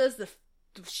 Lisa's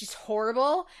she's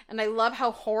horrible, and I love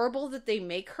how horrible that they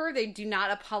make her. They do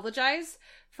not apologize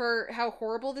for how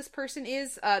horrible this person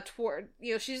is toward,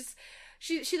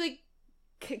 she like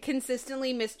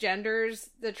consistently misgenders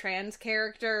the trans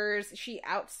characters. She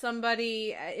outs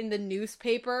somebody in the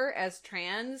newspaper as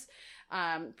trans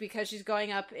because she's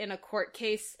going up in a court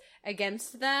case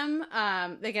against them,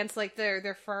 against like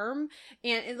their firm,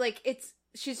 and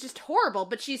she's just horrible,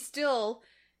 but she's still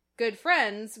good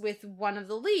friends with one of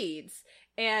the leads.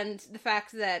 And the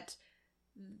fact that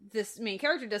this main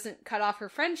character doesn't cut off her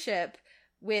friendship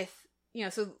with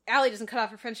so Allie doesn't cut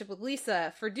off her friendship with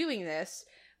Lisa for doing this,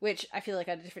 which I feel like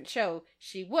on a different show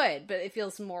she would, but it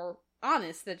feels more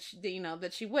honest that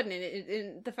that she wouldn't.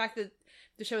 And the fact that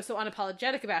the show is so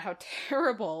unapologetic about how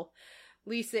terrible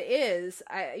Lisa is,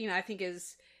 I think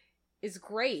is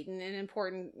great and an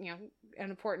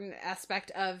important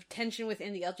aspect of tension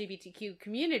within the LGBTQ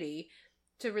community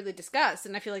to really discuss.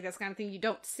 And I feel like that's the kind of thing you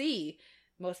don't see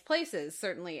most places,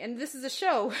 certainly. And this is a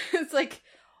show, it's like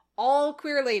all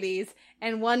queer ladies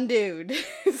and one dude.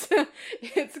 So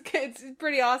it's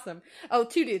pretty awesome. Oh,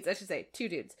 two dudes, I should say. Two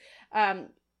dudes.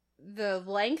 The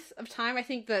length of time, I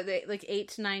think the like 8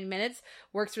 to 9 minutes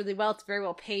works really well. It's very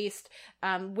well paced.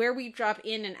 Where we drop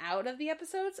in and out of the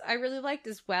episodes, I really liked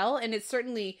as well. And it's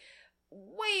certainly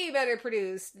way better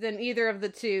produced than either of the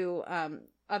two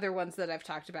other ones that I've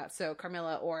talked about. So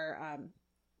Carmilla or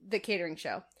The Catering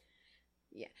Show.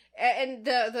 Yeah, and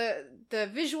the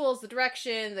visuals, the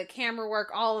direction, the camera work,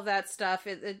 all of that stuff,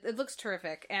 it looks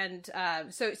terrific. And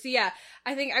so yeah,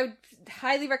 I think I would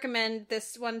highly recommend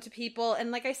this one to people.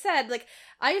 And like I said, like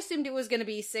I assumed it was going to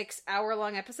be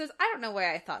 6-hour-long episodes. I don't know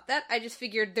why I thought that. I just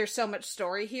figured there's so much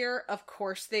story here. Of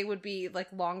course, they would be like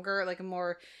longer, like a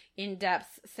more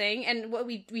in-depth thing. And what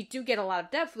we do get a lot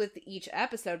of depth with each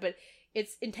episode, but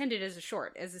it's intended as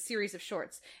a series of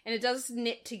shorts. And it does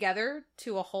knit together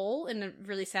to a whole in a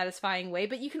really satisfying way,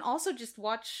 but you can also just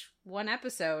watch one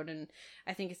episode, and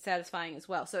I think it's satisfying as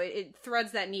well. So it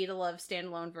threads that needle of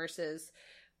standalone versus,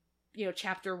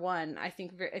 chapter one, I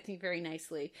think very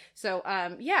nicely. So,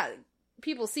 yeah,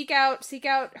 people seek out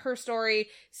her story,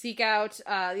 seek out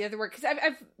the other work. Because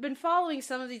I've been following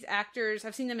some of these actors.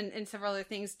 I've seen them in several other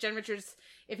things. Jen Richards,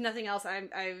 if nothing else,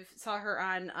 I've saw her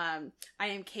on I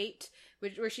Am Kate,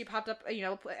 where she popped up,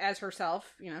 as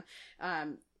herself,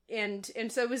 and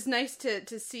so it was nice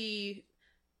to see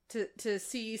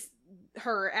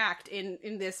her act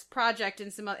in this project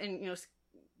and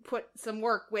put some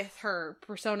work with her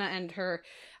persona and her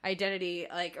identity,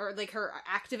 or her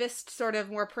activist sort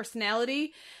of more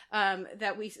personality,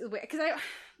 that because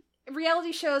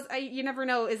reality shows, you never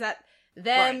know, is that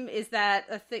them, right? Is that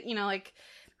a thing,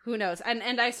 who knows? And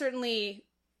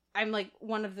I'm like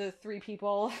one of the 3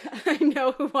 people I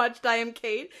know who watched I Am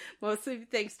Kate, mostly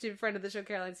thanks to a friend of the show,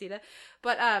 Caroline Sita.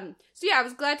 But, so yeah, I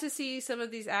was glad to see some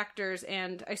of these actors,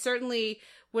 and I certainly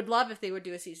would love if they would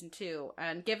do a season 2.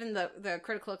 And given the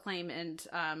critical acclaim and,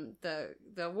 the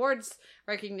awards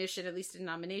recognition, at least in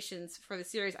nominations for the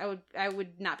series, I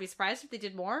would not be surprised if they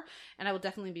did more, and I will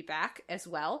definitely be back as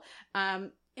well.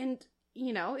 And,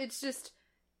 it's just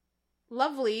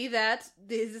lovely that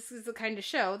this is the kind of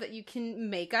show that you can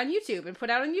make on YouTube and put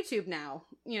out on YouTube now,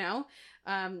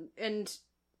 and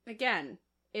again,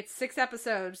 it's 6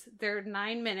 episodes. They're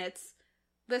 9 minutes.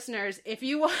 Listeners, if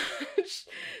you watch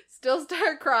Still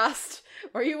Star-Crossed,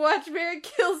 or you watch Mary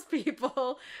Kills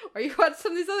People, or you watch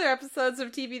some of these other episodes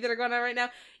of TV that are going on right now,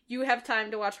 you have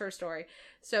time to watch her story.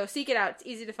 So seek it out. It's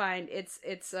easy to find. It's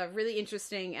really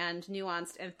interesting and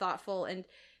nuanced and thoughtful and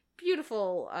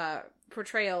beautiful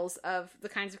portrayals of the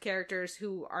kinds of characters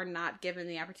who are not given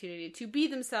the opportunity to be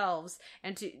themselves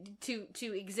and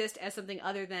to exist as something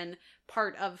other than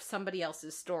part of somebody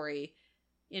else's story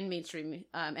in mainstream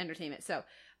entertainment. So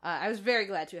I was very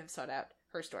glad to have sought out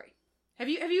her story. Have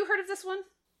you heard of this one?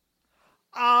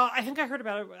 I think I heard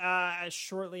about it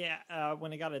shortly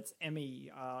when it got its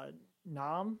Emmy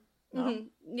nom.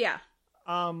 Mm-hmm. Yeah.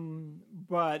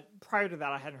 But prior to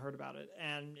that, I hadn't heard about it.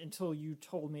 And until you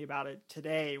told me about it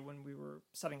today when we were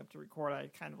setting up to record, I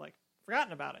had kind of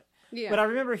forgotten about it. Yeah. But I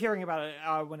remember hearing about it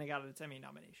when it got its Emmy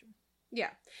nomination.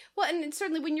 Yeah. Well, and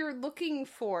certainly when you're looking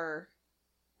for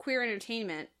queer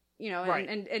entertainment, right.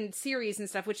 and series and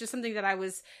stuff, which is something that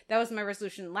was my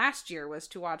resolution last year, was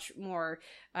to watch more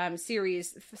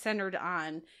series centered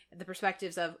on the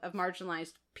perspectives of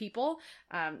marginalized people.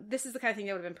 This is the kind of thing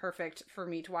that would have been perfect for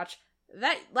me to watch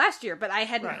that last year, but I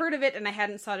hadn't heard of it and I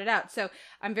hadn't sought it out. So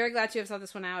I'm very glad to have sought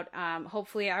this one out.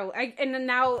 Hopefully and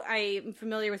now I'm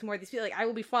familiar with more of these people. I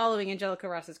will be following Angelica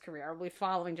Ross's career. I will be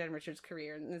following Jen Richards'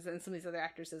 career and some of these other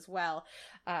actors as well.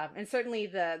 And certainly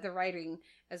the writing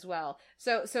as well.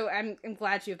 So I'm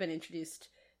glad you have been introduced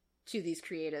to these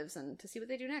creatives and to see what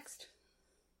they do next.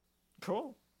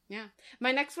 Cool. Yeah.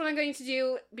 My next one I'm going to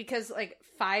do, because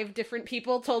 5 different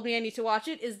people told me I need to watch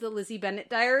it, is the Lizzie Bennet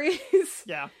Diaries.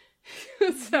 Yeah.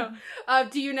 So,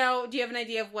 do you have an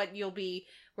idea of where you'll be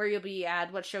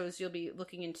at, what shows you'll be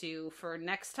looking into for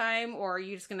next time, or are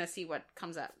you just going to see what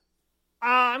comes up?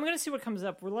 I'm going to see what comes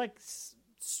up. We're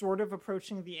sort of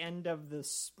approaching the end of the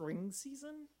spring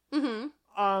season.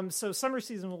 Mm-hmm. So summer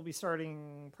season will be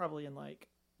starting probably in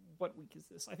what week is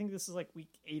this? I think this is week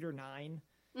 8 or 9.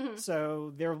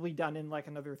 So they'll be done in like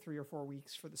another 3 or 4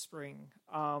 weeks for the spring.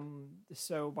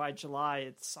 So by July,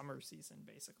 it's summer season,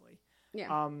 basically.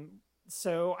 Yeah.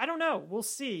 So I don't know. We'll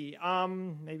see.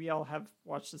 Maybe I'll have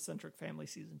watched the Centric Family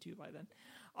season 2 by then.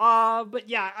 But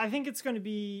yeah, I think it's going to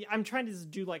be, I'm trying to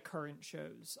do like current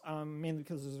shows, mainly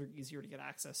because those are easier to get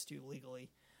access to legally.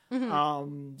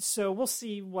 So we'll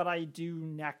see what I do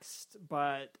next,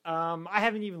 but I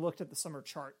haven't even looked at the summer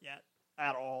chart yet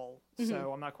at all,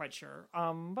 so I'm not quite sure.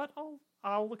 But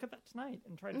I'll look at that tonight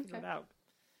and try to figure it out,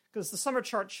 because the summer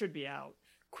chart should be out.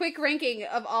 Quick ranking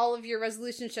of all of your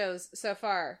resolution shows so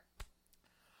far.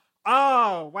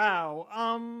 Oh, wow.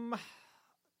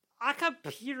 I got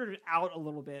petered out a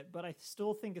little bit, but I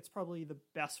still think it's probably the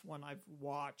best one I've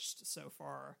watched so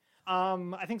far.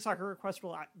 I think Soccer Request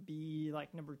will be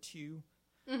like number 2.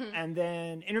 And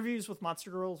then Interviews with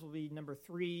Monster Girls will be number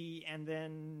 3. And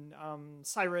then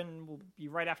Siren will be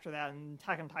right after that. And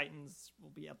Attack on Titans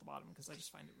will be at the bottom because I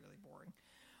just find it really boring.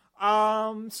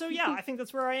 So yeah, I think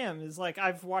that's where I am. Is like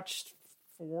I've watched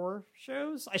 4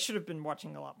 shows. I should have been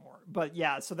watching a lot more. But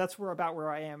yeah, so that's about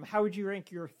where I am. How would you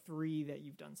rank your 3 that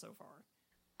you've done so far?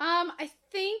 I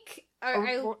think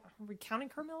are we counting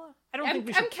Carmilla? I don't think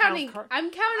we I'm should counting.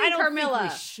 I'm counting Carmilla.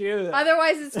 Think we should.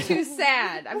 Otherwise, it's too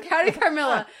sad. I'm counting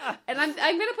Carmilla, and I'm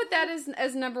gonna put that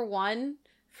as number 1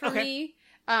 for me.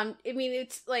 I mean,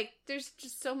 it's like there's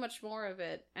just so much more of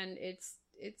it, and it's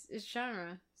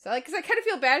genre. So like, because I kind of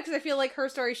feel bad because I feel like Her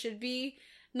Story should be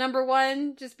number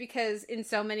 1, just because in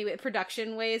so many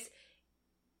production ways,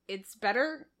 it's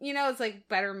better. You know, it's like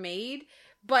better made,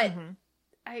 but.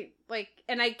 I like,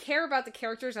 and I care about the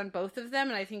characters on both of them,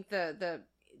 and I think the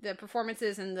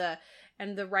performances and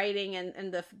the writing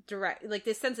and the direct, like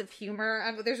this sense of humor.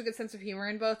 There's a good sense of humor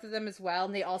in both of them as well,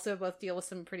 and they also both deal with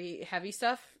some pretty heavy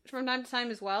stuff from time to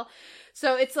time as well.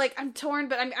 So it's like I'm torn,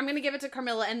 but I'm gonna give it to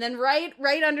Carmilla, and then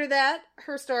right under that,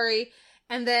 Her Story,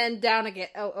 and then down again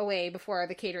away before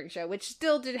the catering show, which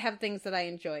still did have things that I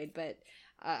enjoyed, but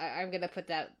I'm gonna put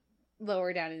that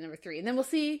lower down in number 3, and then we'll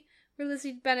see where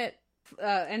Lizzie Bennett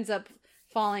ends up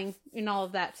falling in all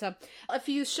of that. So a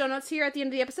few show notes here at the end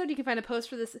of the episode. You can find a post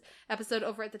for this episode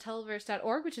over at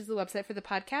theteleverse.org, which is the website for the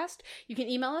podcast. You can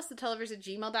email us,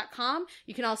 theteleverse@gmail.com.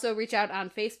 You can also reach out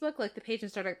on Facebook, like the page,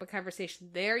 and start up a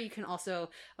conversation there. You can also,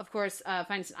 of course,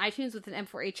 find us on iTunes with an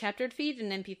M4A chaptered feed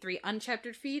and an MP3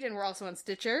 unchaptered feed, and we're also on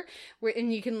Stitcher,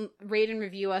 and you can rate and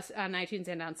review us on iTunes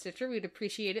and on Stitcher. We'd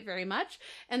appreciate it very much.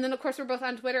 And then, of course, we're both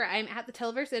on Twitter. I'm at the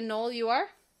Televerse, and Noel, you are?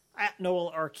 At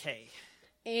Noel RK.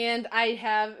 And I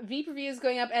have Veep reviews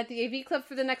going up at the AV Club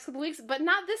for the next couple weeks, but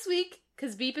not this week,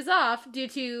 because Veep is off due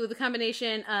to the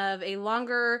combination of a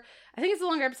longer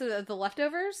episode of The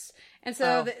Leftovers, and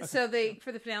so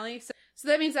for the finale. So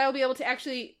that means I will be able to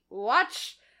actually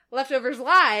watch Leftovers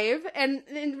live and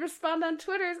respond on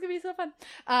Twitter. It's gonna be so fun.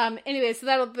 Anyway, so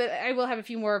I will have a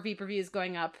few more Veep reviews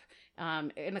going up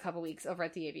in a couple weeks over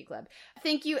at the AV Club.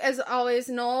 Thank you, as always,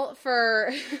 Noel,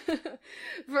 for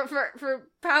for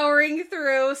powering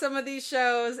through some of these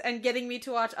shows and getting me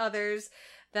to watch others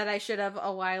that I should have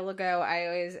a while ago. I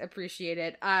always appreciate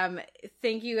it.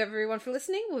 Thank you, everyone, for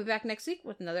listening. We'll be back next week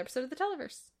with another episode of The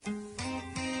Televerse.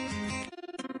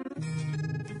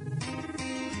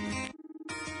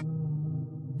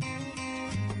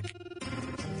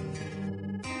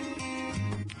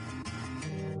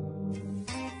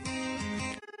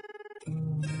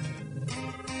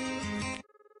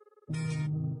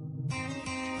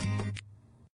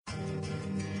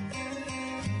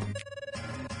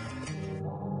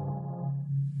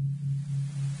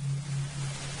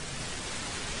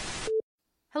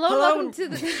 Hello, and welcome to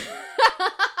the... Just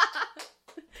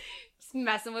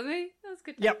messing with me? That was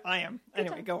good time. Yep, I am.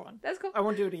 Anyway, go on. That's cool. I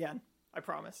won't do it again. I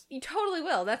promise. You totally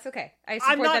will. That's okay. I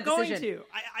support I'm not that going decision. to.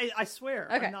 I swear.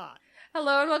 Okay. I'm not.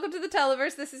 Hello, and welcome to the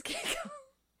Televerse. This is Kate...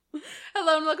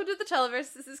 Hello, and welcome to the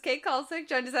Televerse. This is Kate Kalsick,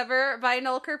 joined as ever by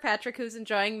Noel Kirkpatrick, who's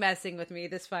enjoying messing with me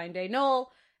this fine day. Noel,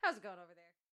 how's it going over there?